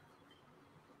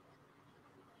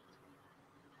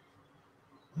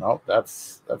 Nope,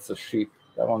 that's a sheep.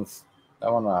 That one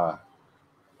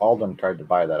Alden tried to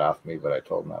buy that off me, but I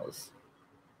told him that was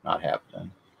not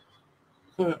happening.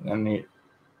 And then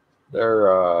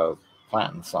they're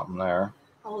planting something there.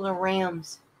 Oh, the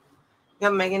rams. You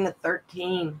got Megan at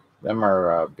 13. Them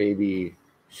are baby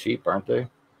sheep, aren't they?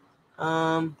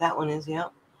 That one is,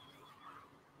 yep.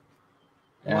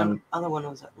 And other one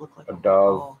was looked like a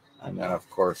dove. Oh, and then of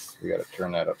course we got to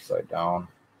turn that upside down.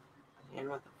 And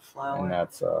with the flower. And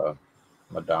that's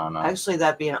Madonna. Actually,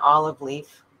 that'd be an olive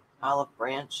leaf, olive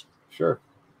branch. Sure.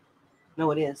 No,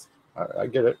 it is. I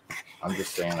get it. I'm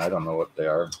just saying I don't know what they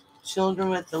are. Children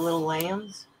with the little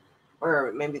lambs,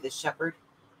 or maybe the shepherd.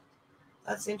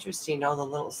 That's interesting. All the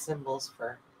little symbols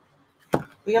for.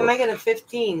 We got Megan at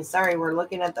 15. Sorry, we're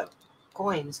looking at the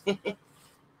coins.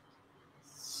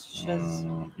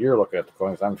 You're looking at the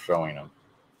coins. I'm showing them.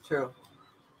 True.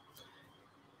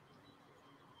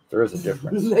 There is a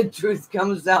difference. The truth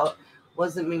comes out.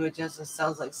 Wasn't me, but just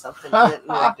sounds like something that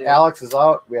you do. Alex is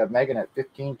out. We have Megan at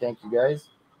 15. Thank you guys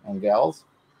and gals.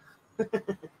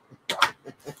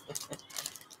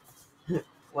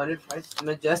 What if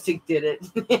Majestic did it?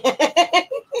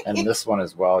 And this one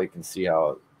as well. You can see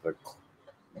how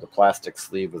the plastic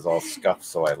sleeve was all scuffed,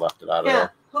 so I left it out of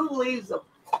there. Who leaves a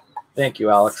Thank you,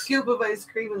 Alex. scoop of ice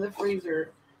cream in the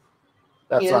freezer?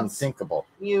 That's Kids. unthinkable.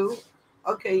 You?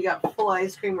 Okay, you got full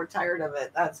ice cream. We're tired of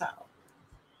it. That's how.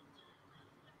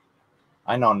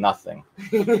 I know nothing.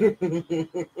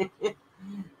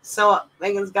 So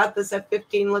Megan's got this at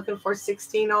 15, looking for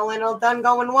 16, all in, all done,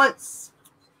 going once.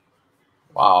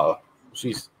 Wow,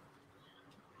 you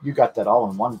got that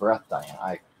all in one breath, Diane.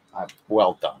 I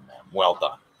well done, man. Well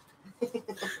done.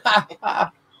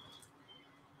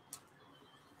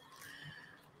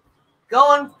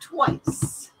 Going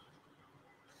twice.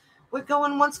 We're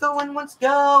going once, going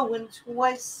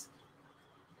twice.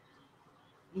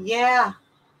 Yeah,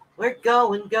 we're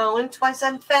going twice,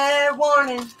 and fair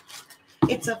warning.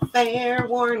 It's a fair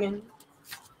warning.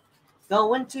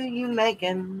 Going to you,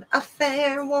 Megan. A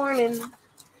fair warning.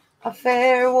 A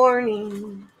fair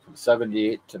warning. From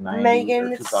 78 to 90 Megan,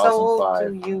 or it's sold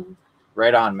 2005. to you.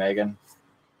 Right on, Megan.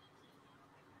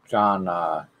 John,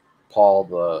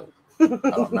 Paul, I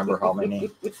don't remember how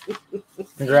many.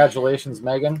 Congratulations,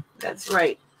 Megan. That's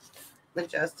right.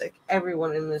 Majestic.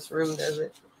 Everyone in this room does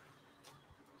it.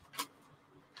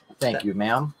 Thank you,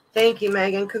 ma'am. Thank you,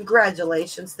 Megan.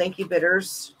 Congratulations. Thank you,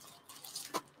 bidders.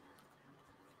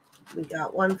 We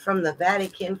got one from the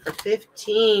Vatican for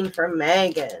 15 for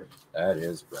Megan. That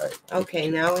is right. Okay,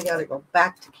 now we got to go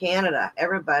back to Canada.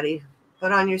 Everybody,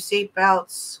 put on your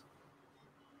seatbelts.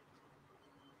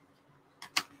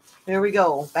 Here we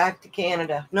go. Back to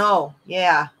Canada. No,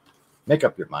 yeah. Make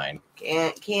up your mind.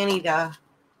 Canada.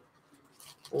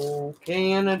 Oh,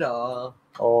 Canada.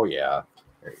 Oh, yeah.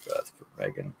 There you go. That's for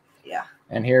Megan. Yeah.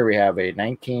 And here we have a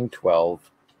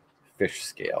 1912 fish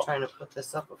scale. I'm trying to put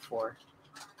this up before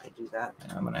I do that.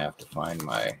 And I'm going to have to find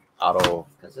my auto.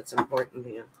 Because it's important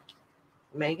to you.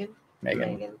 Megan?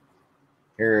 Megan.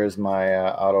 Here is my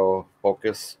auto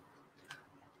focus.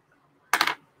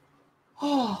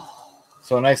 Oh.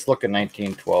 So a nice looking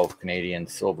 1912 Canadian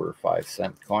silver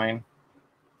 5-cent coin.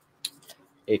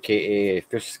 AKA a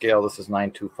fish scale. This is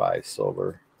 925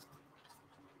 silver.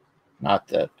 Not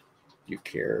that you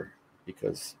care,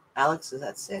 because Alex is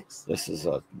at 6. this is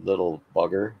a little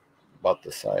bugger about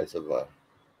the size of a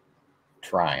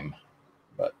trime.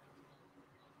 But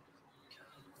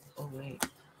oh wait.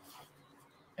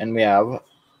 And we have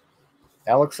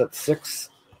Alex at 6,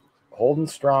 holding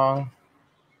strong.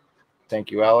 Thank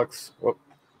you, Alex. Whoop.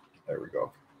 There we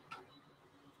go.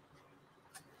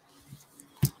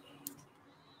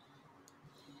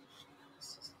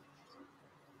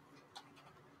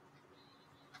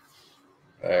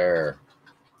 There.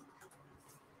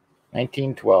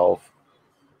 1912.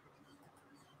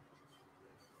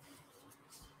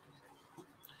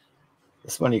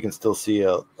 This one you can still see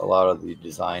a lot of the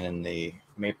design in the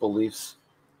maple leaves.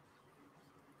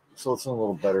 So it's in a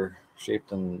little better shape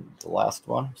than the last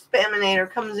one. Spaminator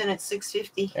comes in at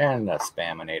 650. And the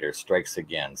Spaminator strikes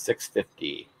again.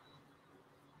 650.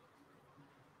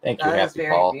 Thank you, That is Happy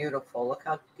very Paul. beautiful. Look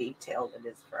how detailed it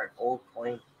is for an old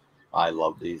coin. I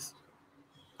love these.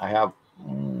 I have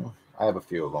a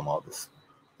few of them. I'll just.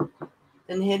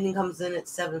 Then Hidden comes in at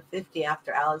 750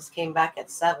 after Alex came back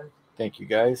at 7. Thank you,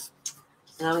 guys.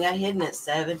 So now we got Hidden at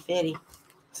 750.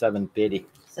 750.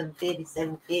 750,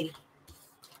 750.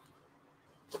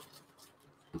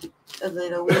 A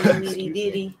little witty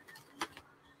ditty.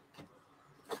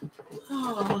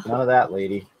 Oh, None of that,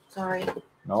 lady. sorry. It's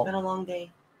Nope. been a long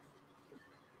day.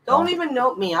 Don't even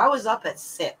note me. I was up at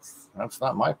 6. That's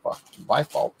not my fault. My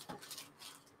fault.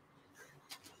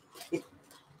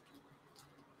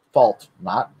 Fault,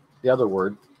 not the other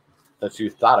word that you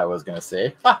thought I was going to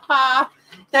say.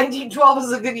 1912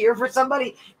 was a good year for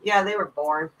somebody. Yeah, they were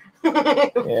born.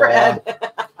 Fred.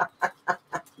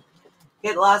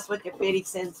 Get lost with your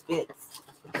 50-cent bits.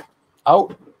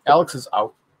 Out. Alex is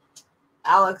out.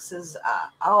 Alex is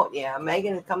out. Yeah,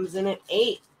 Megan comes in at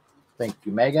 8. Thank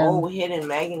you, Megan. Oh, Hidden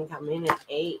Megan come in at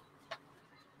 8.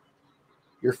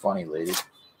 You're funny, lady.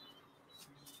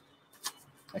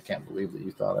 I can't believe that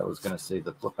you thought I was going to say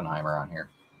the Flippenheimer on here.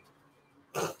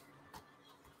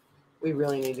 We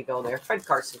really need to go there. Fred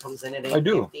Carson comes in at 850. I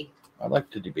do. I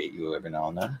like to debate you every now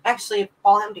and then. Actually,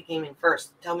 Paul Hampton came in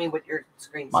first. Tell me what your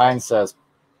screen says. Mine says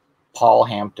Paul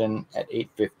Hampton at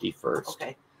 850 first.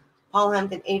 Okay. Paul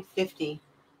Hampton, 850.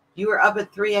 You were up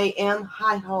at 3 a.m.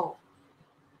 Hi ho.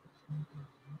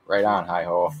 Right on, hi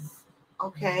ho.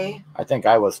 Okay. I think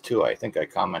I was too. I think I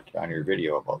commented on your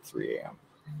video about 3 a.m.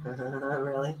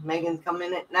 Really? Megan's come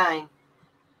in at 9.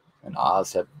 And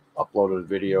Oz had uploaded a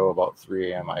video about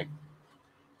 3 a.m. I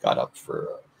got up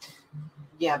for.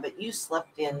 Yeah, but you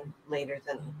slept in later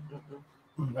than.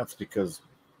 That's because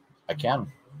I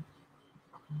can.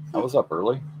 I was up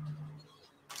early.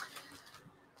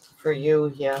 For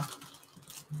you, yeah.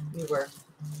 You were.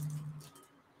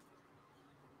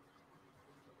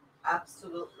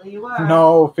 Absolutely you were.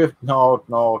 No,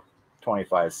 no,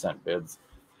 25-cent bids.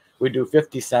 We do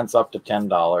 50 cents up to $10.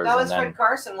 That was and then, Fred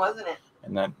Carson, wasn't it?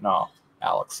 And then, no,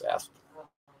 Alex asked.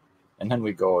 And then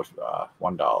we go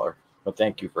 $1. But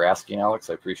thank you for asking, Alex.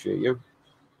 I appreciate you.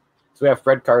 So we have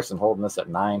Fred Carson holding this at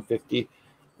 $9.50. I'm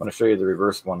going to show you the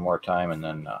reverse one more time, and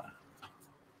then.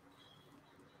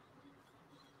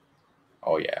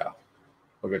 Oh yeah,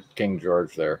 look at King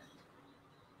George there.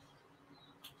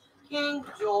 King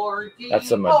George. That's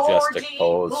a majestic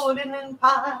pose.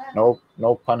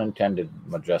 No pun intended.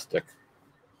 Majestic.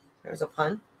 There's a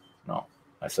pun. No,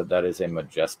 I said that is a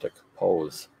majestic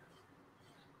pose.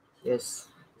 Yes,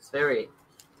 it's very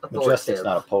authoritative. Majestic's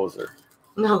not a poser.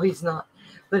 No, he's not.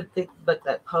 But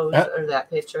that pose or that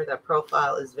picture, that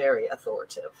profile is very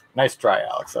authoritative. Nice try,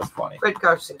 Alex. That's funny. Fred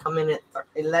Carson come in at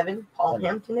 11. Paul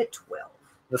Hampton at 12.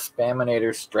 The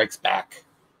Spaminator strikes back.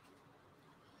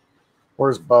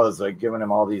 Where's Buzz? Like giving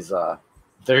him all these.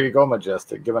 There you go,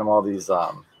 Majestic. Giving him all these.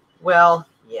 Well,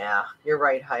 yeah, you're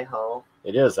right. Hi ho.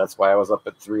 It is. That's why I was up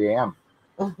at 3 a.m.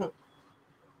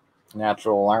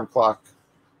 Natural alarm clock.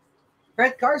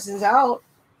 Fred Carson's out.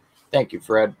 Thank you,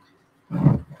 Fred.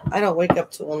 I don't wake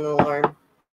up to an alarm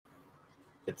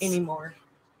anymore.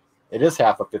 It is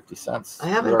half of 50 cents. I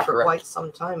haven't for quite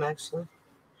some time, actually.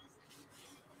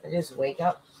 I just wake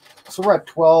up. So we're at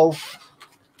 12.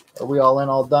 Are we all in,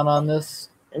 all done on this?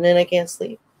 And then I can't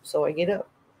sleep, so I get up.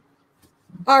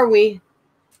 Are we?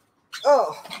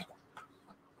 Oh.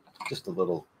 Just a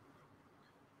little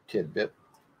tidbit.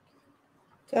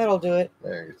 That'll do it.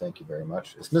 There, thank you very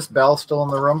much. Is Miss Bell still in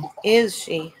the room? Is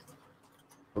she?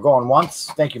 We're going once.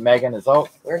 Thank you, Megan is out.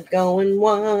 We're going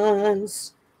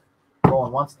once.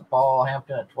 Going once to Paul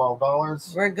Hampton at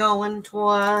 $12. We're going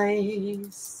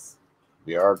twice.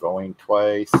 We are going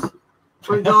twice.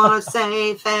 We're gonna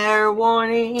say fair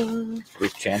warning.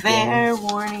 Who's chanting? Fair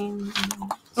warning.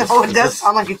 Oh, it does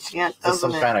sound like a chant, doesn't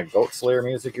it? Some kind of goat slayer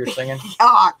music you're singing?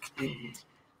 Yuck.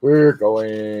 We're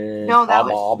going. No, that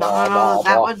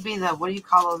would be the, what do you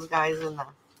call those guys in the...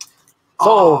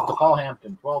 So, to Paul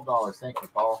Hampton, $12. Thank you,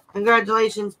 Paul.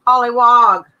 Congratulations,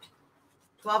 Pollywog.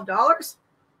 $12?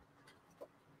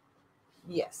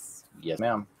 Yes. Yes,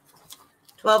 ma'am.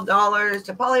 $12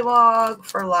 to Pollywog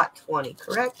for lot 20,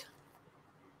 correct?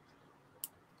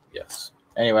 Yes.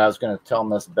 Anyway, I was going to tell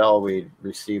Miss Bell we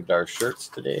received our shirts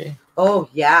today. Oh,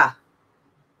 yeah.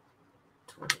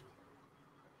 20.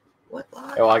 What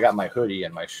lot? Oh, I got my hoodie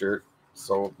and my shirt,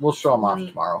 so we'll show them off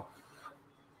tomorrow.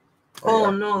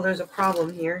 Oh, no, there's a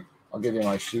problem here. I'll give you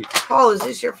my sheet. Paul, is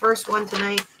this your first one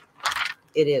tonight?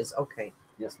 It is. Okay.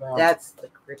 Yes, ma'am. That's the...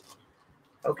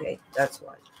 Okay, that's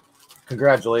why.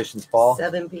 Congratulations, Paul.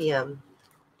 7 p.m.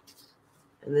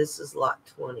 And this is lot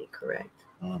 20, correct?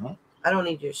 Mm-hmm. I don't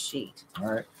need your sheet.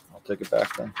 All right. I'll take it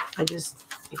back then. It's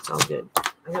all good.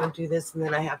 I'm going to do this, and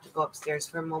then I have to go upstairs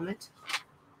for a moment.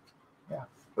 Yeah.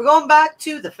 We're going back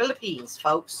to the Philippines,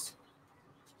 folks.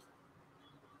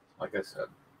 Like I said.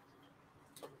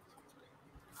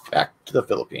 Back to the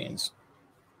Philippines.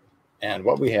 And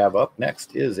what we have up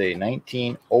next is a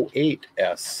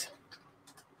 1908S.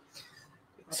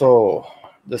 So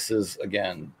this is,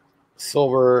 again,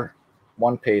 silver,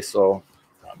 1 peso.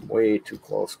 I'm way too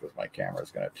close because my camera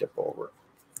is going to tip over.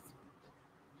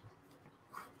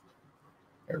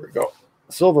 There we go.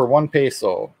 Silver, 1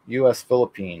 peso, U.S.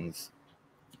 Philippines.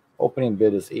 Opening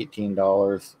bid is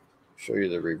 $18. Show you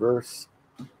the reverse.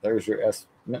 There's your S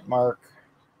mint mark.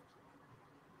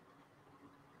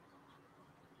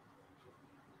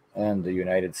 And the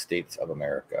United States of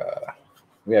America.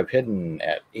 We have hidden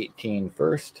at 18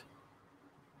 first.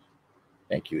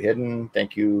 Thank you, hidden.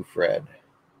 Thank you, Fred.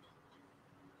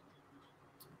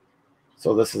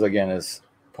 So this is, again, is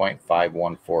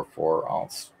 0.5144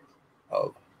 ounce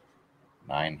of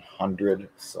 900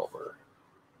 silver.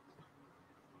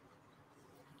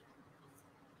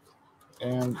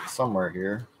 And somewhere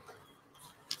here,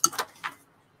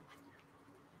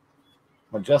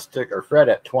 Majestic or Fred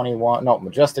at 21. No,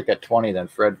 Majestic at 20. Then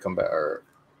Fred come back. Or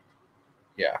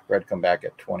yeah, Fred come back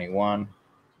at 21.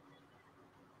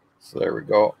 So there we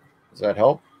go. Does that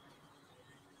help?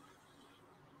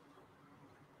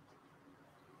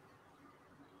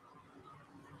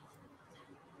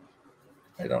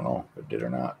 I don't know if it did or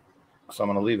not. So I'm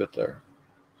going to leave it there.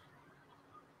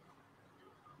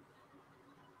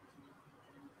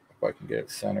 If I can get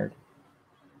it centered.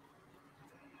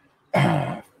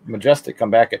 Majestic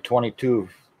come back at 22,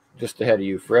 just ahead of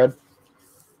you, Fred.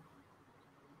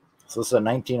 So this is a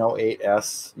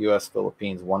 1908S U.S.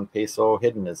 Philippines 1 peso.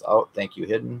 Hidden is out. Thank you,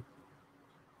 hidden.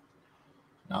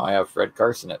 Now I have Fred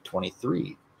Carson at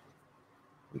 23.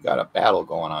 We got a battle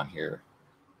going on here.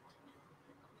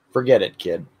 Forget it,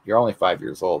 kid. You're only 5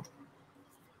 years old.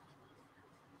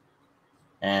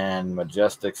 And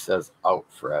Majestic says out,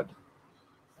 Fred.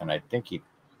 And I think he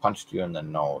punched you in the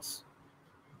nose.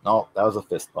 No, that was a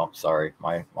fist bump. Sorry,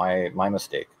 my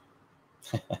mistake.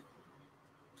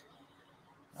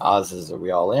 Oz, are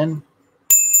we all in?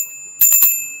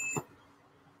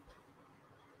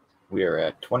 We are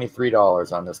at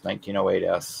 $23 on this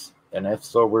 1908S, and if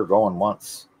so, we're going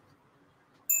once.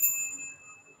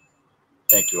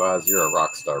 Thank you, Oz. You're a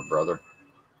rock star, brother.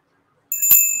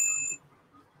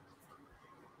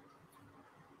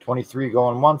 23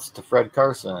 going once to Fred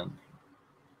Carson.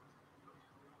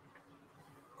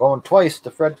 Going twice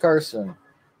to Fred Carson.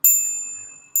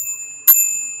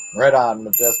 Right on,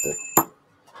 Majestic.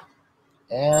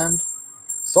 And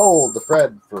sold to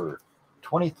Fred for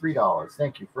 $23.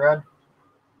 Thank you, Fred.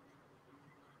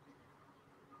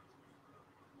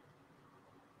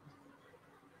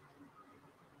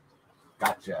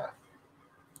 Gotcha.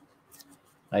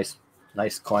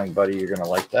 Nice coin, buddy. You're going to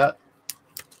like that.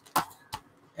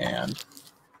 And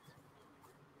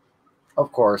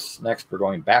of course, next we're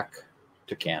going back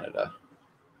to Canada.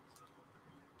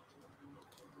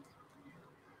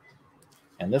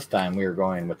 And this time we are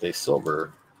going with a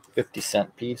silver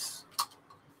 50-cent piece.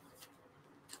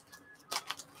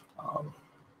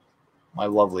 My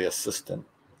lovely assistant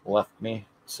left me,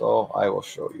 so I will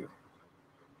show you.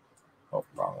 Oh,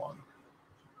 wrong one.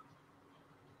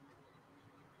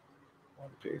 One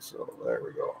peso. There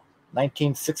we go.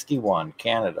 1961,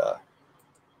 Canada.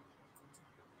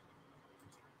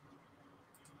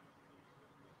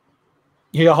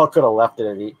 You all could have left it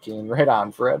at 18. Right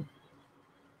on, Fred.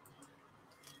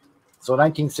 So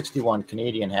 1961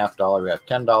 Canadian half dollar. We have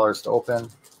 $10 to open.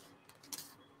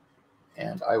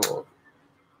 And I will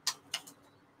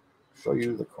show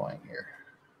you the coin here.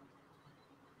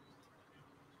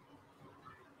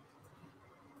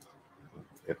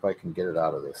 If I can get it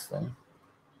out of this thing.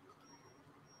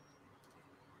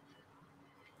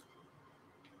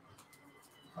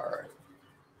 All right.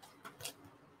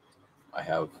 I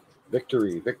have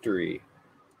victory, victory.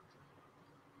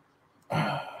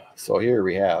 So here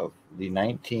we have the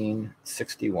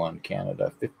 1961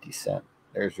 Canada 50-cent.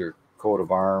 There's your coat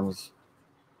of arms.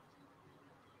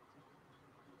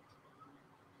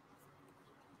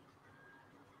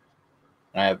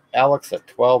 And I have Alex at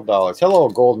 $12. Hello,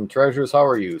 Golden Treasures. How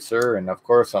are you, sir? And of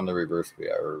course, on the reverse, we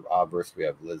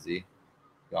have Lizzie,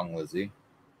 young Lizzie.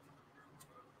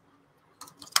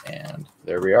 And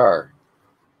there we are.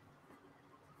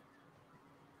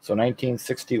 So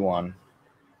 1961,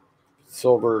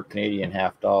 silver Canadian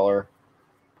half dollar.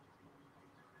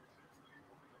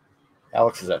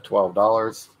 Alex is at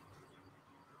 $12.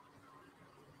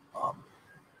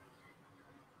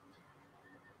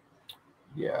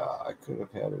 Yeah, I could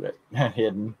have had it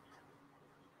hidden.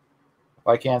 If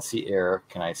I can't see air,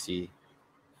 can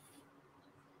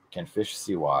fish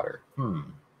see water?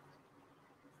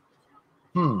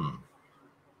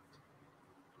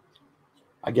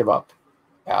 I give up.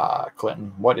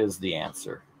 Clinton, what is the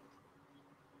answer?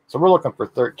 So we're looking for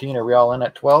 13. Are we all in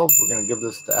at 12? We're going to give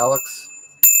this to Alex.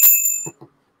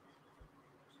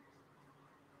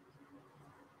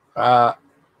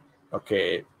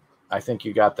 Okay. I think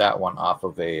you got that one off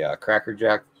of a Cracker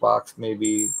Jack box,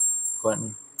 maybe,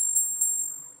 Clinton.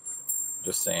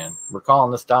 Just saying. We're calling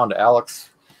this down to Alex.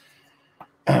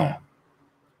 $12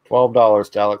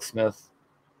 to Alex Smith.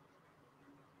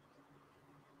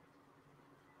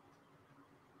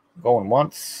 Going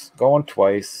once, going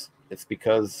twice. It's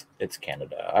because it's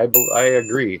Canada. I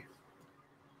agree.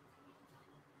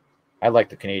 I like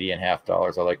the Canadian half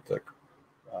dollars. I like the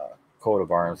coat of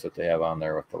arms that they have on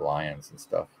there with the lions and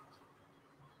stuff.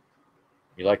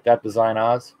 You like that design,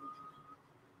 Oz?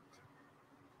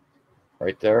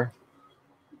 Right there.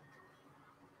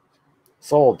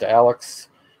 Sold to Alex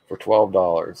for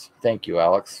 $12. Thank you,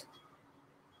 Alex.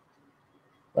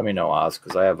 Let me know, Oz,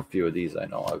 because I have a few of these I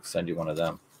know. I'll send you one of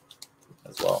them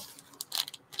as well.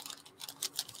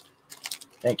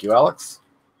 Thank you, Alex.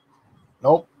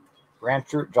 Nope.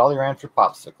 Jolly Rancher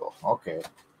Popsicle. Okay.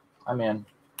 I'm in.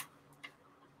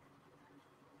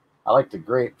 I like the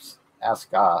grapes. Ask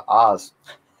Oz.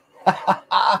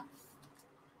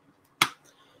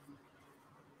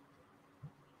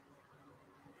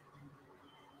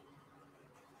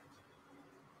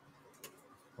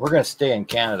 We're going to stay in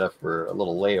Canada for a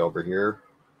little layover here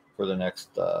for the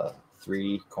next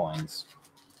 3 coins.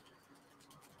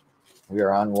 We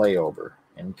are on layover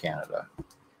in Canada.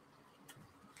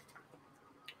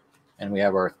 And we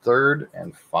have our third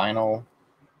and final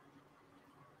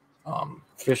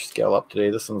fish scale up today.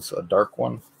 This one's a dark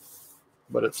one,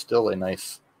 but it's still a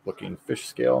nice looking fish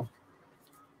scale.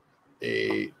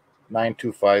 A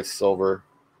 925 silver,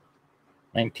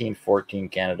 1914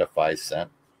 Canada 5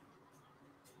 cent.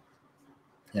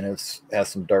 And it has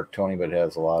some dark toning, but it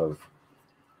has a lot of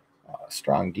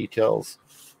strong details.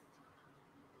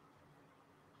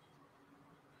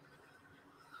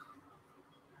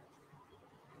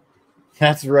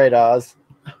 That's right, Oz.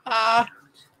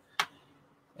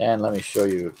 And let me show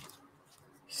you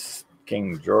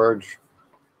King George.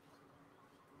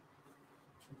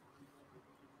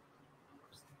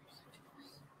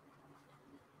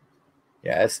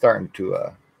 Yeah, it's starting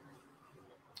to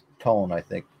tone, I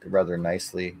think, rather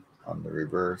nicely on the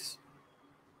reverse.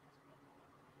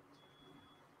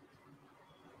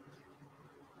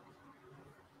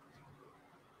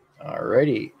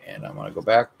 Alrighty, and I'm going to go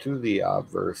back to the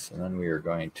obverse, and then we are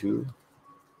going to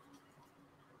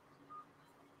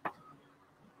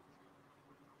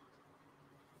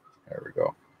there we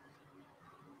go.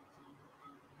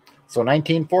 So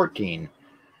 1914,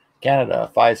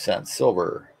 Canada 5 cents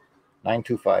silver,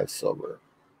 925 silver.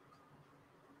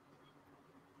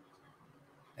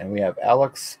 And we have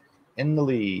Alex in the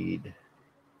lead.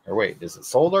 Or wait, is it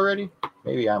sold already?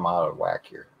 Maybe I'm out of whack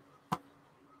here.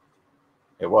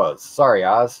 It was. Sorry,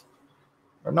 Oz.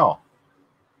 Or no.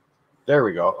 There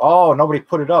we go. Oh, nobody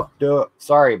put it up. Duh.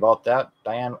 Sorry about that,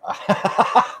 Diane.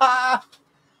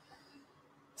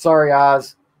 Sorry,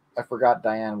 Oz. I forgot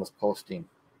Diane was posting.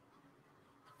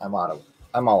 I'm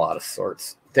all out of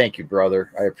sorts. Thank you,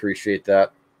 brother. I appreciate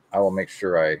that. I will make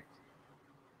sure I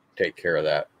take care of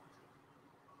that.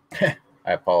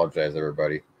 I apologize,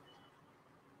 everybody.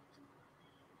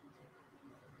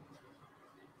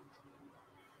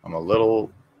 I'm a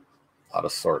little out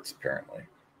of sorts, apparently.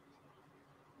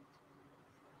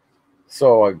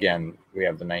 So, again, we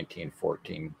have the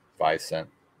 1914 5-cent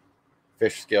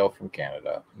fish scale from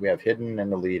Canada. We have Hidden in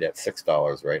the lead at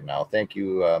 $6 right now. Thank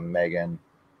you, Megan.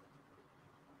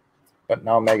 But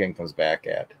now Megan comes back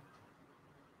at...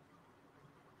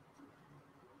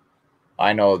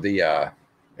 I know the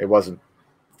it wasn't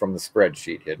from the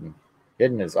spreadsheet, Hidden.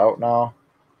 Hidden is out now.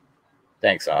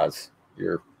 Thanks, Oz.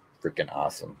 You're freaking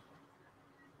awesome.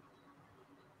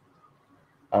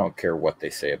 I don't care what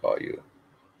they say about you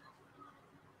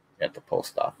at the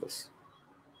post office.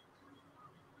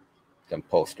 Them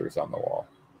posters on the wall.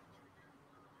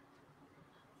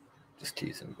 Just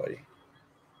teasing, buddy.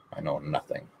 I know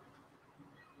nothing.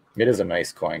 It is a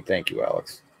nice coin. Thank you,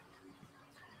 Alex.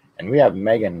 And we have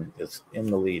Megan is in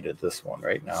the lead at this one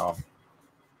right now.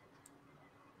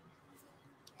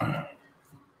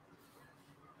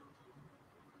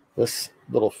 This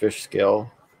little fish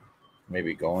scale may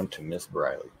be going to Miss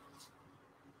Briley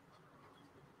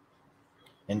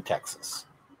in Texas.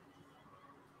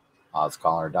 Oz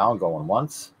calling her down, going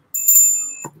once,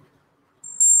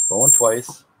 going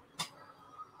twice.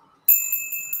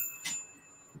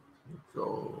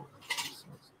 Joe.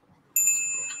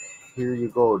 Here you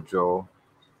go, Joe.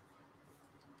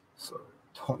 So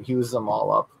don't use them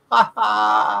all up.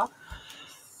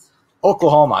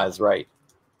 Oklahoma is right.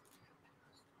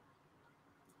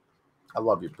 I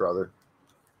love you, brother.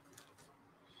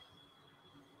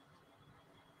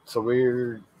 So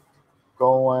we're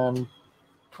going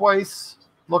twice,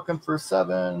 looking for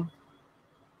 7.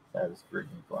 That is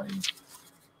freaking funny.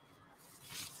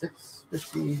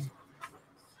 $6.50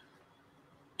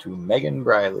 to Megan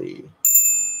Briley.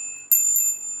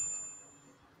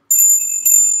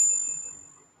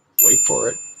 Wait for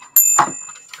it.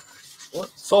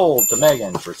 Sold to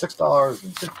Megan for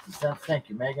 $6.50. Thank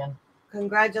you, Megan.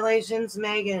 Congratulations,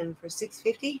 Megan, for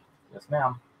 $6.50. Yes,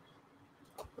 ma'am.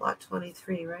 Lot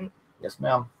 23, right? Yes,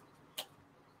 ma'am.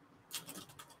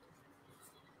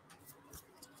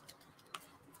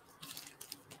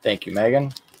 Thank you,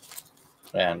 Megan.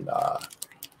 And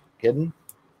Hidden.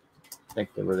 I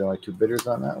think there were the only 2 bidders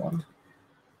on that one.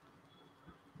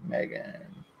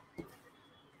 Megan.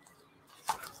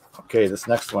 Okay, this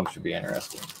next one should be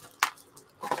interesting.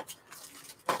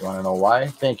 You want to know why?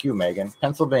 Thank you, Megan.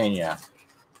 Pennsylvania.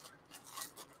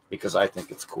 Because I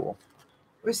think it's cool.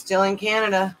 We're still in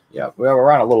Canada. Yeah,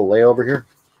 we're on a little layover here.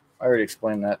 I already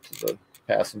explained that to the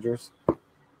passengers. A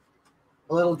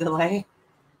little delay.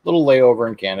 Little layover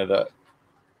in Canada.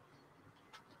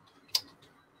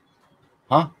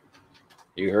 Huh?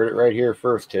 You heard it right here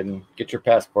first, Hidden. Get your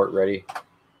passport ready.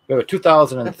 We have a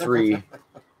 2003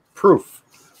 proof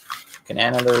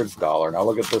Canada dollar. Now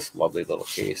look at this lovely little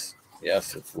case.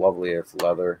 Yes, it's lovely. It's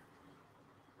leather.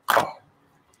 Oh.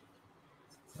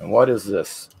 And what is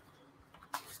this?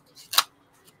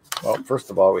 Well,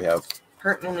 first of all, we have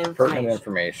pertinent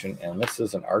information, and this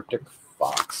is an Arctic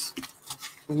fox.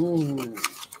 Ooh.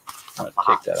 I'm going to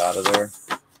take that out of there.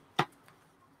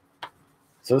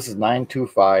 So this is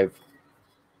 925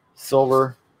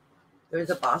 silver.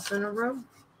 There's a boss in a room?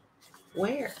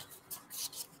 Where?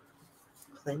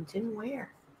 Clinton,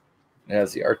 where? It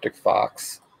has the Arctic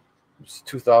fox. It's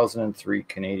 2003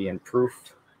 Canadian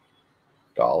proof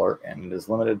dollar, and it is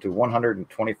limited to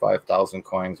 125,000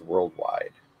 coins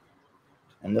worldwide.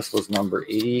 And this was number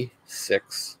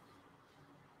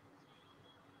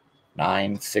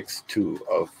 86962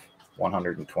 of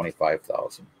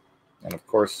 125,000. And of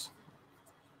course,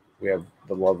 we have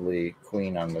the lovely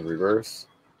queen on the reverse.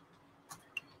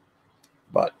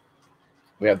 But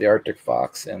we have the Arctic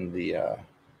fox and the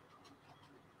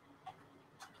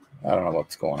I don't know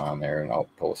what's going on there, an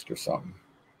outpost or something.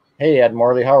 Hey, Ed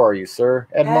Morley, how are you, sir?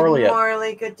 Ed Morley,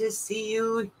 good to see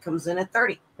you. He comes in at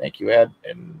 30. Thank you, Ed.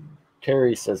 And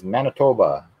Terry says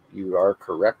Manitoba. You are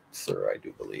correct, sir, I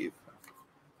do believe.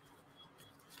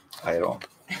 I don't.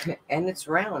 And it's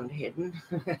round, Hidden.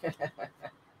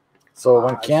 So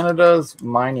when Canada's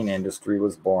mining industry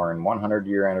was born,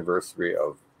 100-year anniversary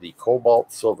of the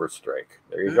cobalt silver strike.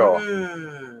 There you go.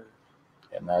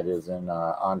 and that is in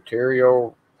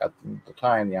Ontario. At the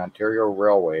time, the Ontario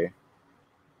Railway.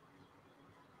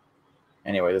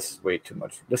 Anyway, this is way too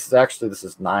much. This is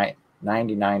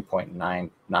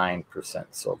 99.99%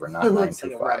 silver, not It looks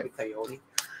like a 925. rabbit coyote.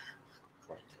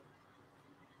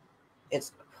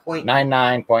 It's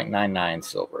 99.99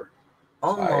 silver.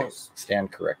 almost. I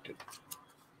stand corrected.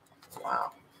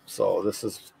 Wow. So this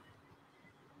is,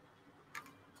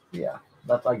 yeah.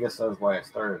 That's, I guess that's why I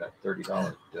started at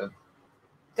 $30.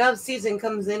 Dove season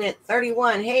comes in at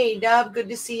 31. Hey, Dove, good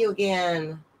to see you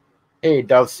again. Hey,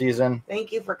 Dove season.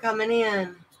 Thank you for coming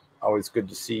in. Always good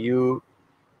to see you.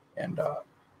 And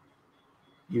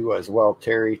you as well,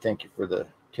 Terry. Thank you for the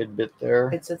tidbit there.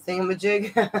 It's a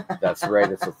thingamajig. That's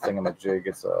right. It's a thingamajig.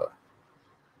 It's a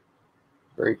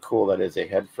very cool. That is a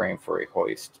head frame for a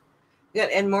hoist. Good.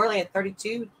 And Morley at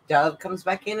 32. Dove comes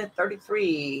back in at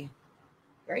 33.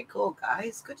 Very cool,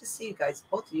 guys. Good to see you guys,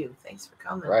 both of you. Thanks for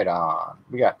coming. Right on.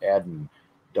 We got Ed and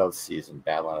Dove season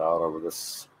battling it out over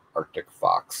this Arctic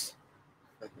fox.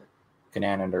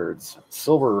 Canana Nerds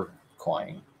silver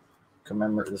coin.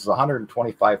 This is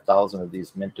 125,000 of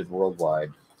these minted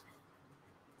worldwide.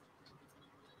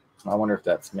 I wonder if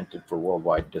that's minted for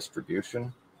worldwide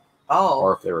distribution. Oh.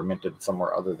 Or if they were minted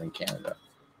somewhere other than Canada.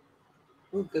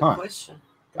 Ooh, good question.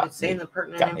 It's saying the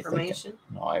pertinent information.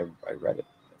 Thinking. No, I read it.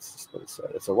 That's just what it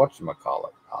said. It's a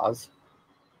whatchamacallit. Oz?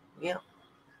 Yeah.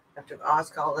 After Oz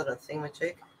called it a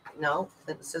thingamajig. No.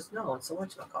 Then it says no, it's a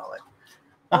whatchamacallit.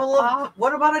 Well,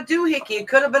 what about a doohickey? It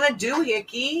could have been a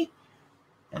doohickey.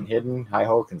 And hidden,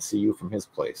 Hi-Ho can see you from his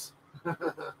place. That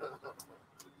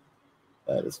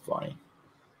is funny.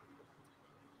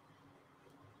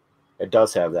 It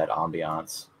does have that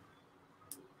ambiance.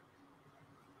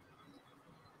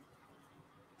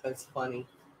 That's funny.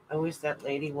 I wish that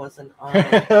lady wasn't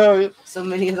on so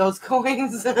many of those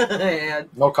coins.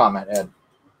 No comment, Ed.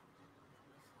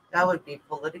 That would be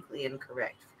politically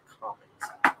incorrect. Comments.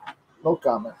 No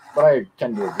comment. But I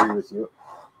tend to agree with you.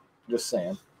 Just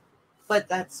saying. But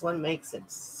that's what makes it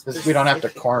Because we don't have to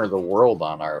corner the world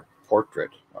on our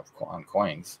portrait on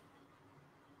coins.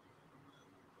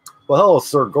 Well, hello,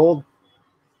 Sir Gold.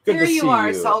 Good Here to see you. You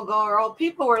are, Soul Girl.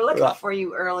 People were looking for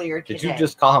you earlier today. Did you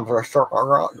just call him for a short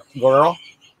girl?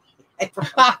 I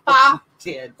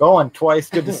did. Going twice.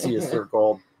 Good to see you, Sir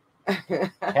Gold.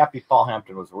 Happy Paul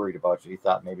Hampton was worried about you. He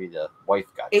thought maybe the wife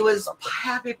got you. It was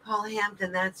Happy Paul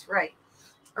Hampton. That's right.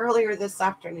 Earlier this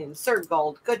afternoon. Sir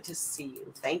Gold, good to see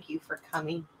you. Thank you for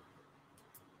coming.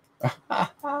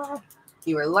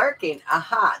 You were lurking.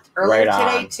 Aha. Earlier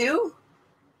today, too?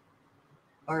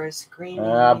 Or a screen?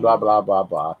 Blah, blah, blah,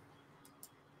 blah.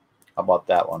 How about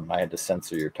that one? I had to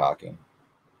censor your talking.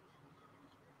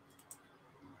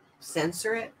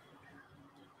 Censor it?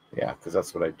 Yeah, because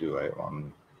that's what I do.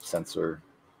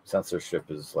 Censorship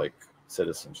is like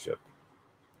citizenship.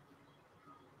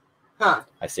 Huh.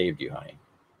 I saved you, honey.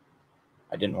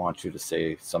 I didn't want you to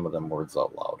say some of them words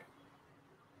out loud.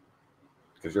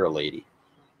 Because you're a lady.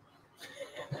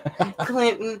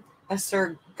 Clinton, a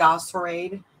Sir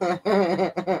Gosserade.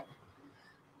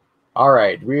 All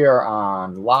right, we are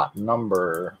on lot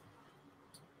number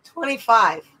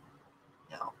 25.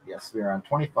 No. Yes, we are on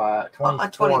 24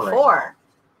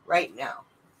 right now.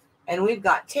 And we've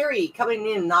got Terry coming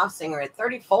in, Knopfsinger at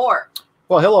 34.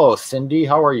 Well, hello, Cindy.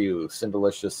 How are you?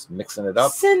 Cindalicious mixing it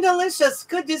up. Cindalicious,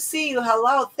 good to see you.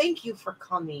 Hello, thank you for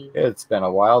coming. It's been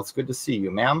a while. It's good to see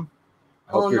you, ma'am.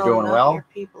 I hope you're doing well. Your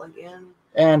people again.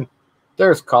 And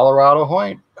there's Colorado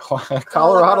coin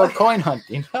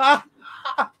hunting.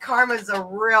 Karma's a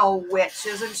real witch,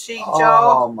 isn't she, Joe?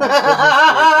 Oh, my goodness.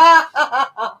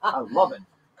 I love it.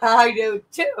 I do,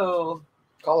 too.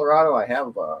 Colorado, I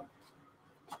have...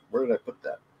 where did I put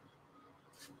that?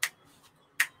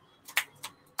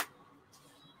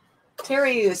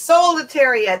 Terry, sold to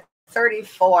Terry at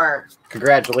 34.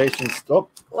 Congratulations. Oh,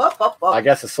 whoop. I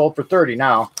guess it's sold for 30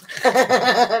 now.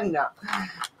 No.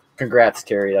 Congrats,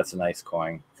 Terry. That's a nice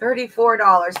coin.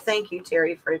 $34. Thank you,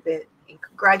 Terry, for a bit.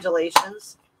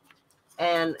 Congratulations.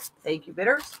 And thank you,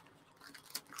 bidders.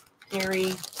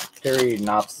 Terry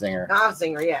Knopfsinger.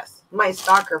 Knopfsinger, yes. My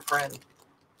stalker friend.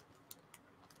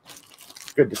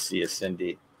 Good to see you,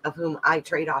 Cindy. Of whom I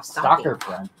trade off stocking. Stalker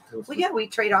friend. Well, yeah, we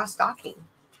trade off stocking.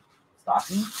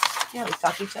 Stocking? Yeah, we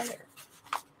stalk each other.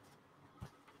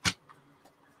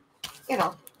 You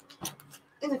know,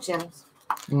 in the channels.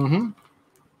 Mm-hmm.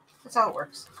 That's how it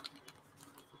works.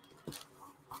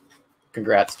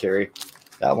 Congrats, Terry.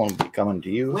 That one will be coming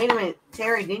to you. Wait a minute.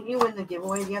 Terry, didn't you win the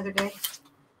giveaway the other day?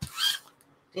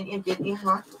 Didn't you,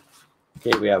 huh?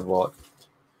 Okay, we have about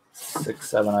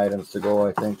 6-7 items to go,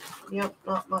 I think. Yep.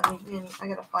 I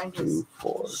gotta find his 2,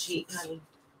 4, sheet, honey.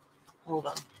 Hold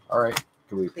on. All right.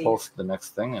 Can we Please. post the next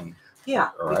thing? And Yeah,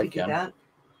 or we I could do can. that.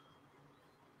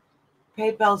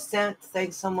 PayPal sent.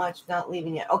 Thanks so much. Not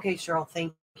leaving yet. Okay, Cheryl.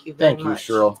 Thank you very much. Thank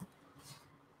you, Cheryl.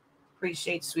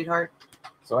 Appreciate, sweetheart.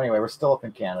 So anyway, we're still up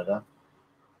in Canada.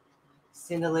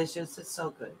 Sin delicious. It's so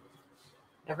good.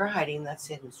 Never hiding that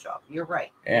Sin's job. You're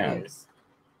right. And it is.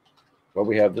 what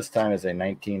we have this time is a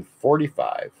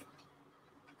 1945.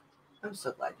 I'm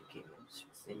so glad you came in,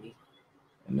 Cindy.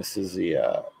 And this is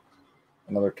the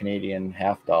another Canadian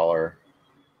 $50.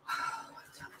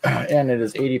 And it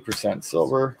is 80%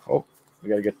 silver. Oh, we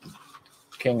got to get the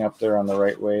king up there on the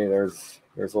right way. There's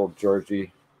old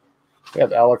Georgie. We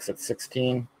have Alex at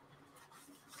 16.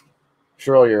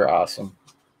 Cheryl, you're awesome.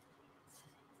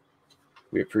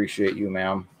 We appreciate you,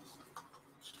 ma'am.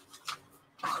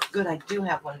 Oh, good, I do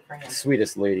have one for him.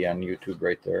 Sweetest lady on YouTube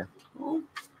right there. Oh,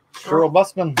 Cheryl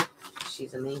Busman.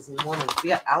 She's an amazing woman. We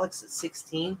got Alex at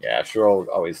 16. Yeah, Cheryl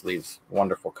always leaves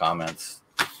wonderful comments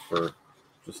for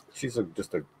she's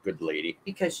just a good lady.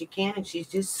 Because she can, and she's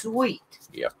just sweet.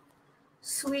 Yep.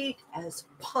 Sweet as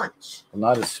punch. Well,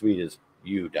 not as sweet as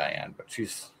you, Diane, but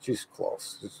she's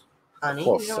close. She's Honey,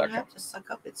 close you don't second. have to suck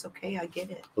up. It's okay. I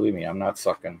get it. Believe me, I'm not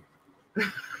sucking.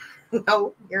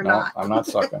 No, you're No, not. I'm not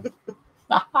sucking.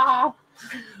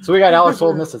 So we got Alex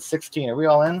holding this at 16. Are we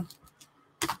all in?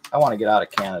 I want to get out of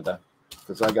Canada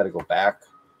because I got to go back.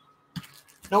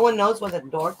 No one knows when the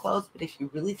door closed, but if you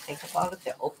really think about it,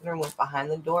 the opener was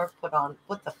behind the door. Put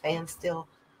the fan still,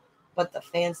 but the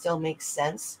fan still makes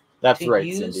sense. That's to right,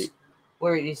 use Cindy.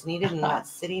 Where it is needed and not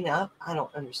sitting up. I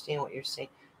don't understand what you're saying,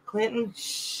 Clinton.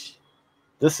 Shh.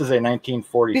 This is a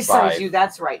 1945. Besides you,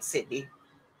 that's right, Cindy.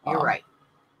 You're right.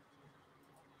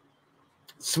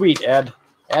 Sweet Ed.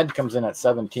 Ed comes in at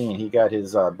 17. He got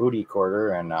his booty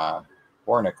quarter and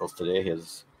 4 nickels today.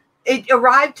 It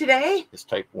arrived today. His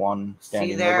type 1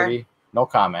 standing there? liberty. No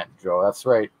comment, Joe. That's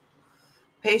right.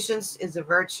 Patience is a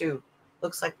virtue.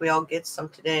 Looks like we all get some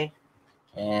today.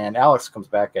 And Alex comes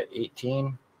back at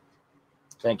 18.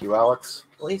 Thank you, Alex.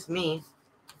 At least me.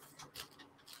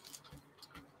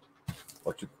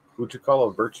 Who'd you call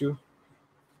a virtue?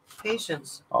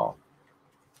 Patience. Oh.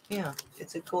 Yeah,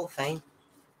 it's a cool thing.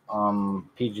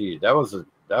 PG. That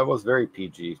was very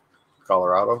PG.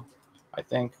 Colorado, I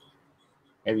think.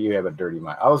 Maybe you have a dirty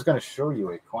mind. I was going to show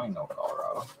you a coin though,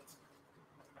 Colorado.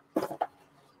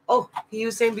 Oh, he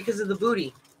was saying because of the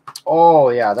booty. Oh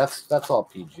yeah, that's all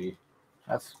PG.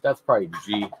 That's probably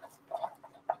G.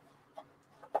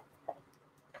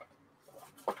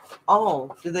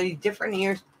 Oh, do they different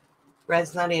years?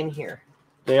 Red's not in here.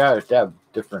 They have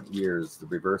different years, the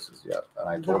reverses yet. And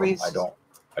I told him I don't.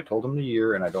 I told him the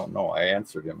year and I don't know. I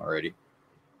answered him already.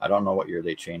 I don't know what year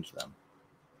they changed them.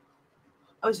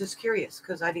 I was just curious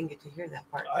because I didn't get to hear that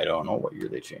part. I don't know what year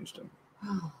they changed them.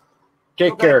 Oh.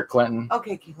 Take care, Clinton.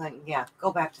 Okay, Clinton. Yeah,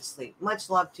 go back to sleep. Much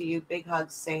love to you. Big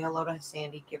hugs. Say hello to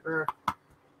Sandy. Give her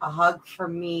a hug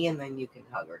from me, and then you can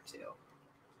hug her too.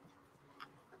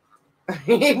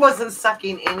 He wasn't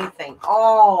sucking anything.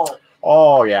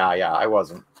 Oh, yeah, I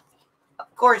wasn't.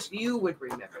 Of course, you would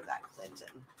remember that,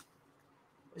 Clinton.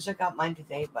 Wish I got mine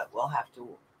today, but we'll have to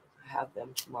have them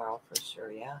tomorrow for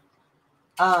sure. Yeah.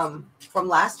 From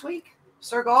last week,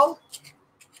 Sir Gold.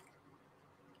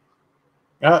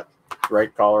 Yeah,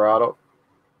 right, Colorado.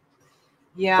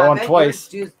 Yeah, going I bet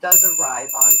twice. Yours does arrive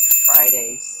on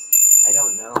Fridays. I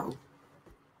don't know.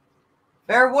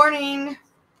 Fair warning.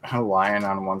 A lion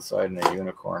on one side and a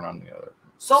unicorn on the other.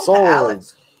 Sold to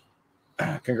Alex.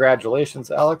 Congratulations,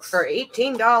 Alex. For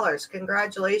 $18.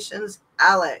 Congratulations,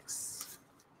 Alex.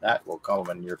 That will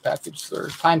come in your package, sir.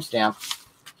 Timestamp.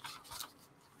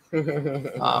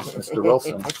 Mr.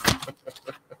 Wilson.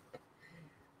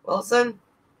 Wilson?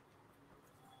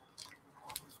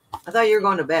 I thought you were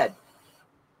going to bed.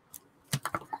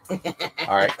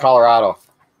 All right, Colorado.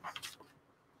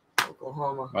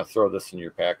 Oklahoma. I'm going to throw this in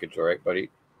your package, all right, buddy?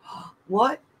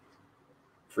 What?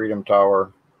 Freedom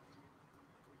Tower.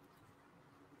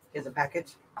 Is a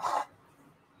package?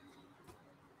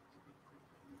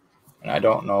 And I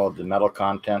don't know the metal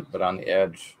content, but on the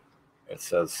edge, it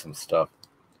says some stuff.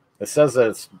 It says that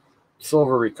it's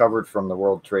silver recovered from the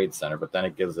World Trade Center, but then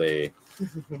it gives a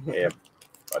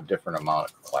different amount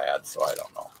of clad, so I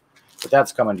don't know. But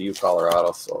that's coming to you,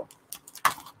 Colorado, so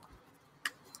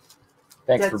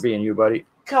thanks for being you, buddy.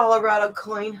 Colorado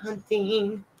coin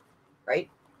hunting, right?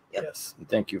 Yep. Yes, and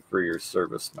thank you for your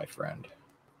service, my friend.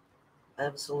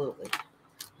 Absolutely.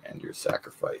 And your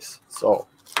sacrifice. So,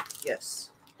 yes.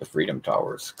 The Freedom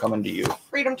Towers coming to you.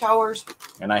 Freedom Towers.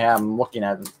 And I am looking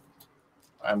at,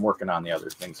 I'm working on the other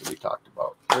things that we talked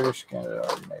about. British, Canada,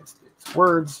 United States.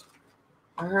 Words.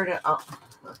 I heard it. I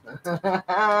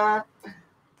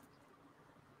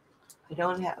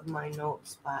don't have my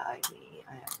notes by me,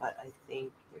 but I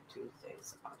think your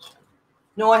Tuesday's option.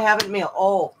 No, I haven't mailed.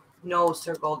 Oh, no,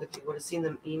 Sir Gold, if you would have seen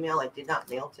the email, I did not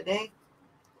mail today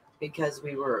because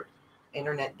we were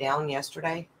internet down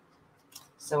yesterday.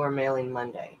 So we're mailing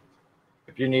Monday.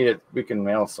 If you need it, we can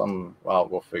mail some. Well,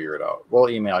 we'll figure it out. We'll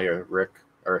email you, Rick,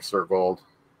 or Sir Gold.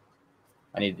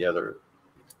 I need the other.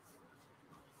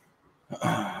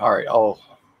 All right,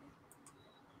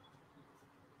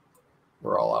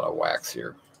 we're all out of wax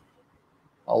here.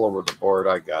 All over the board,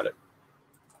 I got it.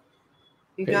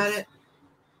 You got it?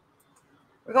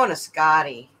 We're going to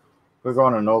Scotty. We're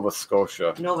going to Nova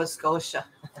Scotia. Nova Scotia.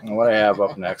 And what I have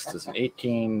up next is an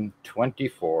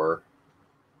 1824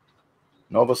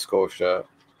 Nova Scotia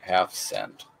half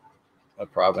cent. The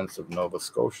province of Nova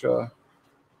Scotia.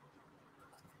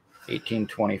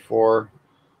 1824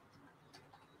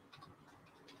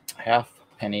 half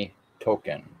penny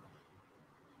token.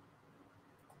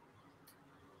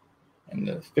 And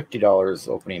the $50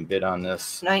 opening bid on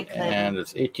this. And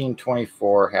it's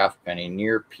 1824 half penny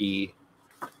near P.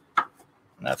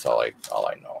 And that's all I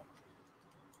know.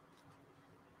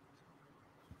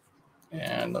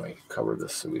 And let me cover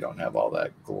this so we don't have all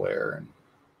that glare. And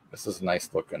this is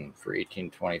nice looking for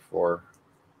 1824.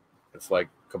 It's like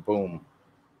kaboom.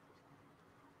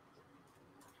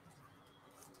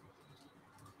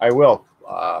 I will,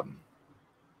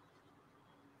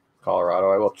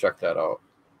 Colorado, I will check that out.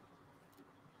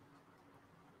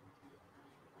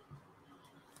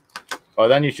 Oh,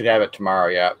 then you should have it tomorrow.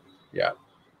 Yeah. Yeah.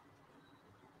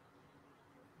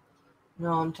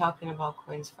 No, I'm talking about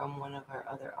coins from one of our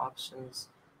other auctions.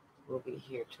 Will be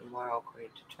here tomorrow according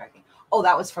to tracking. Oh,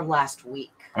 that was from last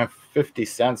week. 50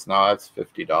 cents. No, that's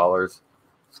 $50.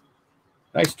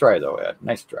 Nice try, though, Ed.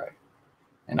 Nice try.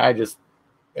 And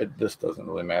this doesn't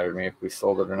really matter to me if we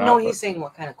sold it or not. No, he's saying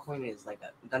what kind of coin it is, like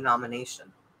a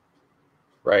denomination.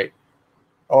 Right.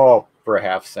 Oh, for a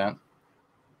half cent.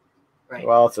 Right.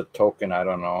 Well, it's a token. I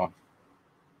don't know.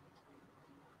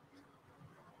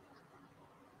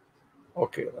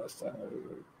 Okay, last time.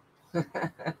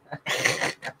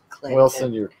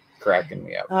 Wilson, you're cracking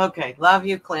me up. Okay, love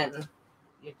you, Clinton.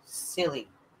 You silly,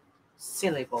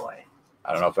 silly boy.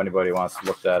 I don't know if anybody wants to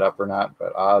look that up or not,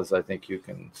 but Oz, I think you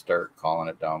can start calling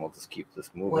it down. We'll just keep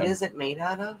this moving. What is it made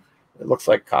out of? It looks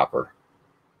like copper.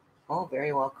 Oh,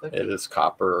 very well could be. It is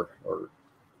copper or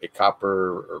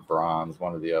bronze,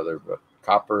 one or the other, but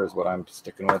copper is what I'm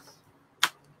sticking with.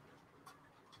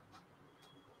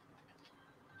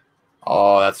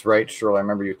 Oh, that's right, Shirley. I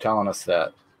remember you telling us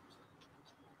that.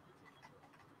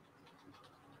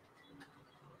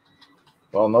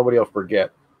 Well, nobody will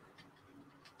forget.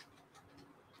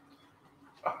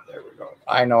 Oh, there we go.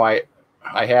 I know I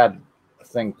had a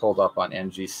thing pulled up on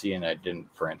NGC and I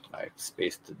didn't print. I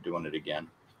spaced to doing it again.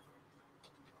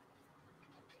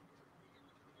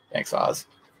 Thanks, Oz.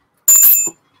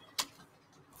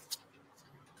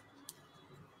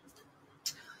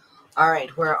 All right,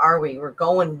 where are we? We're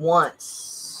going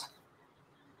once.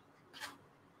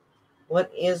 What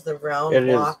is the round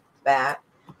block bat?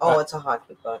 Oh, it's a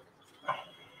hockey puck.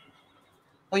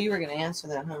 Oh, you were going to answer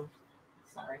that, huh?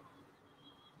 Sorry.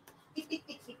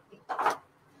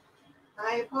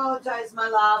 I apologize, my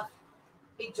love.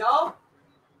 Hey, Joe?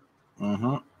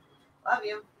 Mm-hmm. Love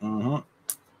you. Mm-hmm.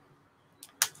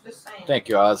 Just saying. Thank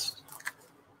you, Oz.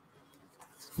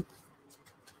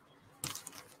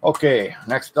 Okay,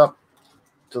 next up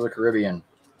to the Caribbean.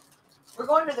 We're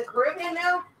going to the Caribbean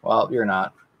now? Well, you're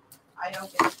not. I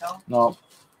don't think so. No.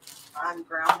 I'm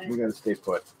grounded. You got to stay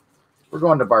put. We're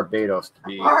going to Barbados to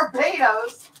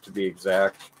be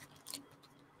exact.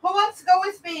 Who wants to go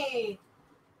with me?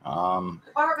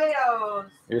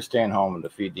 Barbados. You're staying home to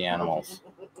feed the animals.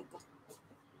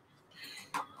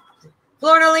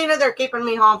 Florida Lena, they're keeping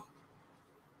me home.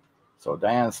 So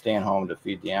Diane's staying home to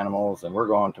feed the animals, and we're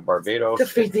going to Barbados to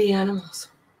feed the animals.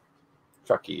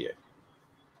 Chucky.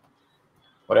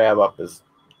 What I have up is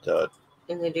the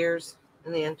deers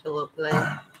and the antelope lane.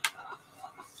 All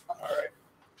right.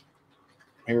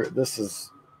 Here, this is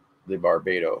the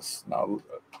Barbados. Now,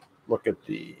 look at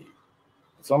it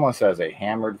almost has a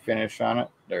hammered finish on it.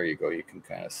 There you go. You can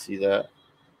kind of see that.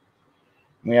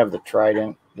 We have the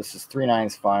Trident. This is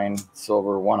 3/9 fine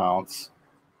silver, 1 ounce.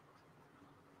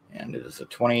 And it is a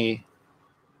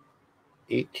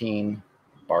 2018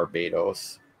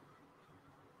 Barbados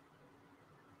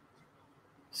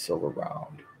silver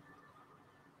round.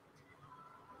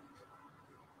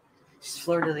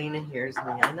 Fleur de Lina hears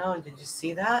me. I know. Did you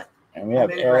see that? And we have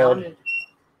Ed.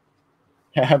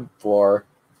 Floor.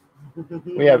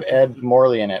 We have Ed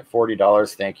Morley in at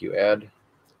 $40. Thank you, Ed.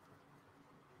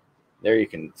 There you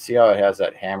can see how it has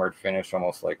that hammered finish,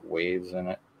 almost like waves in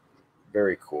it.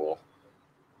 Very cool.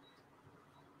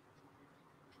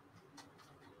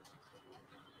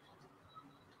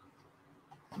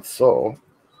 So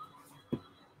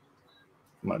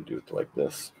I'm going to do it like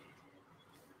this.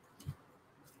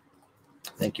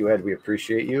 Thank you, Ed. We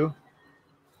appreciate you.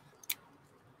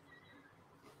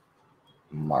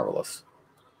 Marvelous.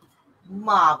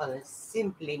 Marvelous.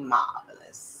 Simply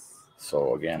marvelous.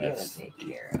 So again, You're it's gonna take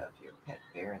care of your pet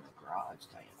bear in the garage,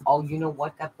 Diane. Oh, you know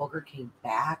what? That booger came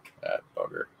back. that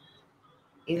bugger.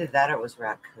 Either that or it was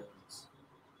raccoons.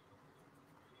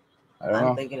 I don't I'm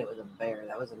know. thinking it was a bear.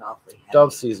 That was an awfully heavy.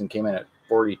 Dove season came in at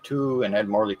 42, and Ed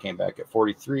Morley came back at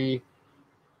 43.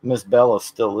 Miss Bell is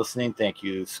still listening. Thank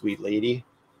you, sweet lady.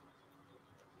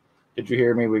 Did you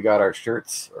hear me? We got our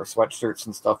shirts, our sweatshirts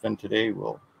and stuff in today.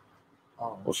 We'll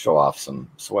show off some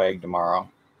swag tomorrow.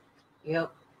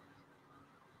 Yep.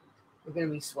 We're gonna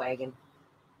be swagging.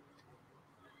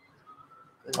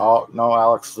 Oh no,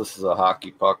 Alex, this is a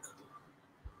hockey puck.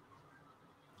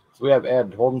 So we have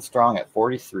Ed holding strong at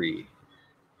 43.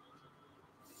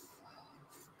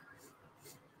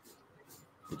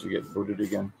 Did you get booted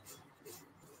again?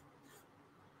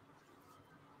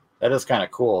 That is kind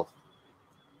of cool.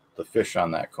 The fish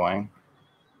on that coin.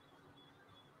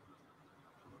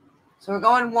 So we're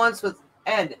going once with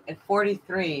Ed at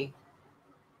 43.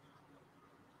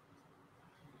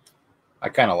 I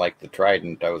kind of like the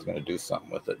trident. I was going to do something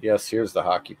with it. Yes, here's the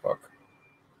hockey puck.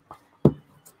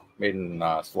 Made in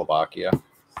Slovakia.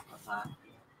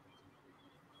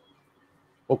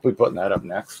 We'll be putting that up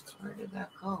next. Where did that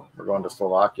go? We're going to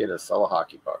Slovakia to sell a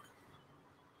hockey puck.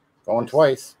 Going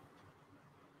twice.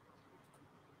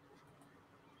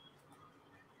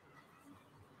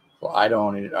 Well, I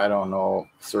don't know,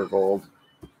 Sir Gold.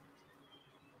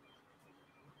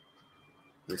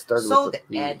 We started Sold with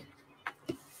the Ed.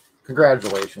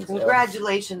 Congratulations,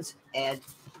 Congratulations, Ed.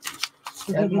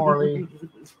 Ed Morley.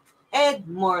 Ed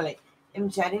Morley. I'm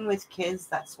chatting with kids.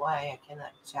 That's why I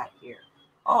cannot chat here.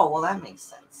 Oh, well, that makes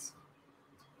sense.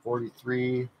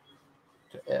 43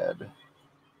 to Ed.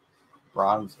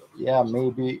 Bronze. Yeah,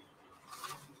 maybe.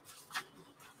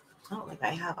 I don't think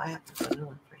I have. I have to put a new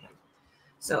one for him.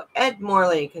 So, Ed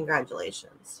Morley,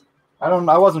 congratulations. I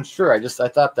wasn't sure. I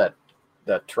thought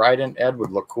that trident, Ed,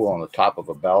 would look cool on the top of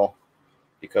a bell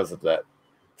because of that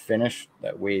finish,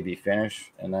 that wavy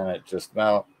finish. And then it just,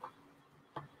 well,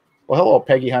 hello,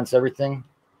 Peggy Hunts Everything.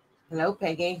 Hello,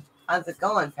 Peggy. How's it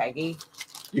going, Peggy?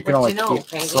 You can only keep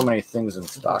Peggy? so many things in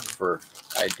stock for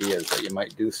ideas that you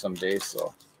might do someday.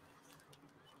 So,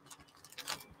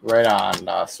 right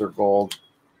on, Sir Gold.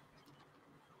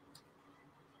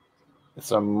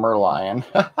 It's a Merlion.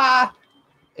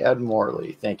 Ed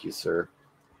Morley. Thank you, sir.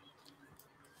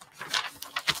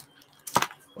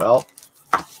 Well,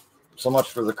 so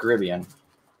much for the Caribbean.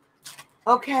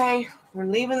 Okay, we're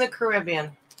leaving the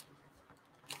Caribbean.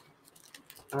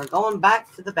 And we're going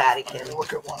back to the Vatican.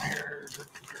 Look at one here.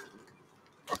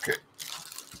 Okay.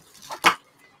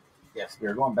 Yes, we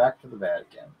are going back to the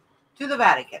Vatican. To the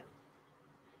Vatican.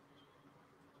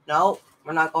 No,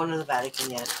 we're not going to the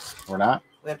Vatican yet. We're not?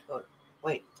 We have to go.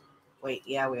 Wait.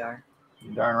 Yeah, we are.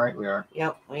 You're darn right we are.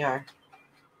 Yep, we are.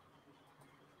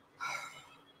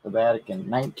 The Vatican,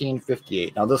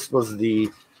 1958. Now, this was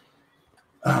the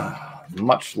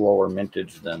much lower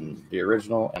mintage than the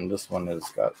original, and this one has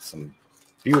got some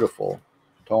beautiful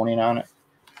toning on it.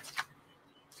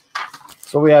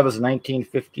 So we have is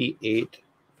 1958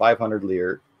 500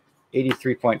 lire,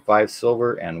 83.5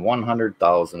 silver, and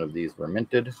 100,000 of these were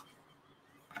minted.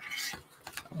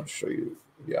 I'll show you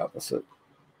the opposite.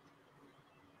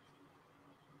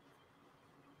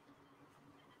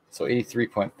 So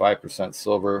 83.5%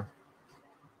 silver.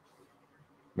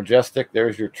 Majestic,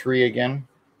 there's your tree again.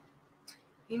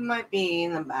 He might be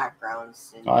in the background.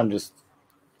 Cindy. I'm just...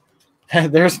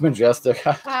 There's Majestic.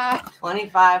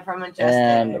 25 from Majestic.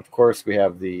 And, of course, we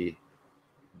have the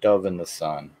Dove in the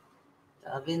Sun.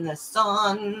 Dove in the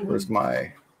Sun. Where's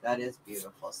my... That is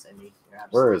beautiful, Cindy.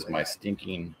 Where is my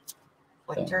stinking...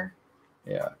 Winter?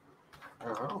 Yeah.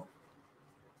 Oh.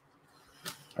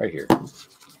 Right here.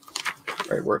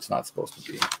 Right where it's not supposed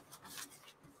to be.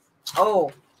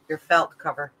 Oh, your felt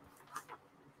cover.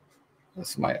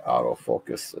 This is my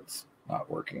autofocus that's not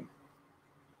working.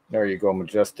 There you go,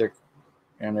 Majestic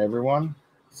and everyone.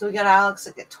 So we got Alex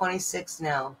at 26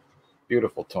 now.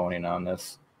 Beautiful toning on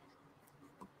this.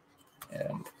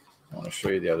 And I want to show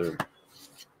you the other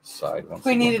side once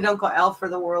We again. needed Uncle Al for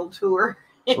the world tour.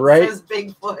 It Right. says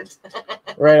Bigfoot.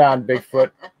 Right on, Bigfoot.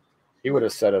 He would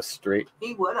have set us straight.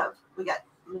 He would have. We got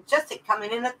Majestic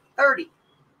coming in at 30.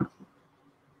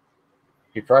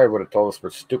 He probably would have told us we're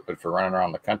stupid for running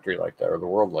around the country like that, or the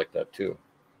world like that too.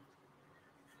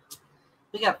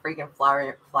 We got freaking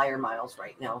flyer miles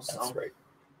right now, so That's right.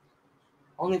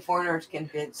 only foreigners can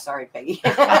bid. Sorry, Peggy.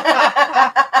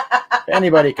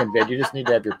 Anybody can bid. You just need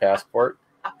to have your passport.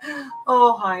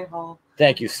 Oh, hi ho.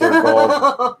 Thank you, Sir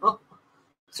Gold.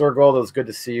 Sir Gold, it was good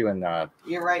to see you, and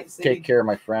You're right, Steve. take care,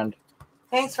 my friend.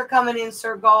 Thanks for coming in,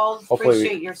 Sir Gold.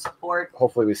 Appreciate your support.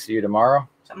 Hopefully we see you tomorrow.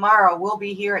 Tomorrow. We'll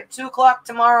be here at 2 o'clock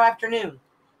tomorrow afternoon.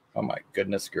 Oh, my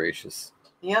goodness gracious.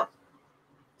 Yep.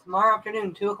 Tomorrow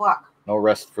afternoon, 2 o'clock. No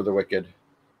rest for the wicked.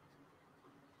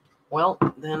 Well,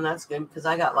 then that's good because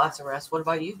I got lots of rest. What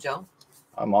about you, Joe?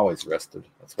 I'm always rested.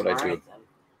 That's what I do. Right, then.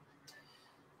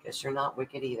 Guess you're not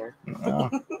wicked either. No.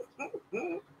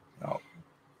 No.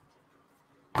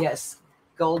 Yes,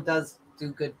 Gold does do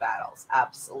good battles.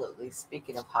 Absolutely.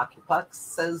 Speaking of hockey pucks,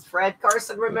 says Fred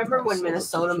Carson, remember when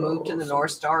Minnesota moved to the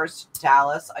North Stars,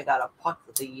 Dallas? I got a puck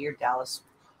of the year, Dallas.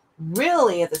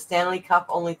 Really? At the Stanley Cup?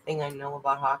 Only thing I know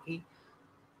about hockey.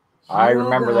 I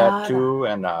remember that too,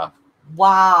 and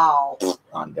wow.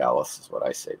 On Dallas is what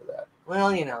I say to that.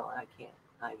 Well, you know, I can't.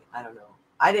 I don't know.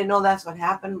 I didn't know that's what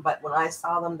happened, but when I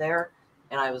saw them there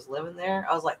and I was living there,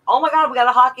 I was like, oh my God, we got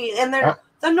a hockey, and they're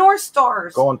the North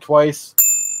Stars. Going twice.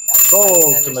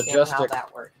 Gold to Majestic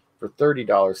that worked. for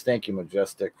 $30. Thank you,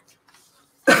 Majestic.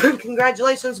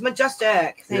 Congratulations,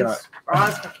 Majestic. Thanks,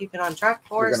 Roz, for keeping on track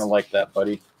for us. You're going to like that,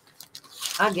 buddy.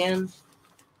 Again.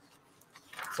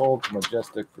 Sold to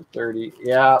Majestic for 30.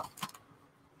 Yeah.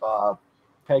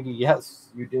 Peggy, yes,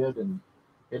 you did, and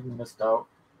Hidden missed out.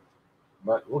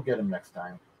 But we'll get him next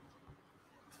time.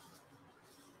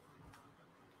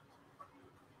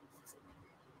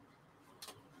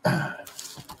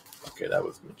 Okay, that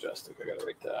was Majestic. I got to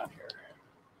write that on here.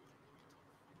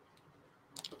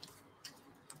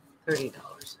 $30.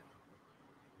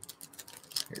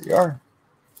 Here you are.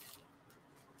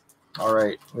 All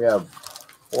right, we have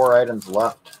 4 items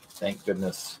left. Thank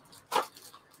goodness.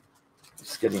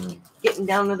 It's getting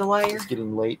down to the wire. It's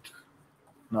getting late.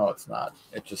 No, it's not.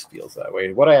 It just feels that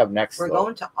way. What I have next? We're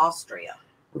going to Austria.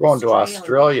 We're going to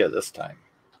Australia this time.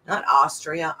 Not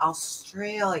Austria,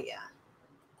 Australia.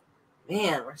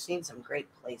 Man, we're seeing some great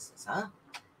places, huh?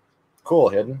 Cool,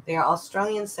 Hidden. There are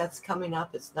Australian sets coming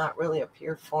up. It's not really a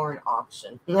pure foreign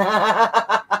auction.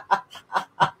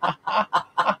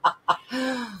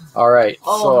 All right.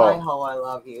 Oh, so, hi ho, I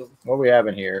love you. What we have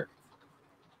in here,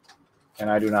 and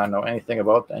I do not know anything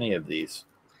about any of these,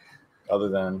 other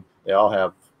than they all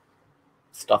have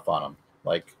stuff on them.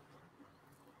 Like,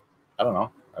 I don't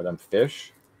know. Are them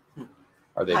fish?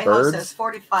 Are they birds? Says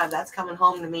 45. That's coming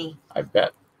home to me. I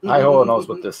bet. Hi-ho knows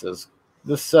what this is.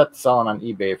 This set's selling on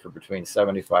eBay for between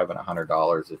 $75 and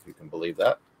 $100, if you can believe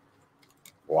that.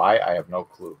 Why? I have no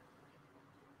clue.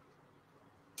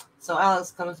 So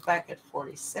Alex comes back at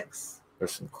 46.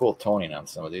 There's some cool toning on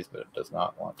some of these, but it does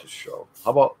not want to show. How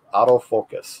about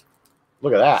autofocus?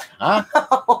 Look at that, huh?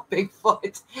 Oh,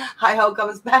 Bigfoot. Hi-ho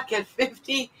comes back at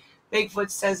 50.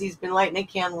 Bigfoot says he's been lighting a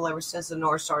candle ever since the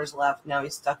North Stars left. Now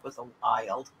he's stuck with a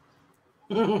wild.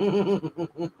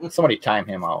 Somebody time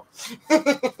him out.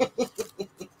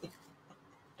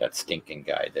 That stinking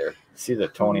guy there. See the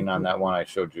toning on that one I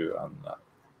showed you on the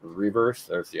reverse?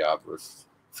 There's the obverse.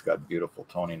 It's got beautiful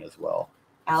toning as well.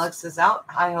 Alex is out.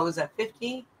 Hi-ho's at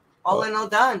 50. All in, all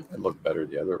done. It looked better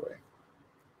the other way.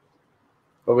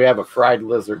 But we have a fried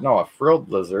lizard. No, a frilled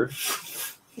lizard.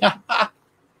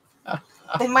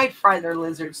 They might fry their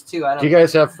lizards too. I don't Do you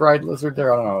guys have fried lizard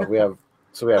there? I don't know. We have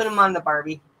put them on the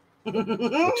Barbie.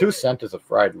 The 2 cent is a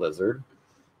fried lizard,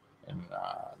 and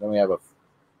then we have a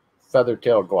feather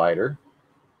tail glider,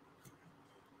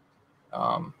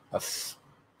 an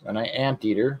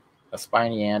anteater, a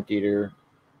spiny anteater,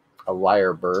 a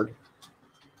lyrebird,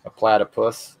 a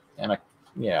platypus, and a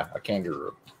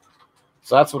kangaroo.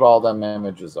 So that's what all them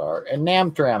images are. And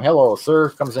Namtram, hello, sir,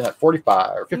 comes in at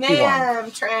 45 or 51.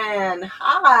 Namtran,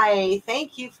 hi,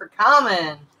 thank you for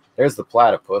coming. There's the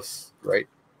platypus, right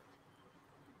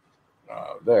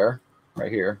there,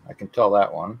 right here. I can tell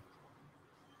that one.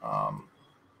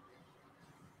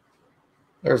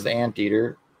 There's the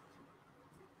anteater.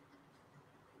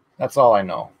 That's all I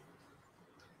know.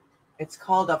 It's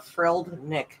called a frilled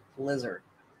neck lizard.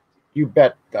 You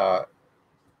bet.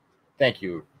 Thank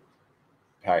you,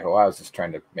 Hi-ho. I was just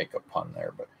trying to make a pun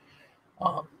there,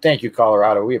 but thank you,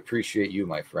 Colorado. We appreciate you,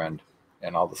 my friend,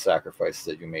 and all the sacrifices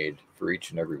that you made for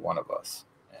each and every one of us.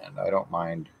 And I don't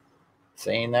mind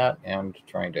saying that and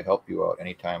trying to help you out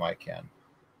anytime I can.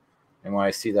 And when I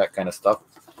see that kind of stuff,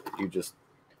 you just,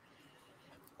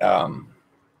 I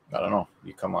don't know,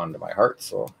 you come onto my heart.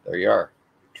 So there you are.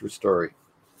 True story.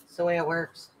 It's the way it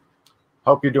works.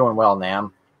 Hope you're doing well,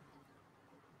 Nam.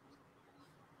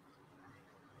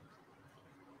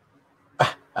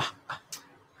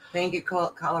 Thank you,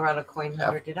 Colorado Coin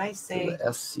Hunter. Did I say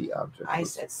the SC object? I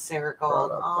said Sarah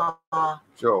Gold.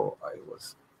 Joe, I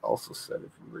was also said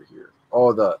if you were here.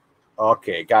 Oh,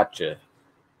 okay, gotcha.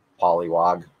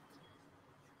 Pollywog.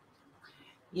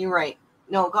 You're right.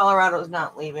 No, Colorado's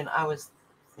not leaving. I was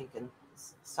thinking,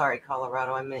 sorry,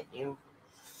 Colorado, I meant you.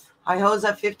 Hi-Ho's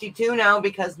at 52 now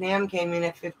because Nam came in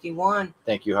at 51.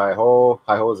 Thank you, Hi-Ho.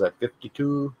 Hi-Ho's at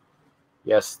 52.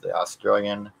 Yes, the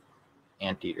Australian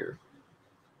anteater.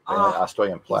 The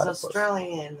Australian platypus. He's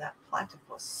Australian, that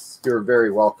platypus. You're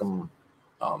very welcome,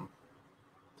 Those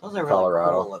are really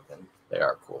Colorado. cool looking. They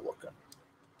are cool looking.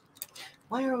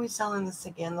 Why are we selling this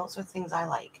again? Those are things I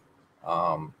like.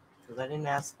 Because I didn't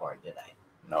ask for it, did I?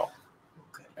 No.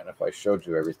 Okay. And if I showed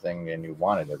you everything and you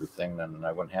wanted everything, then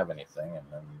I wouldn't have anything, and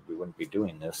then we wouldn't be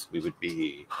doing this. We would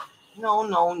be.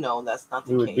 No, that's not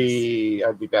the case.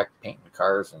 I'd be back painting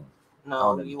cars and.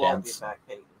 No, you won't be back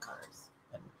painting cars.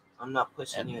 I'm not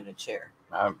pushing you in a chair.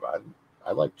 I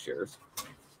like chairs.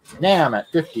 Now I'm at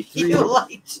 53. You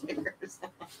like chairs.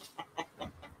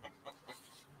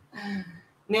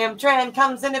 Nam Tran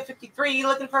comes in at 53,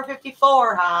 looking for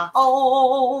 54.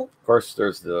 Oh. Of course,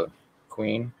 there's the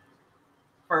queen.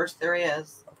 First, there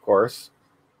is. Of course.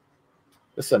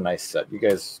 This is a nice set. You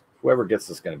guys, whoever gets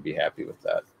this is going to be happy with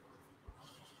that.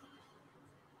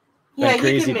 Yeah,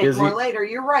 you can mint more later.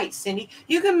 You're right, Cindy.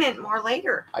 You can mint more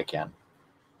later. I can.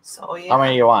 So, yeah. How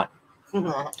many you want?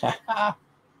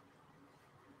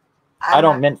 I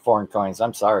don't mint foreign coins.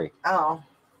 I'm sorry. Oh.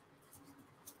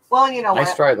 Well, you know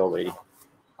nice try, though, lady.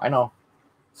 I know.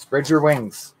 Spread your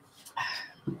wings.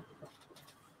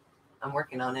 I'm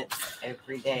working on it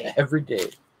every day. Every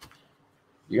day.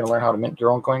 You going to learn how to mint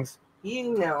your own coins?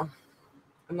 You know.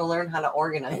 I'm going to learn how to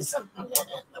organize them.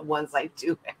 The ones I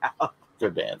do have.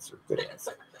 Good answer. Good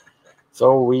answer.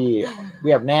 So we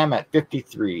have Nam at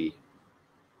 53.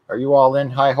 Are you all in?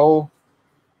 Hi-Ho?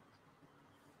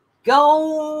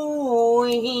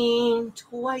 Going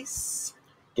twice.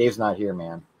 Dave's not here,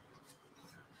 man.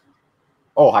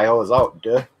 Oh, Hi-Ho is out.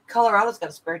 Duh. Colorado's got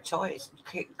a spare choice.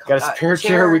 Got a spare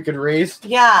chair we could raise?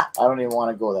 Yeah. I don't even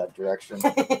want to go that direction.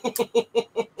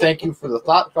 Thank you for the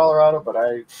thought, Colorado, but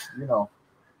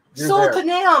sold to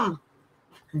Nam.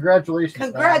 Congratulations.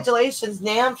 Congratulations,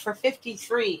 Nam, for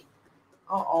 53.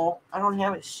 Uh-oh. I don't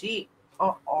have a sheet.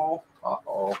 Uh-oh.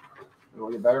 Uh-oh.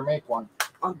 Well, you better make one.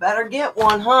 I better get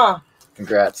one, huh?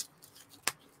 Congrats,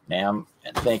 Nam,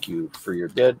 and thank you for your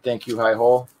bid. Thank you,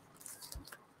 Hi-Ho.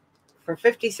 For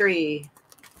 53.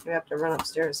 You have to run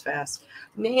upstairs fast.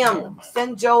 Nam,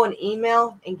 send Joe an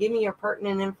email and give me your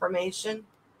pertinent information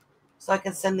so I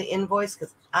can send the invoice,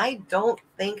 because I don't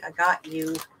think I got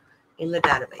you in the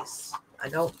database. I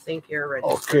don't think you're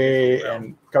registered. Okay,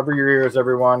 and cover your ears,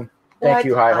 everyone. Thank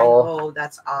you, Hi-Ho. Oh,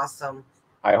 that's awesome.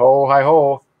 Hi-Ho,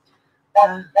 Hi-Ho.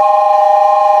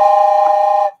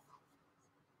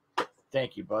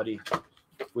 Thank you, buddy.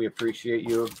 We appreciate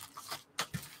you.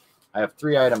 I have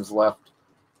 3 items left.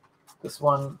 This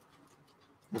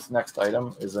next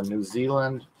item is a New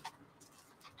Zealand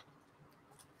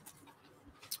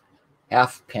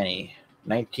halfpenny,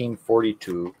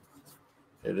 1942.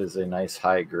 It is a nice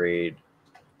high grade.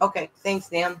 Okay,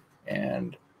 thanks, Nam.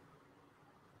 And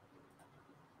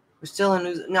we're still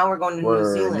in now we're going to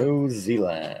New Zealand. New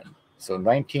Zealand. So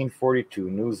 1942,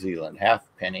 New Zealand,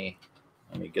 halfpenny.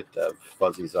 Let me get the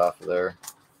fuzzies off of there.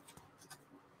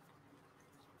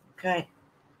 Okay.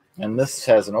 And this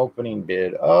has an opening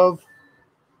bid of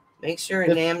make sure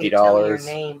Nam, you tell me your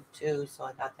name too, so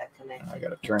I got that connected. I got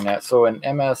to turn that. So in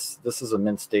MS, this is a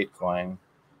Mint State coin.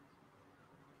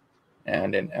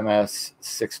 And in MS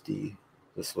 60,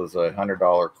 this was a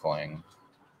 $100 coin.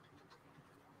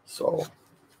 So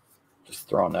just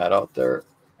throwing that out there.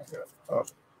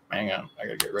 Hang on, I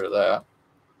gotta get rid of that.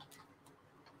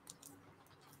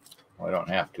 Well, I don't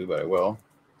have to, but I will.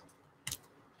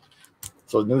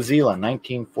 So New Zealand,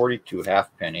 1942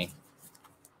 halfpenny.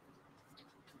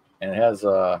 And it has,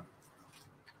 of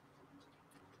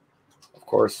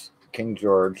course, King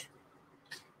George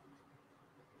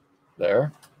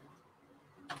there.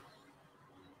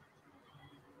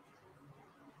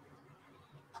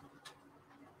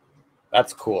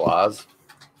 That's cool, Oz.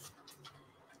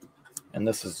 And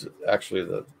this is actually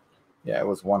it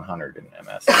was 100 in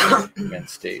MS Mint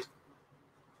State.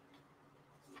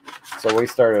 So we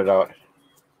started out.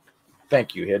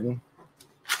 Thank you, Hidden.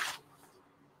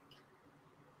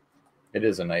 It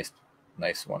is a nice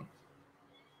one.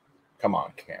 Come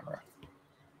on, camera.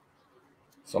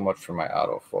 So much for my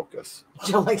autofocus.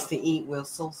 Joe likes to eat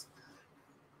whistles.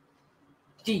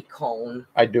 Decone.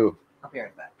 I do. I'll be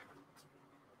right back.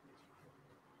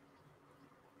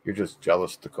 You're just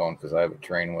jealous of the cone because I have a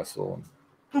train whistle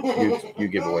and you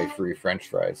give away free French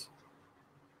fries.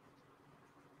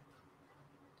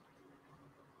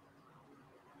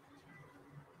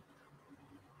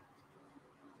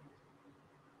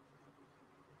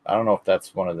 I don't know if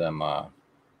that's one of them, I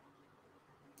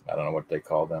don't know what they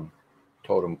call them,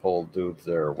 totem pole dudes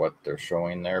there or what they're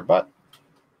showing there, but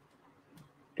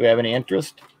do we have any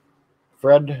interest?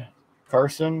 Fred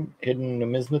Carson, hidden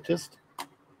numismatist?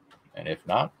 And if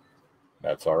not,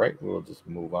 that's all right. We'll just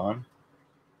move on.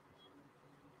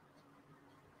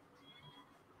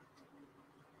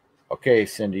 Okay,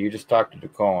 Cindy, you just talked to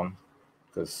Decone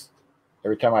because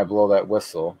every time I blow that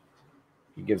whistle,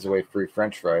 he gives away free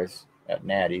French fries at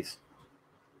Natty's.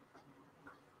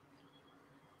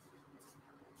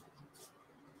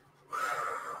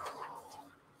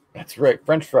 That's right.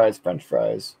 French fries, French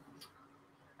fries.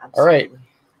 Absolutely. All right.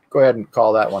 Go ahead and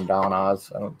call that one down,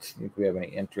 Oz. I don't think we have any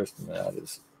interest in that.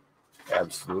 Is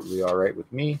absolutely all right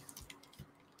with me.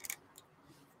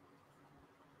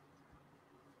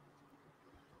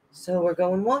 So we're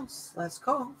going once. Let's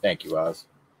call. Thank you, Oz.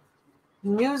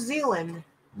 New Zealand.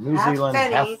 New Zealand,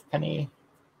 halfpenny.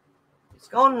 It's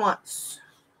going once.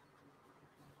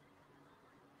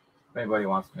 If anybody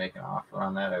wants to make an offer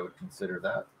on that, I would consider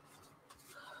that.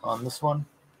 On this one,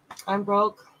 I'm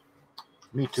broke.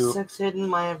 Me too. 6 hidden.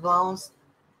 My allowance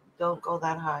don't go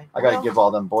that high. I gotta give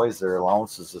all them boys their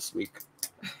allowances this week.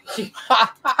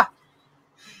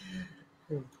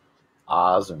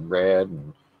 Oz and Red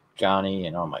and Johnny,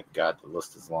 and oh my God, the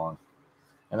list is long.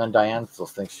 And then Diane still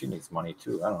thinks she needs money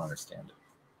too. I don't understand it.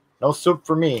 No soup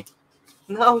for me.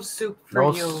 No soup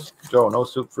for you. Joe, no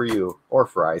soup for you. Or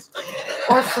fries.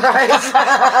 Or fries.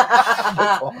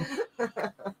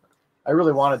 I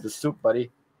really wanted the soup, buddy.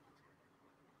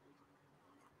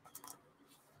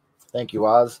 Thank you,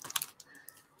 Oz.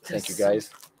 Thank you, guys.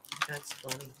 That's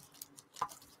funny.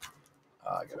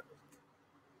 I got it.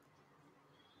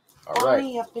 All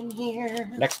right. Up in here.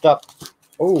 Next up.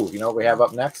 Oh, you know what we have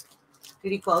up next?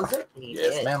 Did he close it?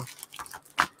 Yes, ma'am.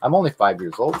 I'm only 5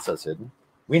 years old, says Hidden.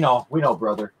 We know,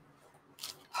 brother.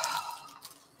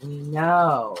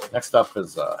 No. Next up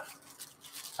is I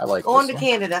like going to one.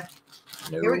 Canada.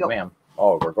 No, here we go, ma'am.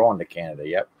 Oh, we're going to Canada.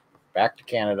 Yep, back to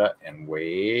Canada and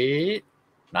wait.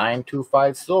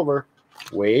 925 silver.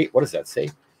 Wait, what does that say?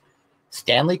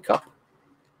 Stanley Cup.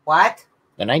 What?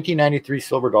 The 1993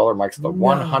 silver dollar marks the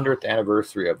 100th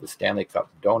anniversary of the Stanley Cup,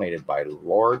 donated by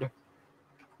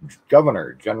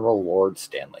Governor General Lord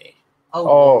Stanley. Oh,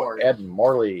 Lord. Ed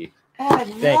Morley. Thank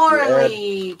you,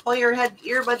 Ed. Pull your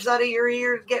earbuds out of your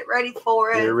ears. Get ready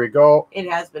for it. Here we go. It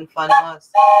has been fun, Oz.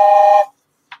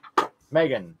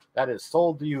 Megan, that is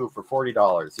sold to you for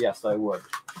 $40. Yes, I would.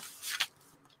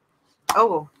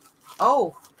 Oh.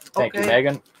 Thank you,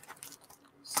 Megan.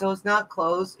 So it's not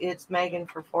closed. It's Megan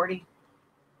for 40.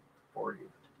 40.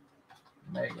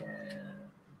 Megan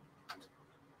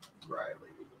Riley.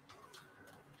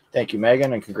 Thank you,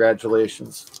 Megan, and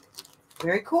congratulations.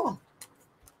 Very cool.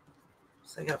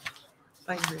 So I got to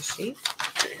find her sheet.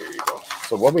 Okay, here you go.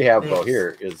 So what we have though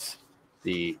here is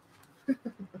the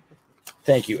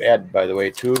thank you, Ed, by the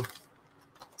way, too.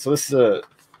 So this is a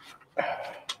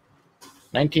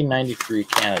 1993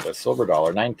 Canada silver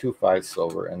dollar, 925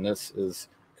 silver, and this is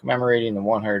commemorating the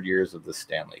 100 years of the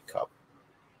Stanley Cup.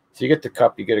 So you get the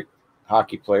cup, you get a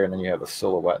hockey player, and then you have a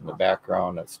silhouette in the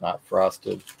background that's not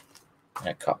frosted, and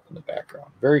a cup in the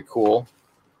background. Very cool.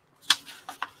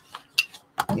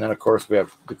 And then, of course, we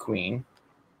have the Queen.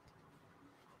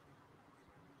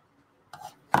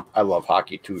 I love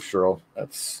hockey too, Cheryl.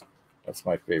 That's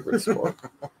my favorite sport.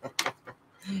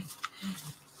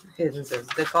 Hidden says,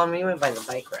 they call me by the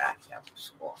bike rack after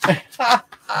school.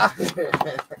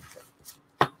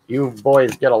 You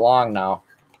boys get along now.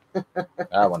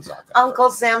 That one's not. Uncle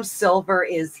Sam Silver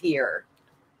is here.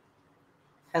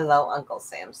 Hello, Uncle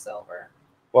Sam Silver.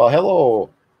 Well, hello.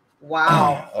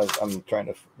 Wow. I'm trying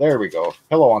to. There we go.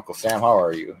 Hello, Uncle Sam. How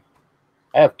are you?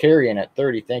 I have Terry in at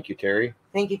 30. Thank you, Terry.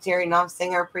 Thank you, Terry. Nom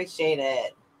Singer. Appreciate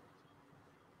it.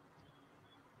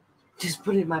 Just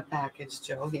put it in my package,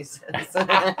 Joe, he says.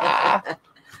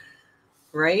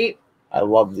 Right? I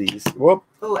love these. Whoop.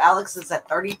 Oh, Alex is at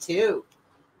 32.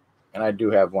 And I do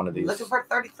have one of these. Looking for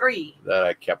 33. That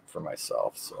I kept for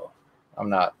myself, so I'm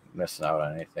not missing out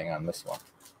on anything on this one.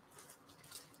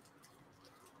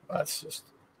 That's just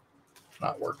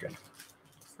not working.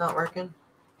 It's not working?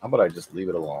 How about I just leave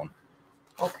it alone?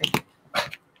 Okay.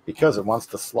 Because it wants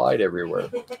to slide everywhere.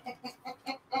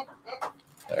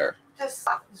 There. Just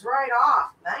sucks right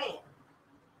off, man.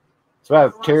 So I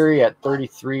have Terry at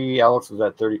 33. Alex was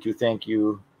at 32. Thank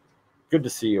you. Good to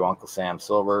see you, Uncle Sam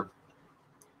Silver.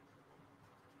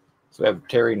 So we have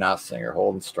Terry Nossinger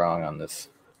holding strong on this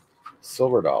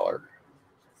silver dollar.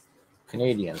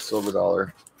 Canadian silver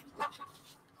dollar.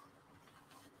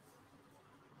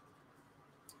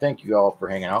 Thank you all for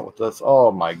hanging out with us. Oh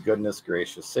my goodness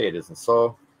gracious. Say it isn't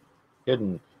so.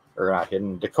 Hidden, or not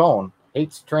hidden. DeCone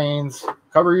hates trains.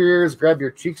 Cover your ears, grab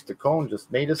your cheeks. DeCone just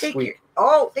made us squeak.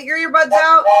 Take your earbuds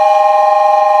out.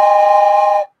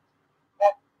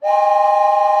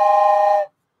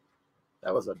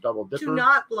 That was a double dipper. Do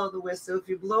not blow the whistle. If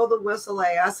you blow the whistle,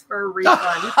 I ask for a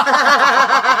refund.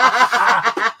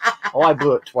 Oh, I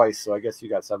blew it twice, so I guess you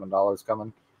got $7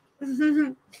 coming.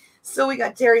 So we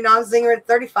got Terry Nonsinger at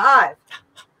 35.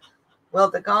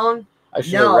 Will DeCone? I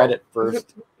should have read it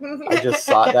first. I just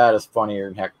thought that is funnier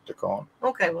than heck DeCone.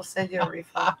 Okay, we'll send you a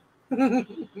refund.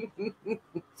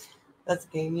 That's a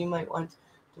game you might want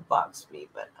to box me,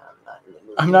 but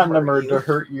I'm not in the mood. To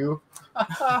hurt you.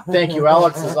 Thank you.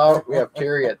 Alex is out. We have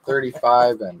Terry at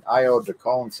 35 and I owe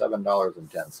DeCone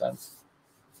 $7.10.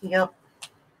 Yep.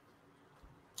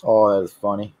 Oh, that is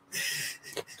funny.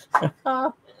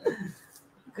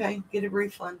 Okay, get a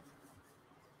refund.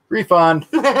 Refund.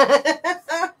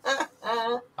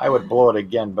 I would blow it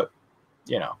again, but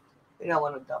you know. We don't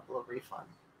want to double a refund.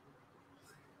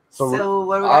 So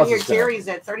what do we got here? Terry's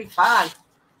at 35.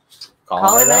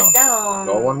 Calling that down.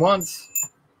 Going once.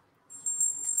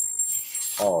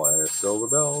 Oh, there's Silver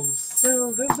Bells.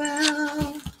 Silver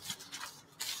Bell.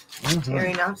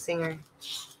 Terry Nonsinger.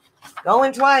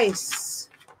 Going twice.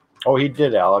 Oh, he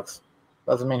did, Alex.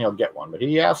 Doesn't mean he'll get one, but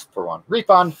he asked for one.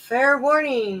 Refund. Fair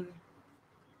warning.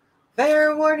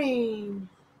 Fair warning.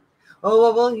 Oh,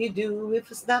 what will you do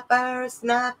if a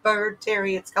snapper?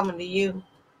 Terry, it's coming to you.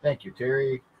 Thank you,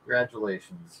 Terry.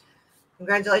 Congratulations.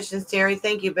 Congratulations, Terry.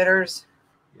 Thank you, bidders.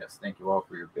 Yes, thank you all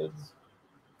for your bids.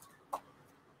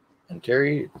 And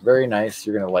Terry, very nice.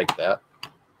 You're going to like that.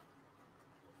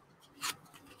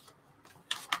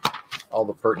 All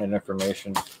the pertinent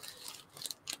information.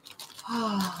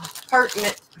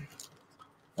 Pertinent.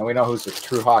 And we know who's a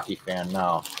true hockey fan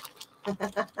now. We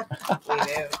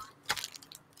do.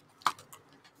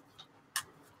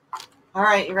 All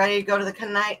right, you ready to go to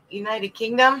the United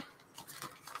Kingdom?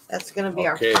 That's going to be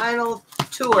our final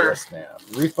tour. Yes, ma'am.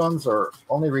 Refunds are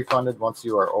only refunded once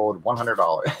you are owed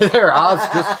 $100. There,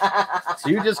 so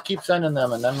you just keep sending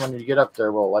them, and then when you get up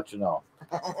there, we'll let you know.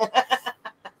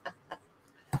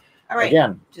 All right,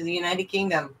 again, to the United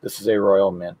Kingdom. This is a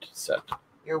Royal Mint set.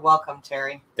 You're welcome,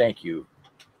 Terry. Thank you.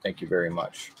 Thank you very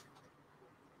much.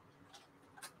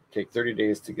 Take 30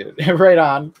 days to get it right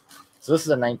on. So this is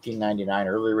a 1999.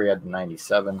 Earlier we had the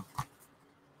 97.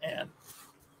 And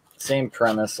same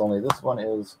premise, only this one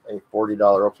is a $40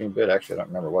 opening bid. Actually, I don't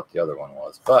remember what the other one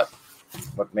was. But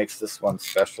what makes this one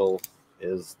special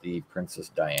is the Princess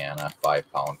Diana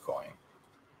 5-pound coin.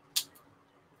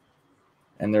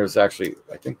 And there's actually,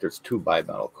 I think there's 2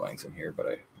 bimetal coins in here, but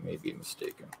I may be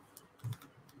mistaken.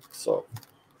 So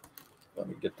let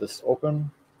me get this open.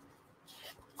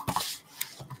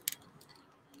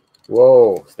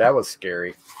 Whoa, that was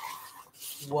scary.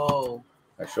 Whoa.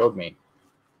 That showed me.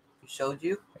 You showed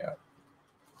you? Yeah.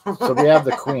 So we have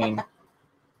the queen.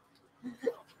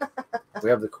 We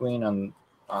have the queen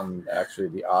on actually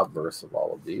the obverse of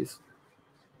all of these.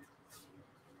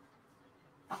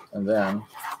 And then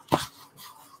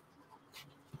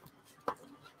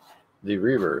the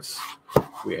reverse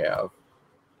we have.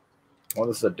 Well,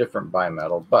 this is a different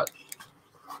bimetal, but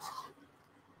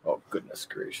oh goodness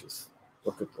gracious.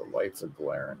 Look at the lights are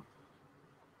glaring.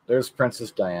 There's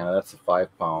Princess Diana. That's a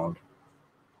 5-pound.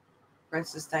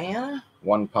 Princess Diana?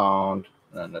 1 pound.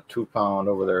 And then the 2 pound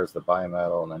over there is the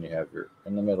bimetal. And then you have your,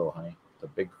 in the middle, honey, the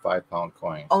big 5-pound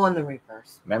coin. Oh, in the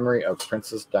reverse. Memory of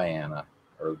Princess Diana.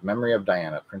 Or Memory of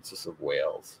Diana, Princess of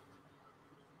Wales.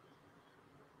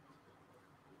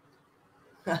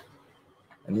 And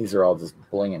these are all just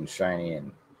bling and shiny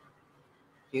and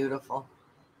beautiful.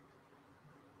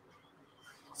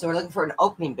 So we're looking for an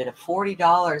opening bid of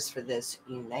 $40 for this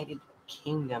United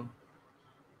Kingdom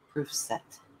proof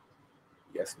set.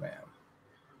 Yes, ma'am.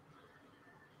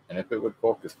 And if it would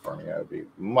focus for me, I would be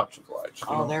much obliged.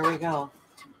 Oh, there we go.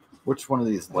 Which one of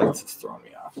these lights is throwing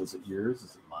me off? Is it yours?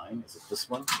 Is it mine? Is it this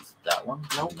one? Is it that one?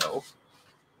 Nope. Nope.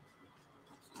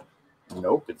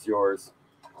 Nope, it's yours.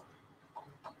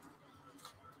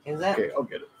 Is that? Okay, I'll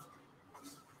get it.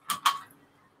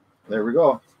 There we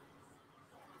go.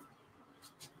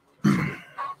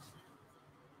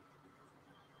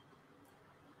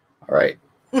 All right.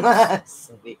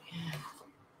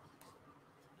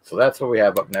 So So that's what we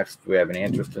have up next. If we have any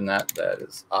interest in that, that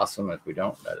is awesome. If we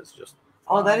don't, that is just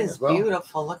Oh, that fine is as well.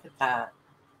 beautiful. Look at that.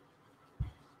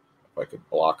 If I could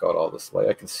block out all this light,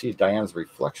 I can see Diane's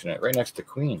reflection in it right next to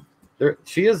Queen. There,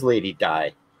 she is Lady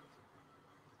Di.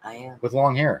 I am. With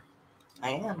long hair.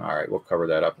 I am. All right, we'll cover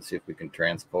that up and see if we can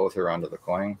transpose her onto the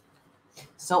coin.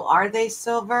 So are they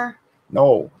silver?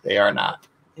 No, they are not.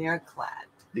 They are clad.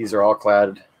 These are all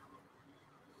clad.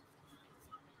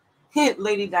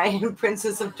 Lady Diane,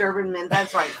 Princess of Durbin.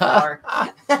 That's right, Floor.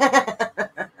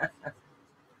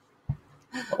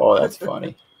 Oh, that's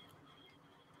funny.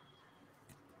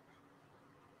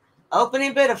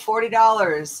 Opening bid of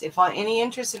 $40. If on any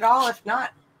interest at all, if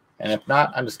not. And if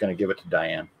not, I'm just going to give it to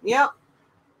Diane. Yep.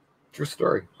 True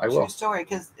story. I will. True story,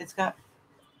 because it's got,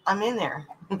 I'm in there.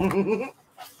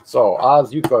 So,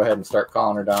 Oz, you go ahead and start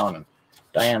calling her down. And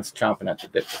Diane's chomping at the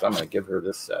bit because I'm going to give her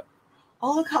this set.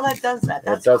 Oh, look how that does that.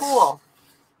 That's does, cool.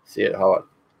 See it, how it.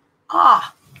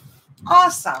 Ah,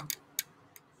 awesome.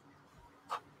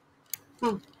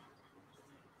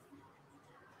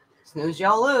 Snooze,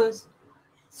 y'all lose.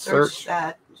 Search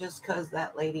that. Just because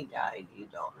that lady died, you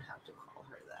don't have to call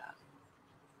her that.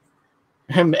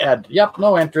 And Ed, yep,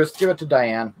 no interest. Give it to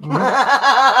Diane.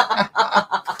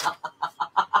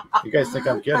 You guys think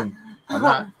I'm kidding? I'm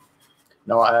not.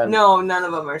 No, no, none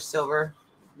of them are silver,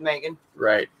 Megan.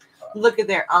 Right. Look at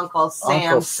their Uncle Sam,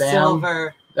 Uncle Sam.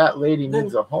 Silver. That lady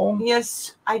needs a home.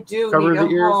 Yes, I do Cover need the a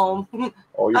ears. home.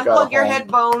 Oh, you got Unplug a your home.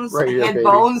 headphones. Right here,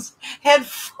 Headphones.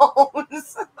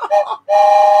 Headphones.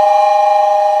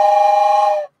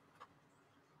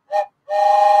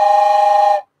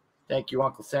 Thank you,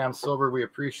 Uncle Sam Silver. We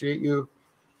appreciate you.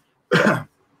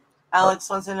 Alex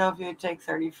wants to know if you would take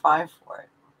 35 for it.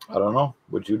 I don't know.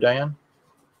 Would you, Diane?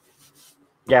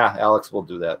 Yeah, Alex will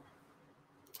do that.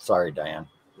 Sorry, Diane.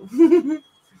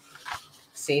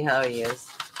 See how he is.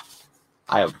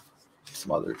 I have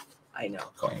some other I know.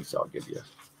 coins I'll give you.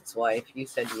 That's why if you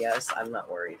said yes, I'm not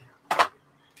worried.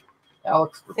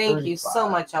 Alex, for Thank 35. you so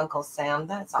much, Uncle Sam.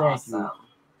 That's Thank awesome. you.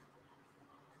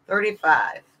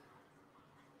 35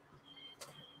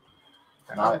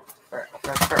 Now, for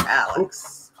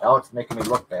Alex. Alex making me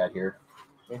look bad here.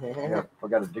 Yeah, we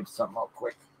got to dig something out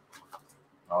quick.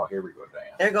 Oh, here we go,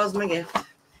 Diane. There goes my gift.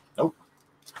 Nope.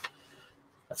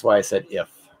 That's why I said if.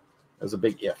 It was a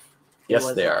big if.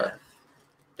 Yes, they are.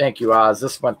 Thank you, Oz.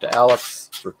 This went to Alex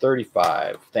for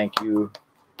 35. Thank you.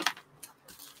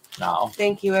 Now.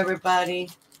 Thank you, everybody.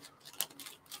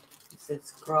 It said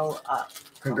scroll up.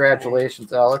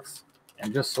 Congratulations, Alex.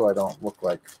 And just so I don't look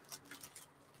like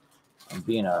I'm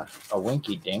being a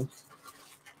winky dink.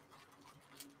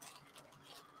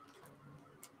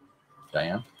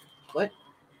 Diane? What?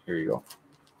 Here you go.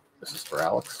 This is for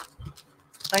Alex.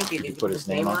 Thank you. Did Did you you put his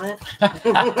name on it?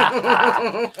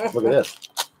 Look at this.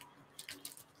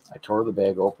 I tore the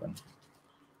bag open.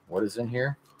 What is in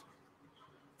here?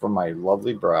 For my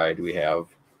lovely bride, we have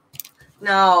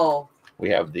No.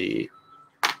 the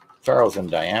Charles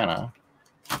and Diana.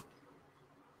 Come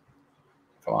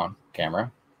on,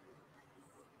 camera.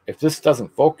 If this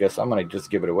doesn't focus, I'm going to just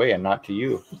give it away and not to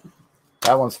you.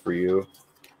 That one's for you.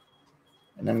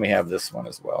 And then we have this one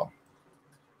as well.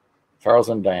 Charles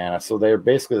and Diana. So they're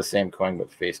basically the same coin,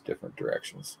 but face different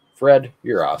directions. Fred,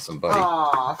 you're awesome, buddy.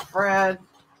 Aw, Fred.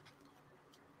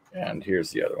 And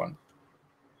here's the other one.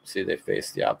 See, they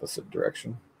face the opposite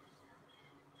direction.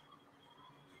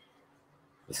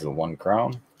 This is a 1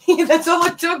 crown. That's all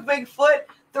it took, Bigfoot.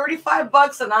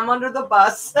 $35 and I'm under the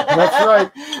bus. That's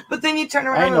right. But then you turn I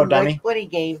around know, and dummy. look what he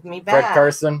gave me back. Fred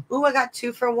Carson. Ooh, I got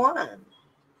 2 for 1. I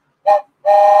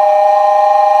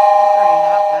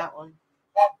have that one.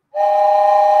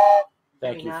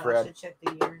 Thank Maybe you, not. I Fred. should check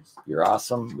the years. You're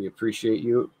awesome. We appreciate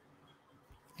you.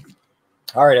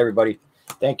 All right, everybody.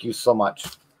 Thank you so much.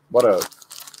 What a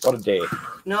day.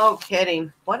 No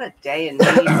kidding. What a day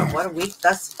indeed. What a week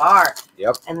thus far.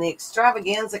 Yep. And the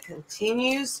extravaganza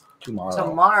continues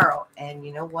tomorrow. And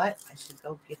you know what? I should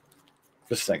go get.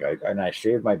 Just think, I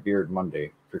shaved my beard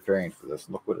Monday preparing for this.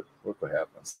 Look what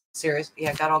happens. Serious?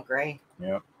 Yeah, it got all gray.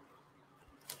 Yep.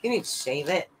 You need to shave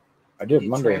it. I did You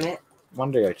Monday. trim it.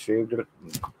 Monday I shaved it.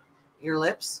 Your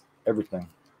lips? Everything.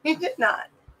 You did not.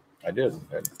 I did.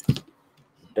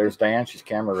 There's Diane. She's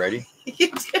camera ready.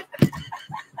 You did.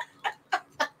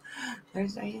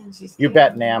 There's Diane. You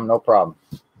bet, Nam. No problem.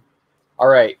 All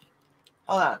right.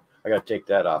 Hold on. I got to take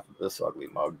that off of this ugly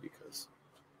mug because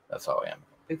that's how I am.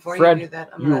 Before Fred, you do that,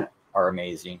 you are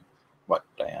amazing. What,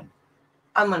 Diane?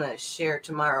 I'm gonna share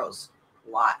tomorrow's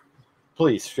lot.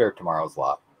 Please share tomorrow's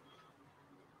lot.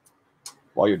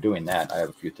 While you're doing that, I have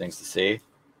a few things to say.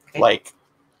 Okay. Like,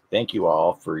 thank you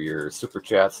all for your super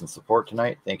chats and support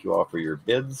tonight. Thank you all for your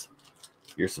bids,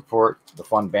 your support, the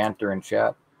fun banter in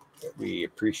chat. We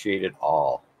appreciate it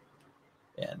all.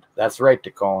 And that's right,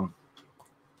 Tacone.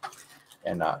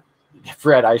 And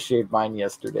Fred, I shaved mine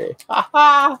yesterday.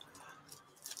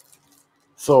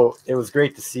 So it was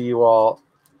great to see you all.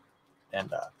 And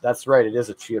that's right, it is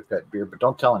a Chia Pet beer, but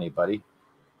don't tell anybody.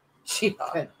 Chia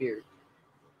Pet beer.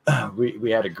 We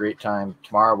had a great time.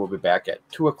 Tomorrow we'll be back at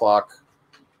 2 o'clock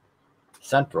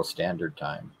Central Standard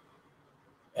Time.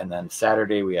 And then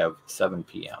Saturday we have 7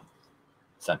 p.m.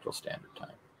 Central Standard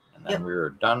Time. And then we're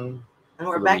done. And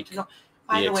we're back to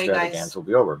the extravaganza will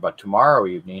be over. But tomorrow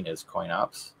evening is Coin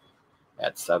Ops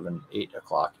at 8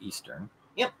 o'clock Eastern.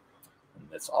 Yep. And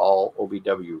it's all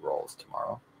OBW rolls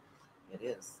tomorrow. It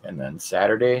is. And then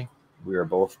Saturday, we are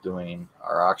both doing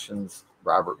our auctions.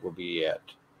 Robert will be at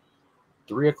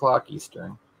 3 o'clock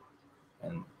Eastern.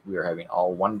 And we are having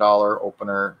all $1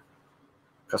 opener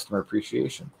customer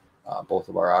appreciation. Both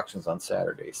of our auctions on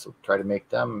Saturday. So try to make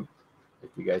them if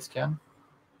you guys can.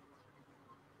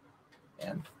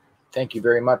 And thank you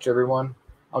very much, everyone.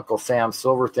 Uncle Sam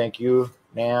Silver, thank you.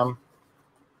 Nam.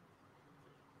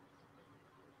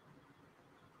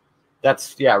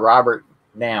 That's, Robert,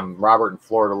 Nam. Robert and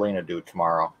Florida Lena do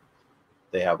tomorrow.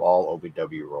 They have all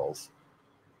OBW rolls.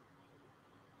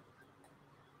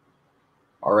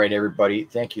 All right, everybody.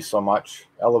 Thank you so much.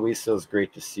 Eloisa, it's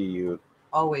great to see you.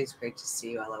 Always great to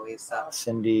see you, Eloisa.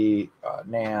 Cindy,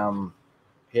 Nam,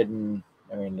 Hidden.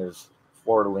 I mean, there's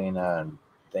Florida Lena, and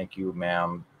thank you,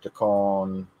 ma'am.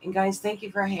 Tacone. And guys, thank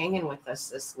you for hanging with us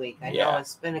this week. I know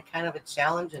it's been a kind of a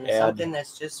challenge and something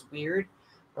that's just weird,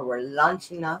 but we're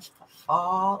launching up the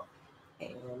fall.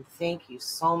 And thank you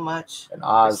so much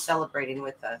for celebrating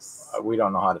with us. We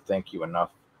don't know how to thank you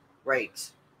enough.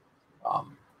 Right.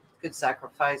 Good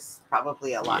sacrifice,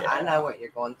 probably a lot. Yeah. I know what you're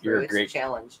going through. It's a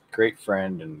challenge. Great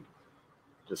friend, and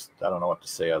just I don't know what to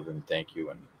say other than thank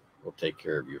you, and we'll take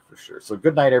care of you for sure. So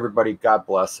good night, everybody. God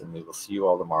bless, and we will see you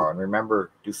all tomorrow. And remember,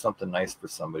 do something nice for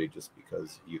somebody just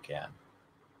because you can.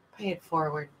 Pay it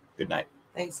forward. Good night.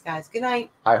 Thanks, guys. Good night.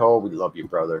 Hi-ho. We love you,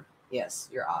 brother. Yes,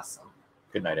 you're awesome.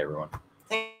 Good night, everyone.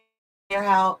 Thank you for your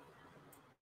help.